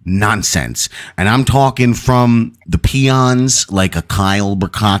spout nonsense. And I'm talking from the peons like a Kyle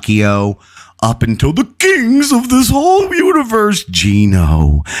Bercacchio up until the kings of this whole universe,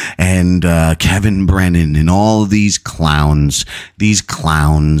 Gino and Kevin Brennan and all of these clowns.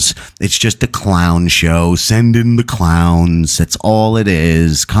 It's just a clown show. Send in the clowns. That's all it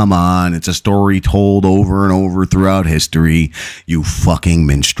is. Come on. It's a story told over and over throughout history. You fucking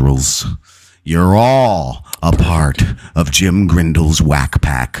minstrels. You're all a part of Jim Grindle's whack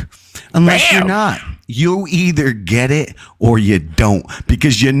pack. Unless you're not. You either get it or you don't,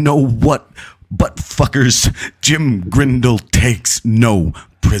 because you know what? But fuckers, Jim Grindle takes no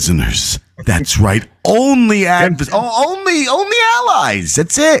prisoners. That's right. Only allies.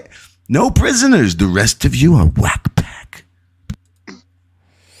 That's it. No prisoners. The rest of you are whack pack.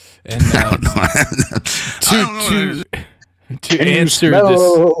 And to answer smell this,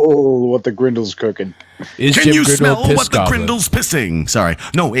 what the Grindle's cooking. is Can Jim you Grindle smell a piss what the goblin? Grindle's pissing? Sorry.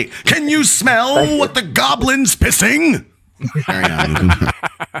 No, wait. Can you smell what the goblin's pissing? Carry on.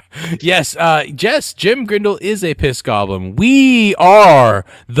 Yes, Jim Grindle is a piss goblin. We are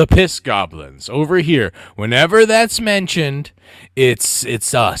the piss goblins over here. Whenever that's mentioned, it's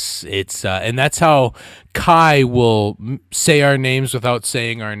us. It's and that's how Kai will say our names without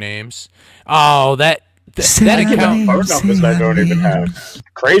saying our names. Oh, that account. Phone numbers I don't even have.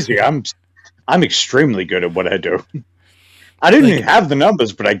 Crazy. I'm extremely good at what I do. I didn't even have the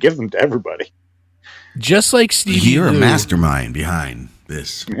numbers, but I give them to everybody. Just like Stevie You're Lou, a mastermind behind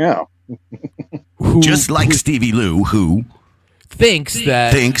this. Yeah. Just like Stevie Lou, who thinks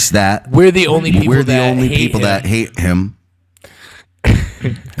that we're the only people that hate him.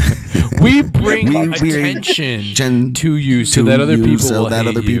 We bring attention to you so that other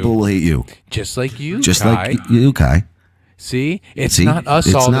people will hate you. Just like you, Just Kai. like you, Kai. See, it's not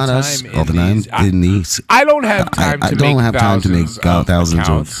us all the time. In these, I don't have time to make thousands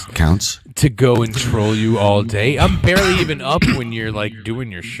of counts to go and troll you all day. I'm barely even up when you're like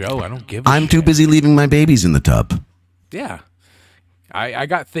doing your show. I don't give a I'm shit. too busy leaving my babies in the tub. Yeah. I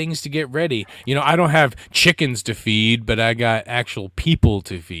got things to get ready. You know, I don't have chickens to feed, but I got actual people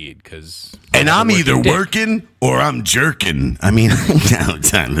to feed. And I'm either working or I'm jerking. I mean,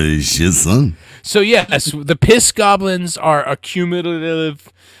 time for this shit, son. So yes, the piss goblins are a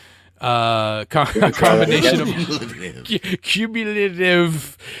cumulative combination of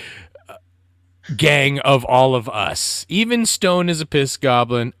cumulative gang of all of us. Even Stone is a piss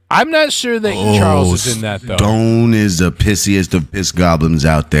goblin. I'm not sure that Charles is in that though. Stone is the pissiest of piss goblins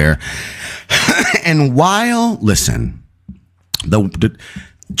out there. And listen, the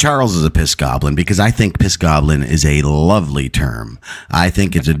Charles is a piss goblin because I think piss goblin is a lovely term. I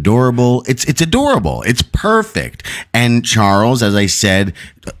think it's adorable. It's adorable. It's perfect. And Charles, as I said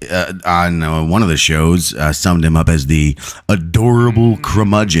on one of the shows, summed him up as the adorable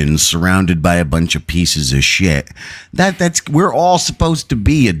curmudgeon surrounded by a bunch of pieces of shit. We're all supposed to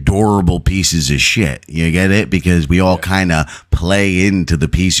be adorable pieces of shit. You get it? Because we all kind of play into the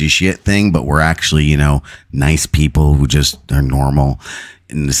piece of shit thing, but we're actually, nice people who just are normal.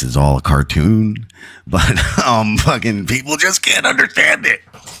 And this is all a cartoon, but fucking people just can't understand it.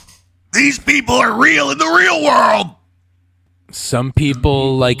 These people are real in the real world. Some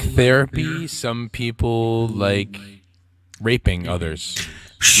people like therapy. Some people like raping others.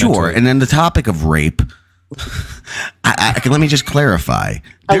 Sure. And then the topic of rape, let me just clarify.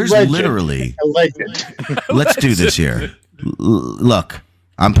 There's literally... Let's do this here. Look,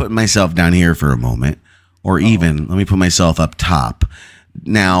 I'm putting myself down here for a moment. Or even, let me put myself up top.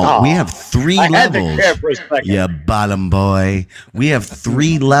 Now, we have 3 I had to levels. care for a second. Yeah, bottom boy. We have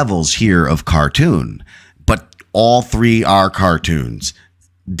 3 levels here of cartoon, but all 3 are cartoons.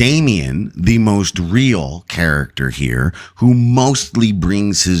 Damian, the most real character here, who mostly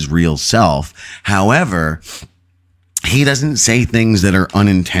brings his real self. However, he doesn't say things that are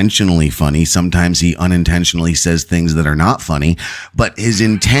unintentionally funny. Sometimes he unintentionally says things that are not funny, but his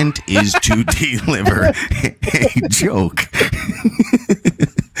intent is to deliver a joke.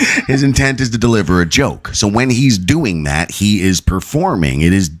 His intent is to deliver a joke. So when he's doing that, he is performing.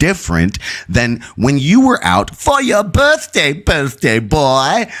 It is different than when you were out for your birthday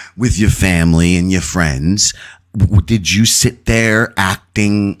boy, with your family and your friends. Did you sit there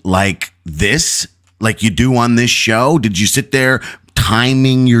acting like this? Like you do on this show? Did you sit there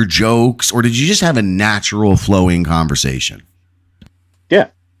timing your jokes, or did you just have a natural flowing conversation? Yeah,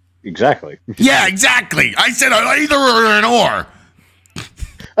 exactly. Yeah, exactly. I said either or an or.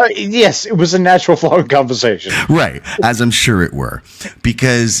 Yes, it was a natural flowing conversation. Right, as I'm sure it were.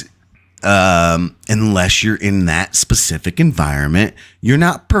 Because unless you're in that specific environment, you're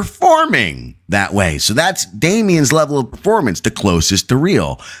not performing that way. So that's Damian's level of performance, the closest to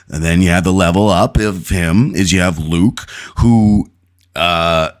real. And then you have the level up of him is you have Luke, who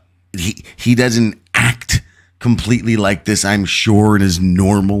he doesn't act completely like this, I'm sure, in his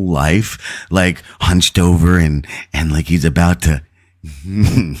normal life, like hunched over and like he's about to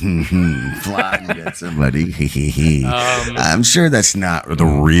fly and get somebody. I'm sure that's not the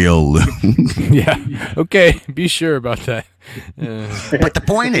real Luke. Yeah. Okay. Be sure about that. But the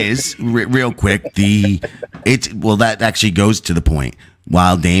point is, real quick, that actually goes to the point.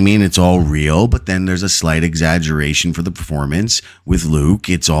 While Damian, it's all real, but then there's a slight exaggeration for the performance. With Luke,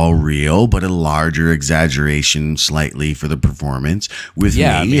 it's all real, but a larger exaggeration slightly for the performance. With me,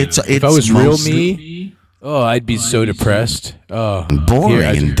 I mean, it's if I was mostly real me, I'd be so depressed. Oh,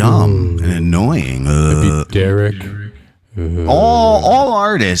 boring and dumb and annoying. I'd be Derek. All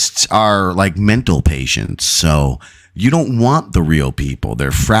artists are like mental patients, so you don't want the real people.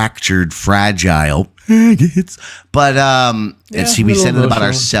 They're fractured, fragile. But see, we said it about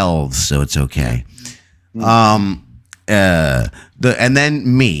ourselves, so it's okay. And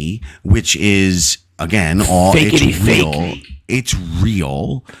then me, which is again all it's real. It's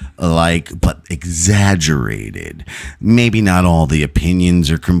real, but exaggerated. Maybe not all the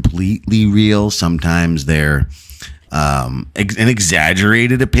opinions are completely real. Sometimes they're an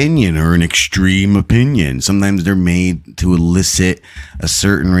exaggerated opinion or an extreme opinion. Sometimes they're made to elicit a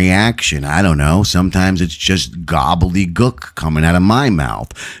certain reaction. I don't know. Sometimes it's just gobbledygook coming out of my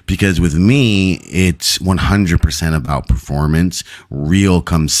mouth. Because with me, it's 100% about performance. Real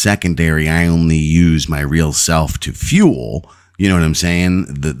comes secondary. I only use my real self to fuel. You know what I'm saying?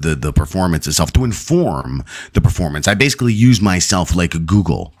 The performance itself, to inform the performance. I basically use myself like a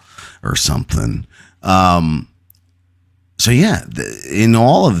Google or something. So yeah, in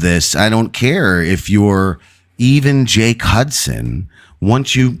all of this, I don't care if you're even Jake Hudson.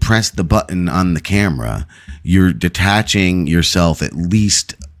 Once you press the button on the camera, you're detaching yourself at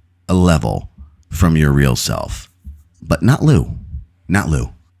least a level from your real self. But not Lou. Not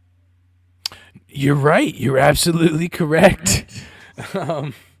Lou. You're right. You're absolutely correct.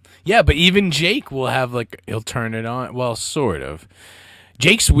 Yeah, but even Jake will have he'll turn it on. Well, sort of.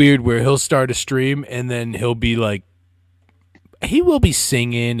 Jake's weird where he'll start a stream and then he'll be like, he will be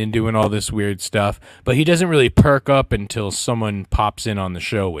singing and doing all this weird stuff, but he doesn't really perk up until someone pops in on the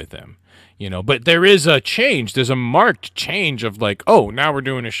show with him, but there is a change. There's a marked change of now we're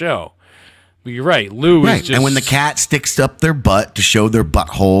doing a show. But you're right. Lou is just... And when the cat sticks up their butt to show their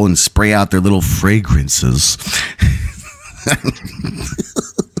butthole and spray out their little fragrances.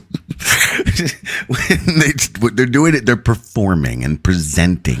 When they're doing it, they're performing and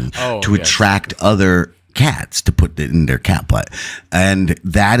presenting to attract other cats to put it in their cat butt. And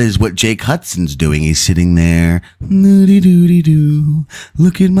that is what Jake Hudson's doing. He's sitting there, doo-doo-doo-doo,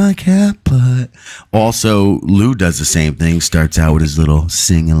 look at my cat butt. Also, Lou does the same thing, starts out with his little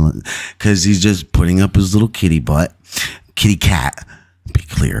singing, because he's just putting up his little kitty cat, be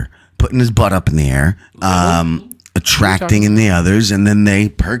clear, putting his butt up in the air, attracting in the others, and then they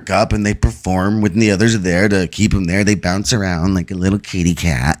perk up and they perform when the others are there to keep them there. They bounce around like a little kitty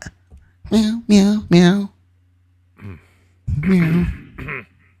cat. Meow, meow, meow. Meow.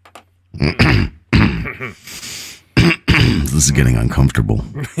 This is getting uncomfortable.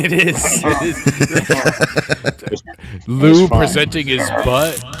 It is. Lou presenting his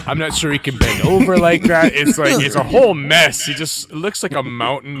butt. I'm not sure he can bend over like that. It's it's a whole mess. He just looks like a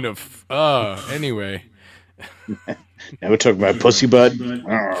mountain of anyway. Never took my pussy butt.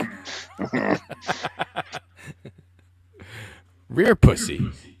 Rear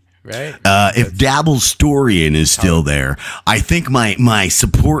pussy, right? If Dabblestorian is still there, I think my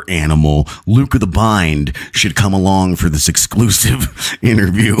support animal, Luke of the Bind, should come along for this exclusive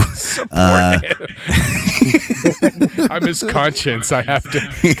interview. I'm his conscience. I have to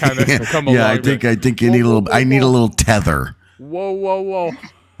kind of come along. Yeah, I think you need a little. I need a little tether. Whoa, whoa, whoa!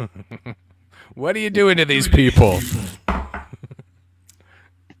 What are you doing to these people?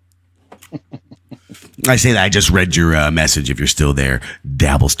 I say that I just read your message. If you're still there,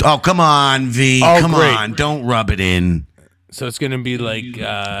 Oh, come on, V. Oh, come great. on, don't rub it in. So it's gonna be like, doing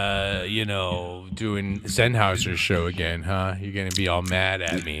Sennhauser's show again, huh? You're gonna be all mad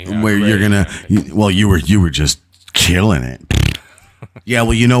at me. Where you're gonna? You were just killing it. Yeah,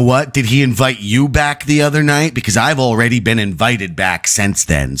 well, you know what? Did he invite you back the other night? Because I've already been invited back since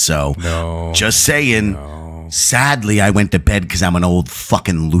then. So, no, just saying. No. Sadly, I went to bed because I'm an old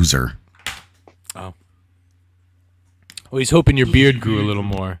fucking loser. Oh. Well, he's hoping your beard grew a little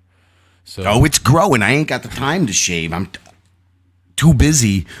more. So. Oh, it's growing. I ain't got the time to shave. I'm too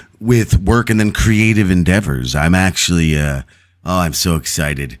busy with work and then creative endeavors. I'm actually, I'm so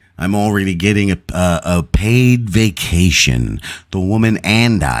excited. I'm already getting a paid vacation. The woman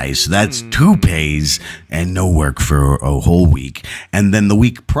and I. So that's 2 pays and no work for a whole week. And then the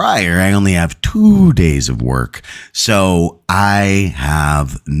week prior, I only have 2 days of work. So I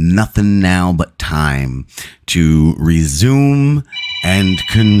have nothing now but time to resume and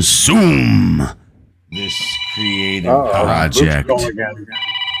consume this creative project.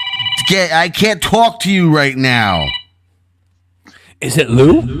 I can't talk to you right now. Is it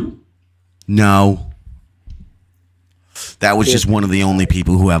Lou? No. That was just one of the only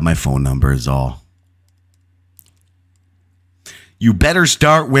people who have my phone number is all. You better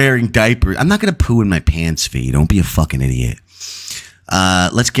start wearing diapers. I'm not going to poo in my pants, V. Don't be a fucking idiot.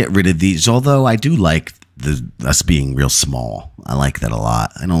 Let's get rid of these. Although I do like us being real small. I like that a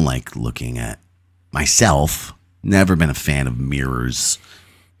lot. I don't like looking at myself. Never been a fan of mirrors.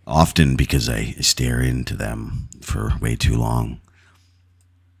 Often because I stare into them for way too long.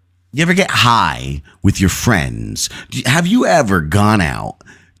 You ever get high with your friends? Have you ever gone out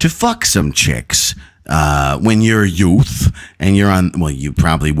to fuck some chicks when you're a youth and you're on, well, you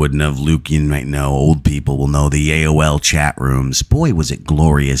probably wouldn't have, Luke, you might know, old people will know the AOL chat rooms. Boy, was it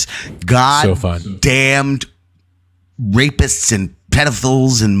glorious. God damned rapists and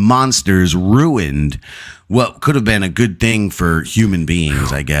pedophiles and monsters ruined what could have been a good thing for human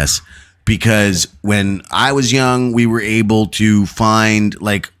beings, I guess. Because when I was young, we were able to find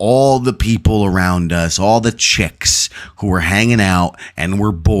like all the people around us, all the chicks who were hanging out and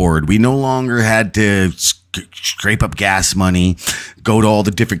were bored. We no longer had to scrape up gas money, go to all the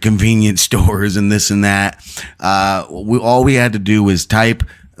different convenience stores and this and that. All we had to do was type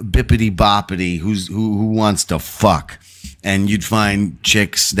bippity boppity, who wants to fuck. And you'd find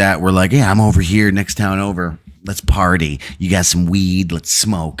chicks that were like, yeah, I'm over here, next town over. Let's party. You got some weed. Let's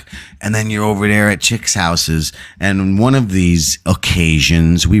smoke. And then you're over there at chicks' houses. And on one of these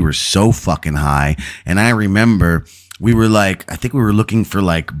occasions, we were so fucking high. And I remember we were like, I think we were looking for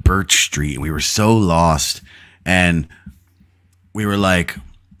like Birch Street. We were so lost. And we were like,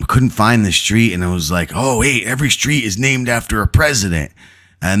 we couldn't find the street. And it was like, oh, wait, every street is named after a president.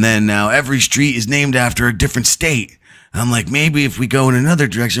 And then now every street is named after a different state. I'm like, maybe if we go in another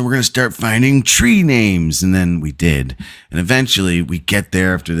direction, we're going to start finding tree names. And then we did. And eventually we get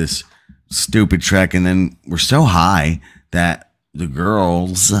there after this stupid trek. And then we're so high that the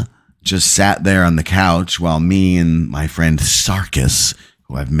girls just sat there on the couch while me and my friend Sarkis,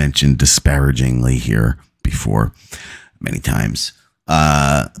 who I've mentioned disparagingly here before many times,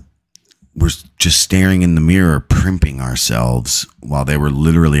 we're just staring in the mirror, primping ourselves while they were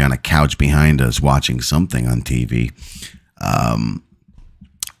literally on a couch behind us watching something on TV.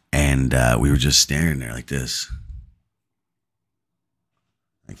 And we were just staring there like this.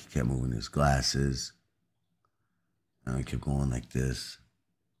 Like he kept moving his glasses. And I kept going like this.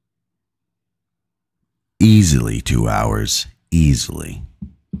 Easily 2 hours. Easily.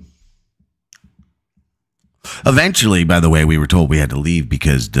 Eventually, by the way, we were told we had to leave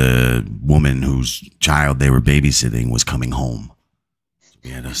because the woman whose child they were babysitting was coming home. So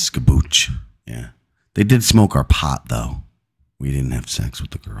we had a skabooch. Yeah. They did smoke our pot, though. We didn't have sex with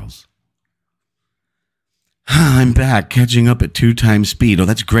the girls. I'm back, catching up at 2 times speed. Oh,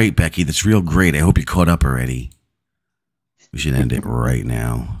 that's great, Becky. That's real great. I hope you caught up already. We should end it right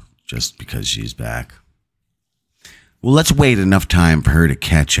now, just because she's back. Well, let's wait enough time for her to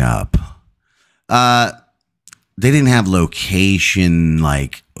catch up. They didn't have location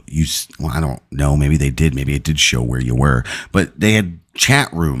like you. Well, I don't know. Maybe they did. Maybe it did show where you were. But they had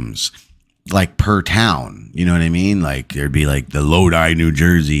chat rooms like per town. You know what I mean? Like there'd be like the Lodi, New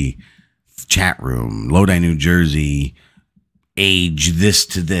Jersey chat room, Lodi, New Jersey, age this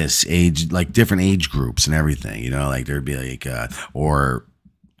to this, age, like different age groups and everything, you know, like there'd be like, or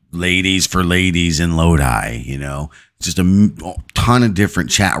ladies for ladies in Lodi, you know, just a ton of different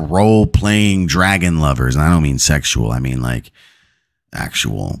chat, role playing dragon lovers. And I don't mean sexual, I mean like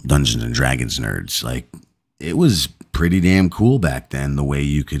actual Dungeons and Dragons nerds. Like it was pretty damn cool back then, the way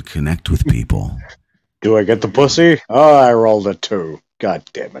you could connect with people. Do I get the pussy? Oh, I rolled a 2. God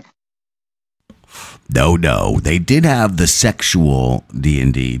damn it. No, they did have the sexual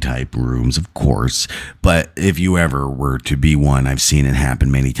D&D type rooms, of course, but if you ever were to be one, I've seen it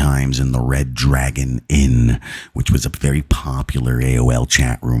happen many times in the Red Dragon Inn, which was a very popular AOL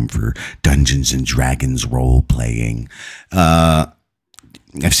chat room for Dungeons and Dragons role playing. I've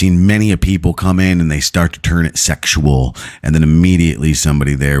seen many people come in and they start to turn it sexual, and then immediately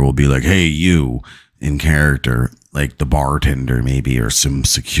somebody there will be like, hey, you, in character, like the bartender maybe, or some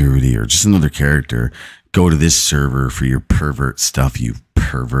security, or just another character, go to this server for your pervert stuff, you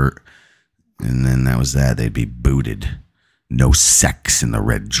pervert. And then that was that. They'd be booted. No sex in the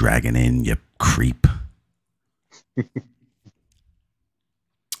Red Dragon Inn, you creep.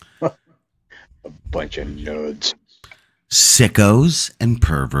 A bunch of nerds. Sickos and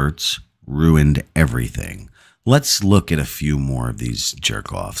perverts ruined everything. Let's look at a few more of these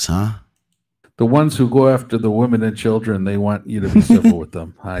jerk-offs, huh? The ones who go after the women and children, they want you to be civil with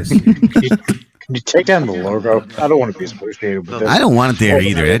them. I see. Can you take down the logo? I don't want to be associated with this. I don't want it there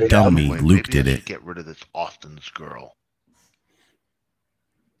either. That dummy Luke did it. Get rid of this Austin's girl.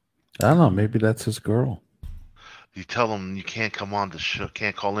 I don't know. Maybe that's his girl. You tell him you can't come on the show,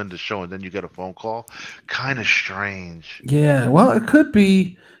 can't call in the show, and then you get a phone call. Kind of strange. Yeah. Well, it could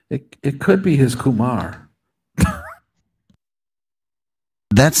be. It could be his Kumar.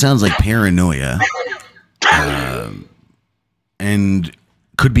 That sounds like paranoia. And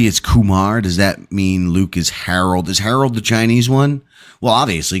could be it's Kumar. Does that mean Luke is Harold? Is Harold the Chinese one? Well,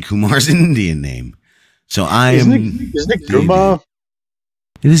 obviously Kumar's an Indian name. So Isn't it Kumar?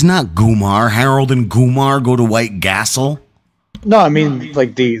 It is not Gumar. Harold and Gumar go to White Castle. No, I mean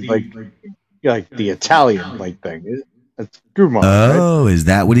like the Italian thing. It's Kumar. Oh, right? Is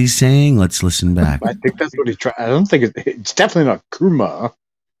that what he's saying? Let's listen back. I think that's what he's trying. I don't think it's definitely not Kumar.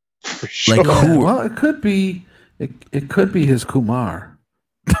 For sure. Like who? Well, it could be. It could be his Kumar.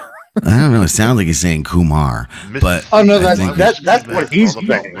 I don't know. It sounds like he's saying Kumar, but oh no, that's what he's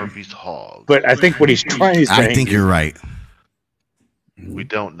saying. But I think what he's trying to say. I think you're right. We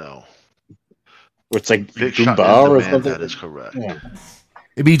don't know. It's like Big Goomba or something. That is correct. Yeah.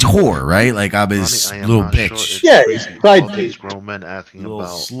 It means whore, right? Like I'm his little bitch. Sure. Yeah, he's all these grown men asking about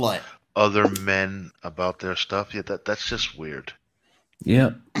slut. Other men about their stuff. Yeah, that's just weird.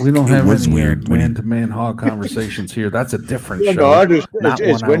 Yeah, we don't have any weird man-to-man hog conversations here. That's a different show. No,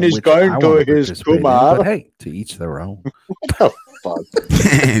 it's when he's going to his Kumar. But hey, to each their own. What the fuck?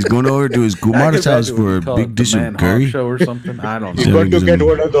 He's going over to his Kumar's house for a big dish of curry. Show or something. I don't know. He's going to get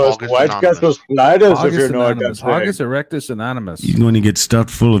one of those White Castle sliders, if you know what I'm saying. August Erectus Anonymous. He's going to get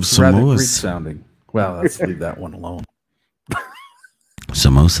stuffed full of Rather Greek samosas. sounding. Well, let's leave that one alone.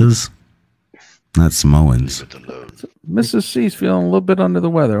 Samosas? Not Samoans. Mrs. C's feeling a little bit under the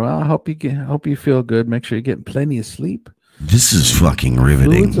weather. Well, I hope you feel good. Make sure you're getting plenty of sleep. This is fucking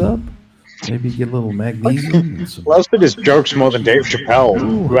riveting. Fluids up. Maybe get a little magnesium. And some Loves his jokes more than Dave Chappelle,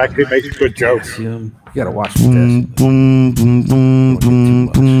 who actually makes good jokes. calcium. You gotta watch the Boom, test. boom, boom, boom, boom,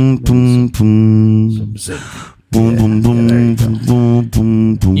 boom, boom, boom. Some zinc. Boom, boom, boom, boom,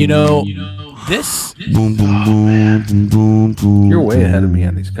 boom, boom. You know, this Boom, boom, boom, boom, boom, boom. You're way ahead of me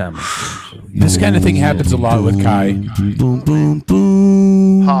on these comments. So this kind of thing happens a lot with Kai, Boom, boom,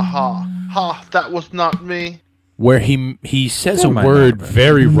 boom. Ha ha ha! That was not me. where he says That a might word not be.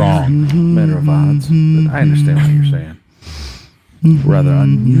 very wrong. matter of odds. But I understand what you're saying. Rather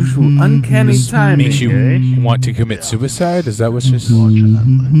unusual, uncanny timing. Makes you eh? want to commit suicide? Is that what's just? I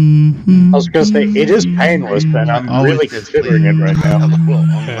was going to say, it is painless, and I'm really considering it right now. Well,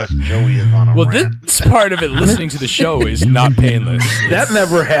 unless Joey is on a Well, rant. this part of it, listening to the show, is not painless. That It's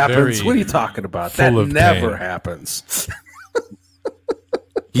never happens. very What are you talking about? That full of never pain. happens.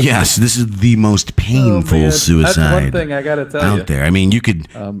 Yes, this is the most painful man. suicide That's one thing I gotta tell out you. there. I mean, you could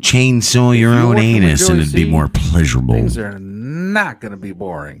chainsaw your you own work with anus and Joey it'd be C, more pleasurable. Things are not going to be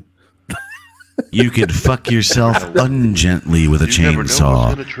boring. You could fuck yourself ungently with a You never know what's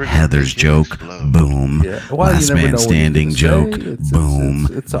gonna chainsaw. trigger Heather's the joke, explode. boom. Yeah. Well, you Last never know man what you're standing gonna joke, say. boom.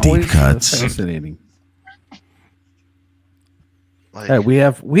 It's Deep always cuts. fascinating. Like, Hey, we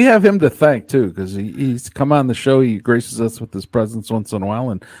have him to thank too, because he's come on the show. He graces us with his presence once in a while,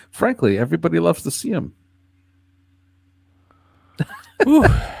 and frankly, everybody loves to see him.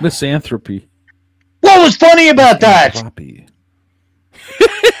 Misanthropy. What was funny about that?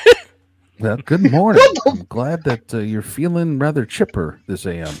 Well, good morning. I'm glad that you're feeling rather chipper this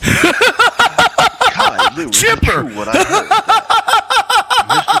AM. God, Lou, is it Chipper! true what I heard?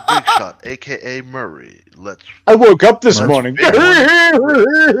 Mr. Big Shot, a.k.a. Murray, I woke up this morning. on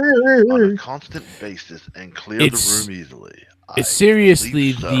a constant basis and clear the room easily. It's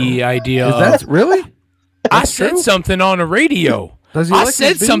seriously the idea Is that really? I said something on the radio. Does he I like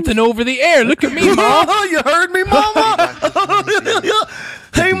said his something over the air. Look at me, Mom. You heard me, Mama?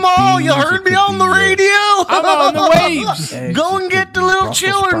 Hey, Ma, you heard me on the radio? I'm on the waves. Go and get the little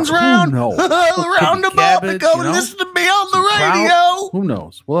children's round. Round about and go and listen to me on the radio. Who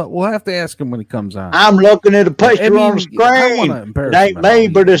knows? We'll have to ask him when he comes on. I'm looking at a picture I mean, on the I wanna screen. embarrass It ain't him at all, me,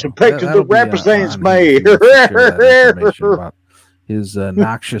 but it's a you know. picture That'll that be, represents on me. him to share that information about his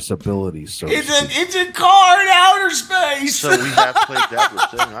noxious abilities. So It's a car in outer space. So we have played that with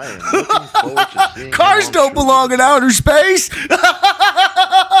saying I am looking forward to seeing Cars don't belong in outer space.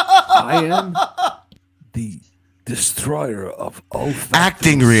 I am the destroyer of all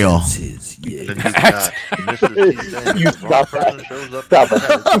Acting real. senses. Yeah. You stop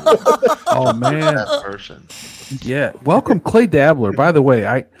that. Oh man. That person. Yeah. Welcome, Clay Dabbler. By the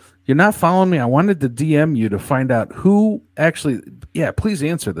way, you're not following me. I wanted to DM you to find out who actually. Yeah, please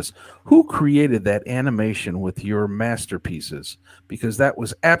answer this. Who created that animation with your masterpieces? Because that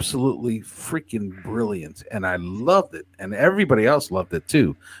was absolutely freaking brilliant, and I loved it, and everybody else loved it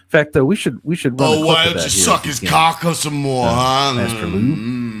too. In fact, we should run. A clip Why of don't that you here suck if his you can. cock some more, huh? Master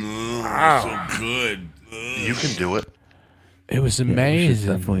Lou. So good. You can do it. It was Yeah, we should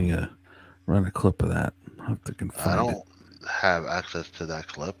amazing. definitely run a clip of that. I'll have to I confirm it. don't have access to that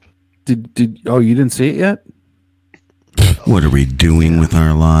clip. Did oh, you didn't see it yet? What are we doing with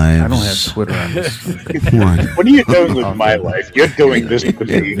our lives? I don't have Twitter on this. What are you doing with my life? You're doing this to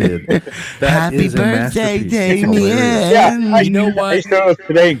me. Happy is a birthday, masterpiece. It's hilarious. Damian. Yeah, I You know what? I showed up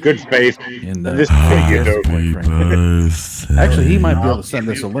today in good faith. And, This thing you do. actually, he might be able to send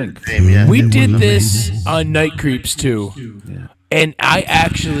us a link. Damien, We it was did amazing. this on Night Creeps too. Yeah. And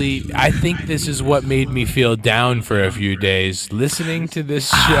I think this is what made me feel down for a few days. Listening to this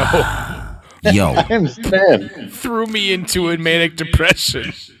show Yo, I understand. threw me into a manic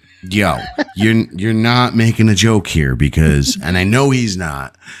depression. you're not making a joke here because, and I know he's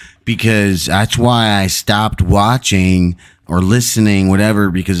not, because that's why I stopped watching or listening, whatever,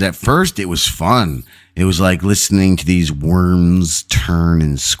 because at first it was fun. It was like listening to these worms turn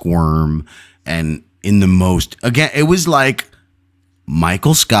and squirm, and in the most, again, it was like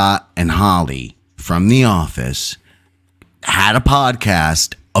Michael Scott and Holly from The Office had a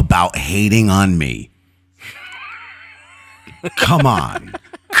podcast about hating on me. Come on.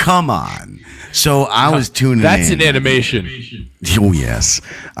 So I was tuning in. That's an animation. Oh, yes.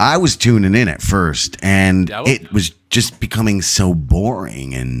 I was tuning in at first, and That was- it was just becoming so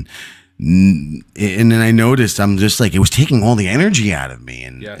boring. And then I noticed I'm just like, it was taking all the energy out of me.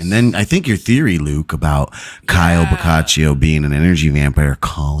 And, Yes. and then I think your theory, Luke, about Kyle Boccaccio being an energy vampire,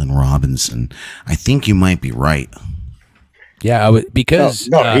 Colin Robinson, I think you might be right. Yeah, because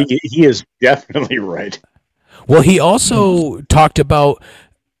No, he is definitely right. well, he also talked about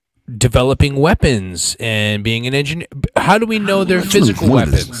developing weapons and being an engineer. How do we know they're physical One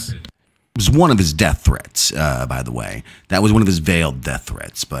of his- weapons? It was one of his death threats, by the way. That was one of his veiled death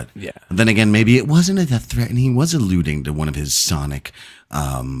threats. But Yeah. then again, maybe it wasn't a death threat, and he was alluding to one of his sonic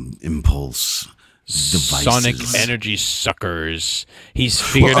impulse devices. Sonic energy suckers. He's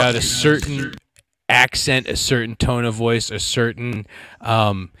figured out a certain accent, a certain tone of voice, a certain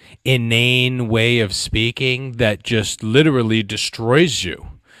inane way of speaking that just literally destroys you.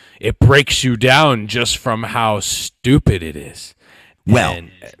 It breaks you down just from how stupid it is. Well, And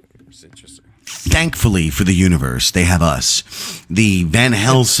it's interesting. thankfully for the universe, they have us, the Van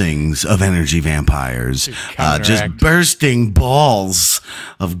Helsings of energy vampires, just counteract. bursting balls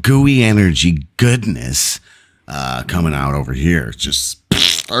of gooey energy goodness coming out over here, just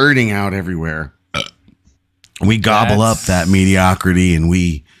spurting out everywhere. We gobble up that mediocrity, and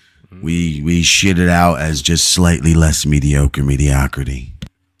we shit it out as just slightly less mediocre mediocrity.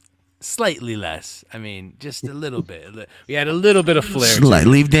 Slightly less. I mean, just a little bit. We had a little bit of flair. to Slight, it.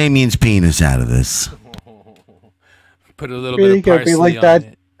 leave Damien's penis out of this. Put a little Really bit of gotta parsley be like on that.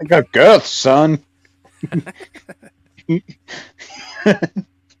 it. I got guts, son.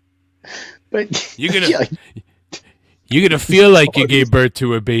 But You're gonna yeah, you're gonna feel like you gave birth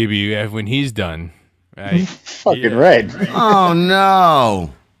to a baby when he's done. Right. Fucking right. Oh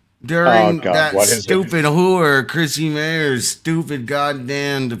no! During God, that what is it? stupid whore, Chrissy Mayer's stupid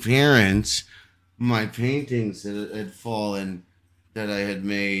goddamned appearance, my paintings had fallen that I had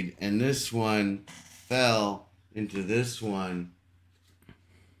made, and this one fell into this one,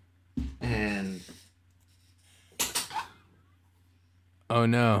 and Oh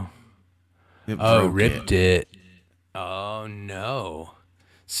no. it Oh, broke ripped it. Oh no.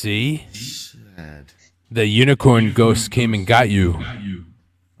 See? Sad. The unicorn ghost came and got you.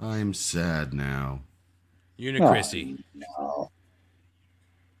 I'm sad now. Unicrissy. No.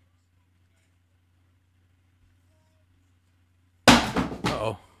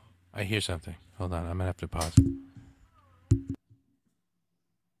 Uh-oh. I hear something. Hold on, I'm gonna have to pause.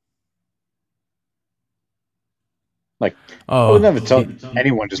 Like, I Oh, would never tell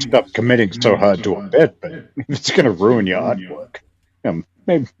anyone to stop committing so hard to a bit, but if it's going to ruin your artwork,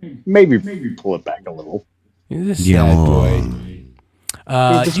 maybe pull it back a little. he's a sad boy.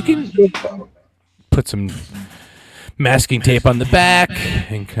 You can put some masking tape on the back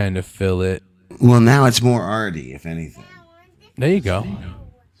and kind of fill it. Well, now it's more arty, if anything. There you go.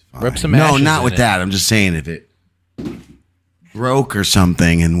 Rub some No, ashes not in with it. that. I'm just saying if it broke or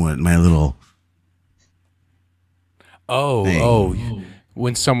something, and what my little thing. Oh,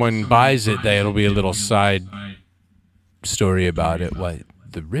 when someone buys it, it'll be a little side story about it. What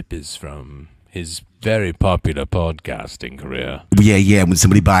the rip is from his very popular podcasting career. Yeah, when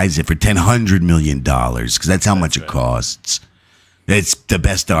somebody buys it for $100 million, because that's how much it costs. It's the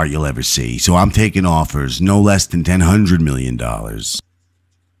best art you'll ever see. So I'm taking offers no less than $100 million.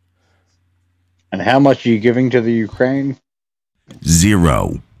 And how much are you giving to the Ukraine?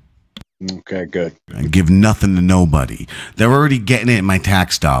 0. Okay, good. I give nothing to nobody. They're already getting it in my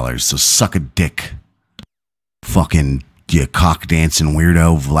tax dollars, so suck a dick. Fucking you cock dancing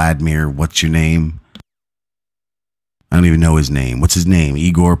weirdo, Vladimir, what's your name? I don't even know his name. What's his name?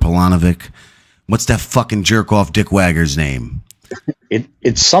 Igor Polanovic? What's that fucking jerk off dick wagger's name?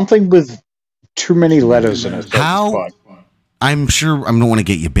 It's something with too many letters in it. How? I'm sure I don't want to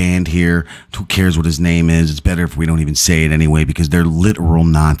get you banned here. Who cares what his name is? It's better if we don't even say it anyway, because they're literal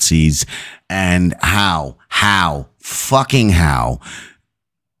Nazis. And how fucking how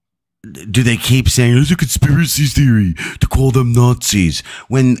do they keep saying it's a conspiracy theory to call them Nazis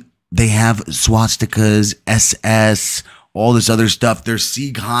when they have swastikas, SS, all this other stuff? They're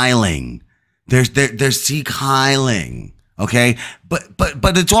Sieg Heiling. They're Sieg Heiling. Okay,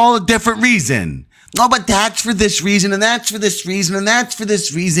 but it's all a different reason. Oh, but that's for this reason, and that's for this reason, and that's for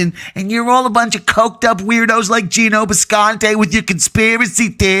this reason, and you're all a bunch of coked up weirdos like Gino Bisconte with your conspiracy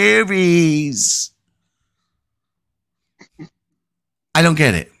theories. I don't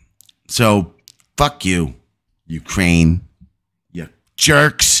get it. So, fuck you, Ukraine. You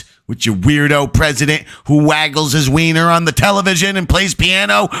jerks with your weirdo president who waggles his wiener on the television and plays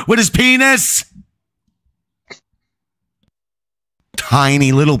piano with his penis.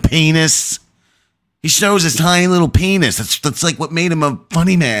 Tiny little penis. He shows his tiny little penis. That's like what made him a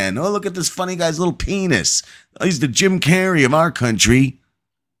funny man. Oh, look at this funny guy's little penis. Oh, he's the Jim Carrey of our country.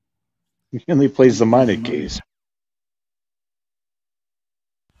 He only plays the minor keys.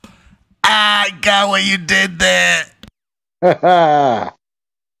 I got what you did there. Ha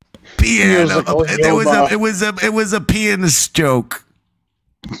Piano. It was a pianist joke.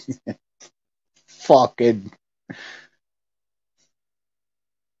 Fucking.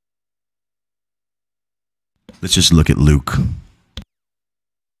 Let's just look at Luke.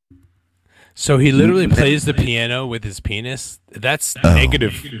 So he literally plays the piano with his penis. That's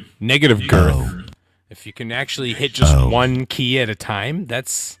negative girth. If you can actually hit just one key at a time,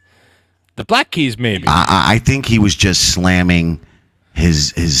 that's the black keys maybe. I think he was just slamming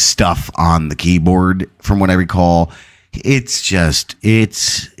his stuff on the keyboard, from what I recall. It's his.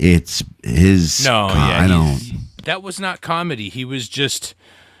 No, I don't. That was not comedy. He was just.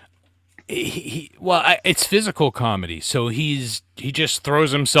 It's physical comedy. So he just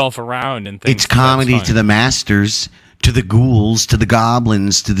throws himself around and thinks It's comedy to the masters, to the ghouls, to the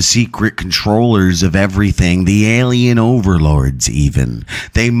goblins, to the secret controllers of everything, the alien overlords even.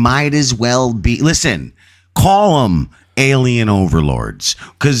 They might as well be. Listen, call them alien overlords,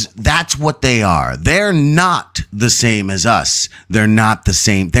 because that's what they are. They're not the same as us. They're not the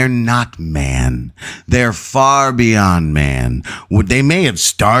same. They're not man. They're far beyond man. They may have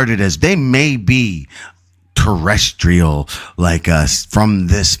started as, they may be terrestrial like us from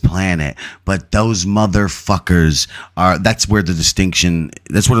this planet, but those motherfuckers are, that's where the distinction,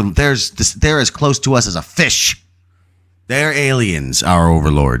 that's where they're as close to us as a fish. They're aliens, our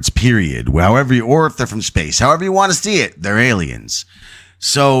overlords, period. However, or if they're from space, however you want to see it, they're aliens.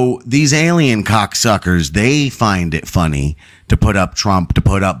 So these alien cocksuckers, they find it funny to put up Trump, to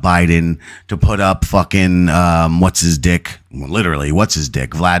put up Biden, to put up fucking what's his dick? Well, literally, what's his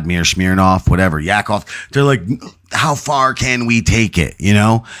dick? Vladimir Smirnov, whatever, Yakov. They're like, how far can we take it? You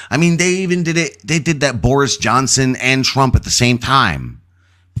know? I mean, they even did it. They did that Boris Johnson and Trump at the same time.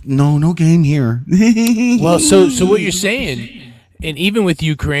 No game here. Well, so what you're saying, and even with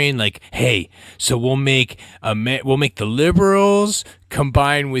Ukraine, like, hey, so we'll make the liberals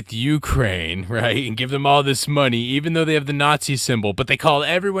combine with Ukraine, right, and give them all this money, even though they have the Nazi symbol, but they call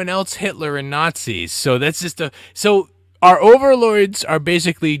everyone else Hitler and Nazis. So that's just so our overlords are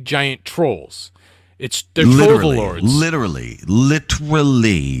basically giant trolls. They're trollolords. Literally.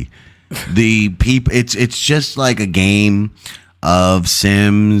 The people. It's just like a game of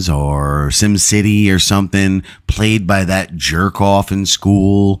Sims or SimCity or something played by that jerk off in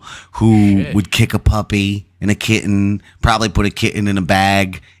school who would kick a puppy and a kitten, probably put a kitten in a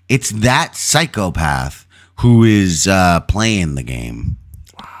bag. It's that psychopath who is playing the game.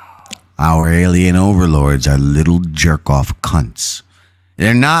 Wow. Our alien overlords are little jerk off cunts.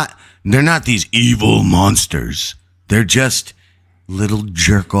 They're not these evil monsters. They're just little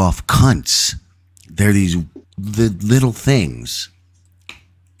jerk off cunts. They're the little things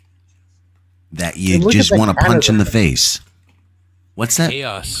that you just want to punch in the face. What's that?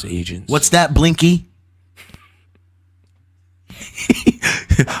 Chaos agents. What's that, Blinky?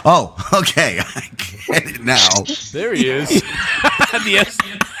 Oh, okay. I get it now. There he is.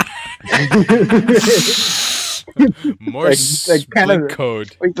 More split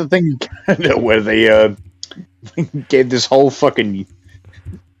code. Like the thing where they gave this whole fucking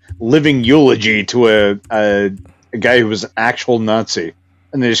living eulogy to a guy who was an actual Nazi,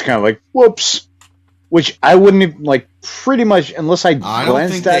 and they just kind of like, whoops, which I wouldn't even, like, pretty much, unless I glanced at. I don't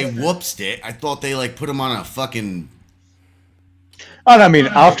think they whoopsed it. I thought they like put him on a fucking. And I mean,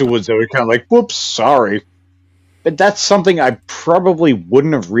 afterwards they were kind of like, whoops, sorry. But that's something I probably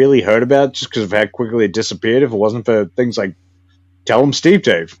wouldn't have really heard about just because of how quickly it disappeared if it wasn't for things like Tell 'em Steve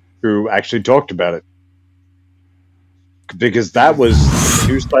Dave, who actually talked about it. Because that was a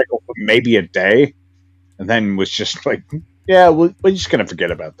news cycle for maybe a day, and then was just like, yeah, we're just going to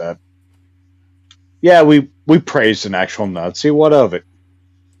forget about that. Yeah, we praised an actual Nazi. What of it?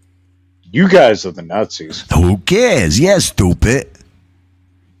 You guys are the Nazis. Who cares? Yeah, stupid.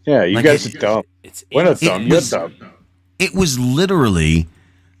 Yeah, you guys are dumb. We're not dumb. You're dumb. It was literally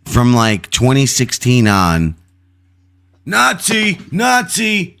from like 2016 on. Nazi,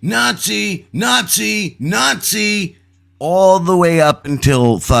 Nazi, Nazi, Nazi, Nazi. All the way up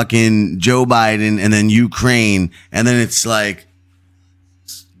until fucking Joe Biden and then Ukraine. And then it's like,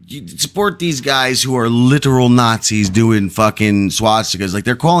 you support these guys who are literal Nazis doing fucking swastikas. Like,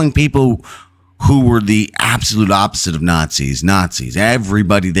 they're calling people who were the absolute opposite of Nazis.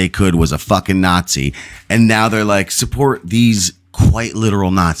 Everybody they could was a fucking Nazi. And now they're like, support these quite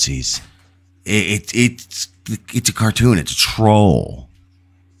literal Nazis. It's a cartoon. It's a troll.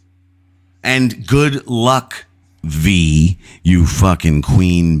 And good luck, V, you fucking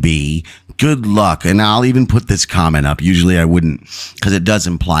queen bee. Good luck. And I'll even put this comment up. Usually I wouldn't, because it does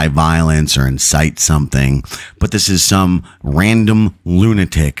imply violence or incite something. But this is some random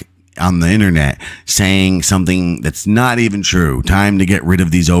lunatic on the internet saying something that's not even true. Time to get rid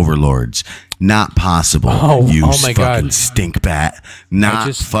of these overlords. Not possible. You my fucking God. stink bat.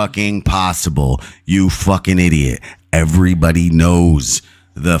 Not fucking possible. You fucking idiot. Everybody knows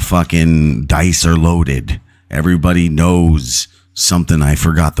the fucking dice are loaded. Everybody knows something. I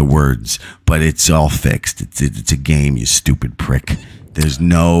forgot the words, but it's all fixed. It's a game, you stupid prick. There's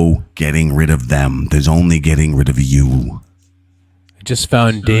no getting rid of them. There's only getting rid of you. I just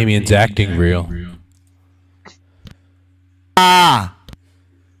found Damian's acting reel. Ah!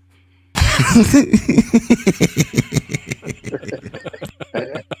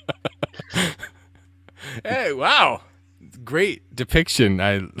 Hey, wow. Great depiction.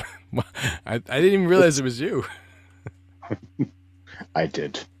 I didn't even realize it was you. I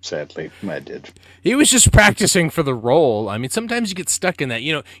did, sadly. I did. He was just practicing for the role. I mean, sometimes you get stuck in that.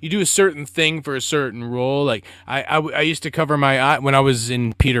 You know, you do a certain thing for a certain role. Like, I used to cover my eye. When I was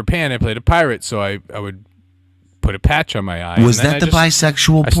in Peter Pan, I played a pirate, so I would put a patch on my eye. Was that the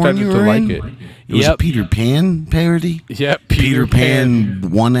bisexual porn you were in? It was a Peter Pan parody? Yep. Peter Pan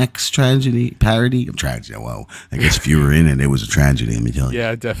 1X tragedy parody? Tragedy, well, I guess if you were in it, it was a tragedy, let me tell you.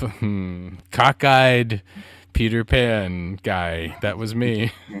 Yeah, definitely. Cockeyed Peter Pan guy. That was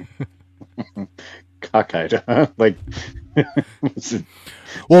me. Cockeyed, huh? Like,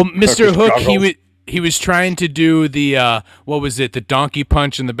 well, Mr. Hook, he was trying to do the what was it? The donkey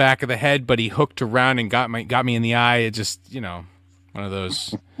punch in the back of the head, but he hooked around and got me in the eye. It just, you know, One of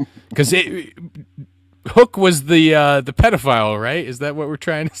those. Because Hook was the pedophile, right? Is that what we're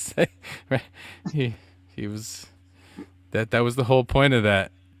trying to say? Right? He was that was the whole point of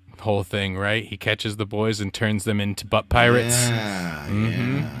that whole thing, right? He catches the boys and turns them into butt pirates. Yeah,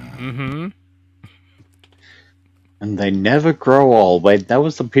 And they never grow old. Wait, that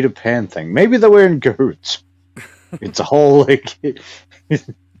was the Peter Pan thing. Maybe they were in cahoots. It's a whole like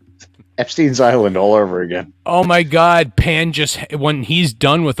Epstein's Island all over again. Oh my God! Pan just when he's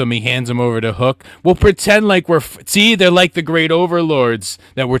done with them, he hands them over to Hook. We'll pretend like we're see. They're like the great overlords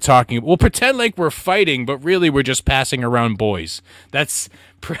that we're talking about. We'll pretend like we're fighting, but really we're just passing around boys. That's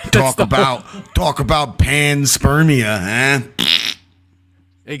talk about panspermia, huh?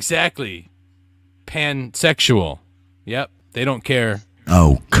 Exactly. Pansexual. Yep. They don't care.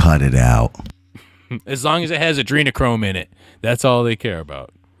 Oh, cut it out. As long as it has adrenochrome in it, that's all they care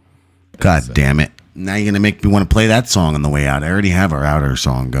about. God damn it. Now you're going to make me want to play that song on the way out. I already have our outer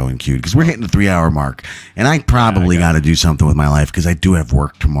song going queued because we're hitting the 3-hour mark. And I probably got to do something with my life because I do have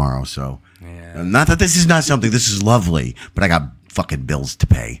work tomorrow. So, not that this is not something, this is lovely, but I got fucking bills to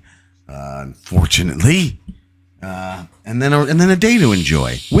pay, unfortunately. And then a day to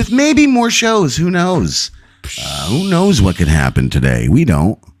enjoy with maybe more shows. Who knows? Who knows what could happen today? We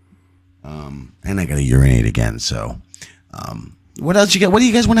don't. And I got to urinate again. So, what else you got? What do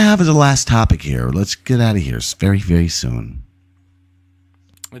you guys want to have as a last topic here? Let's get out of here very, very soon.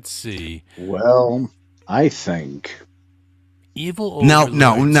 Let's see. Well, I think evil. No.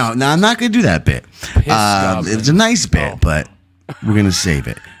 I'm not going to do that bit. It was a nice bit, but we're going to save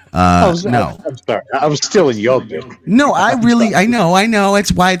it. I'm No. sorry. I was still in your bit. No, I know.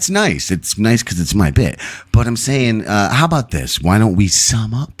 It's why it's nice. It's nice because it's my bit. But I'm saying, how about this? Why don't we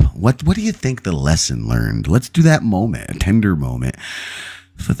sum up? What do you think the lesson learned? Let's do that moment, a tender moment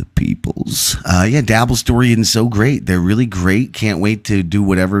for the peoples. Dabble Story and So Great. They're really great. Can't wait to do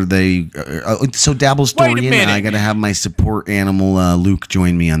whatever they. So Dabble Story, and I got to have my support animal Luke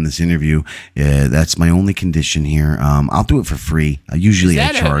join me on this interview. That's my only condition here. I'll do it for free. Usually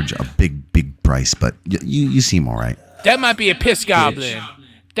I charge a big price, but you seem all right. That might be a piss goblin.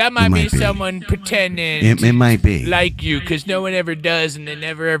 That might be someone pretending it might be like you, because no one ever does, and they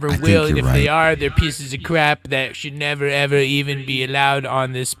never ever will. And if they are, they're pieces of crap that should never ever even be allowed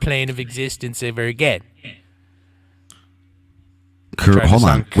on this plane of existence ever again. Hold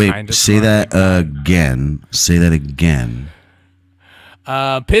on, wait. Say that again. Say that again.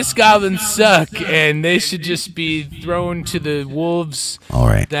 Piss goblins suck, and they should just be thrown to the wolves. All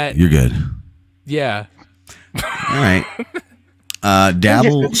right, you're good. Yeah. All right.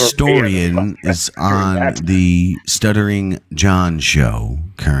 Dabble Storian is on the Stuttering John show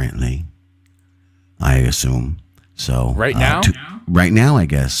currently, I assume. So right now? Right now, I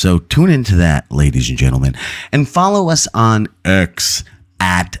guess. So tune into that, ladies and gentlemen. And follow us on X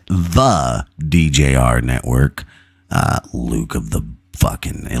at the DJR Network. Luke of the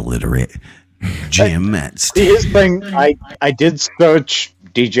fucking illiterate. Jim at Here's the thing. I did search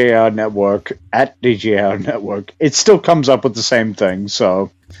DJR Network at DJR Network. It still comes up with the same thing, so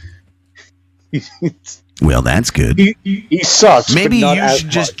well, that's good. He sucks. Maybe you should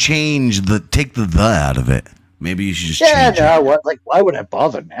just change take the out of it. Maybe you should just change it. What? Like, why would I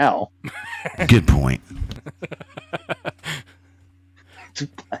bother now? Good point.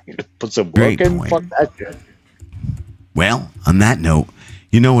 Put some work in. Fuck that shit. Well, on that note,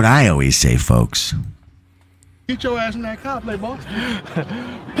 you know what I always say, folks. Get your ass in that car, play boy.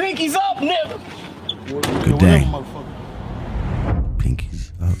 Pinkies up, nigga. Good day.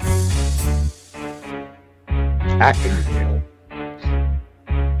 Pinkies up. Acting.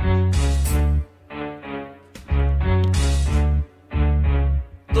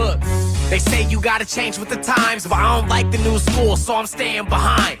 Look, they say you gotta change with the times, but I don't like the new school, so I'm staying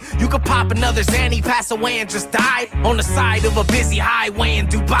behind. You could pop another Xanny, pass away and just die on the side of a busy highway in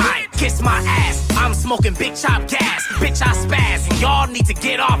Dubai. Kiss my ass, I'm smoking big chop gas. Bitch, I spaz, and y'all need to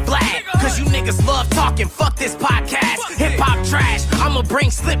get off black. Cause you niggas love talking, fuck this podcast. Hip-hop trash, I'ma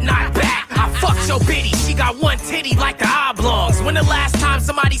bring Slipknot back. I fucked your bitty, she got one titty like the oblongs. When the last time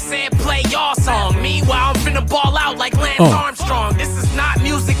somebody said play y'all song? Meanwhile, I'm finna ball out like Lance Armstrong. This is not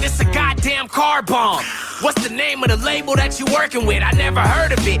music, this a goddamn car bomb. What's the name of the label that you working with? I never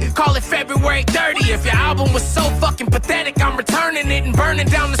heard of it. Call it February 30th. Your album was so fucking pathetic, I'm returning it and burning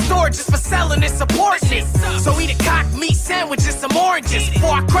down the store just for selling it, supporting it. So eat a cock meat sandwich and some oranges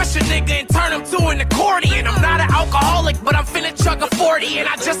before I crush a nigga and turn him to an accordion. I'm not an alcoholic, but I'm finna chug a 40, and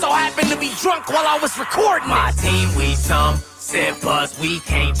I just so happen to be drunk while I was recording. My team, we some sippers, we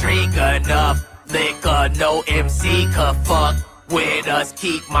can't drink enough liquor. No MC could fuck with us.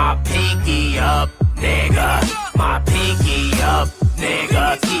 Keep my pinky up, nigga. My pinky up.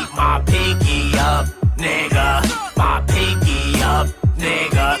 nigga, keep my pinky up, nigga, my pinky up,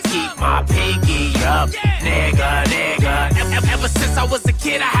 nigga, keep my pinky up, nigga, nigga. Ever since I was a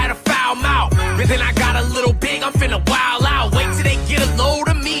kid, I had a foul mouth. But then I got a little big, I'm finna wild out. Wait till they get a load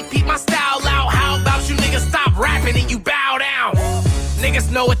of me, peep my style out. How about you niggas stop rapping and you bow down?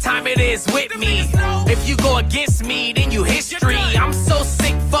 Niggas know what time it is with me. If you go against me, then you history. I'm so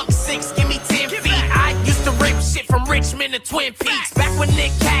sick, fuck 6, give me 10 feet. I used to rip shit from Richmond to Twin Peaks. Back when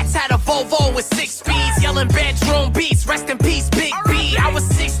Nick Katz had a Volvo with 6 speeds. Yelling bedroom beats, rest in peace, Big B. I was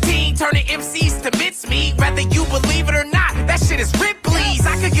 16, turning MCs to mincemeat. Whether you believe it or not, that shit is Ripley's.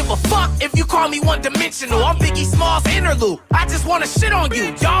 I could give a fuck if you call me one-dimensional. I'm Biggie Smalls interlude. I just wanna shit on you.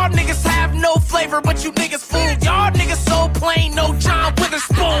 Y'all niggas have no flavor, but you niggas fooled. Y'all niggas so plain, no John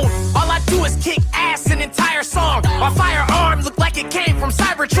Witherspoon. All I do is kick ass an entire song. My firearm looked like it came from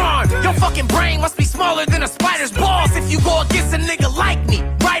Cybertron. Your fucking brain must be smaller than a spider's balls if you go against a nigga like me,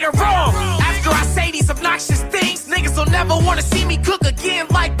 right or wrong. After I say these obnoxious things, niggas will never wanna see me cook again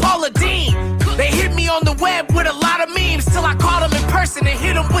like Paula Dean. They hit me on the web with a lot of memes till I caught them in person and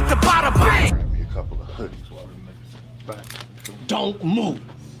hit them with the bada bang. Don't move.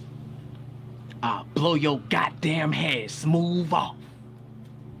 I'll blow your goddamn head smooth off.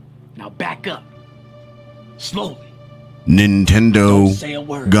 Now back up. Slowly.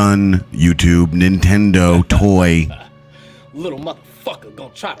 Nintendo gun, YouTube, Nintendo toy. Little motherfucker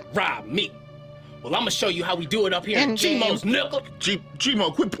gonna try to rob me. Well, I'ma show you how we do it up here in G-Mo's nickel.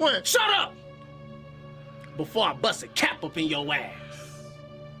 G-Mo, quit playing. Shut up! Before I bust a cap up in your ass.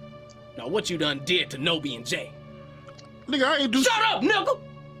 Now what you done did to Nobi and Jay? Nigga, I ain't do Shut up, nigga!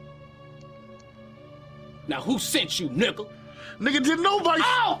 Now who sent you, nigga? Nigga, did nobody...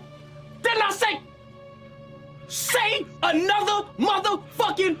 Oh! Didn't I say another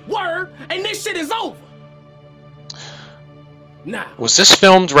motherfucking word and this shit is over? Nah. Was this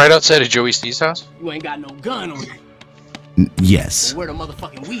filmed right outside of Joey Steve's house? You ain't got no gun on you. Yes. Where the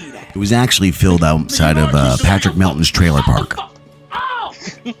motherfucking weed at? It was actually filled outside of Patrick Melton's trailer park. Oh!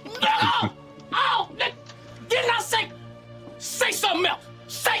 No! Oh! Didn't I say something else?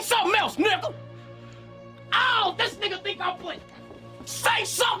 Say something else, nigga! Oh! This nigga think I'm playing. Say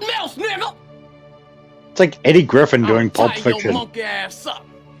something else, nigga! It's like Eddie Griffin doing Pulp Fiction. Monkey ass up.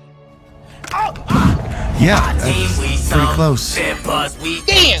 Yeah, that's pretty close.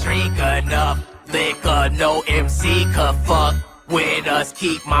 Damn! Drink enough liquor, no MC could fuck with us.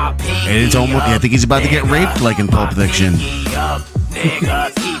 Keep my pinky And it's almost, I think he's about to get raped like in Pulp Fiction.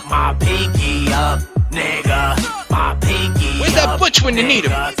 Nigga, keep my pinky up. Nigga, my pinky. Where's that butch when you need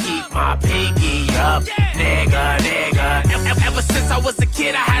him? Keep my pinky up. Nigga, nigga. Ever since I was a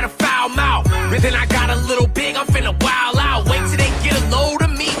kid, I had a foul mouth. But then I got a little big, I'm finna wild out. Wait till they get a load of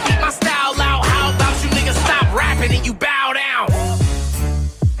me, keep my style out. How about you niggas stop rapping and you back?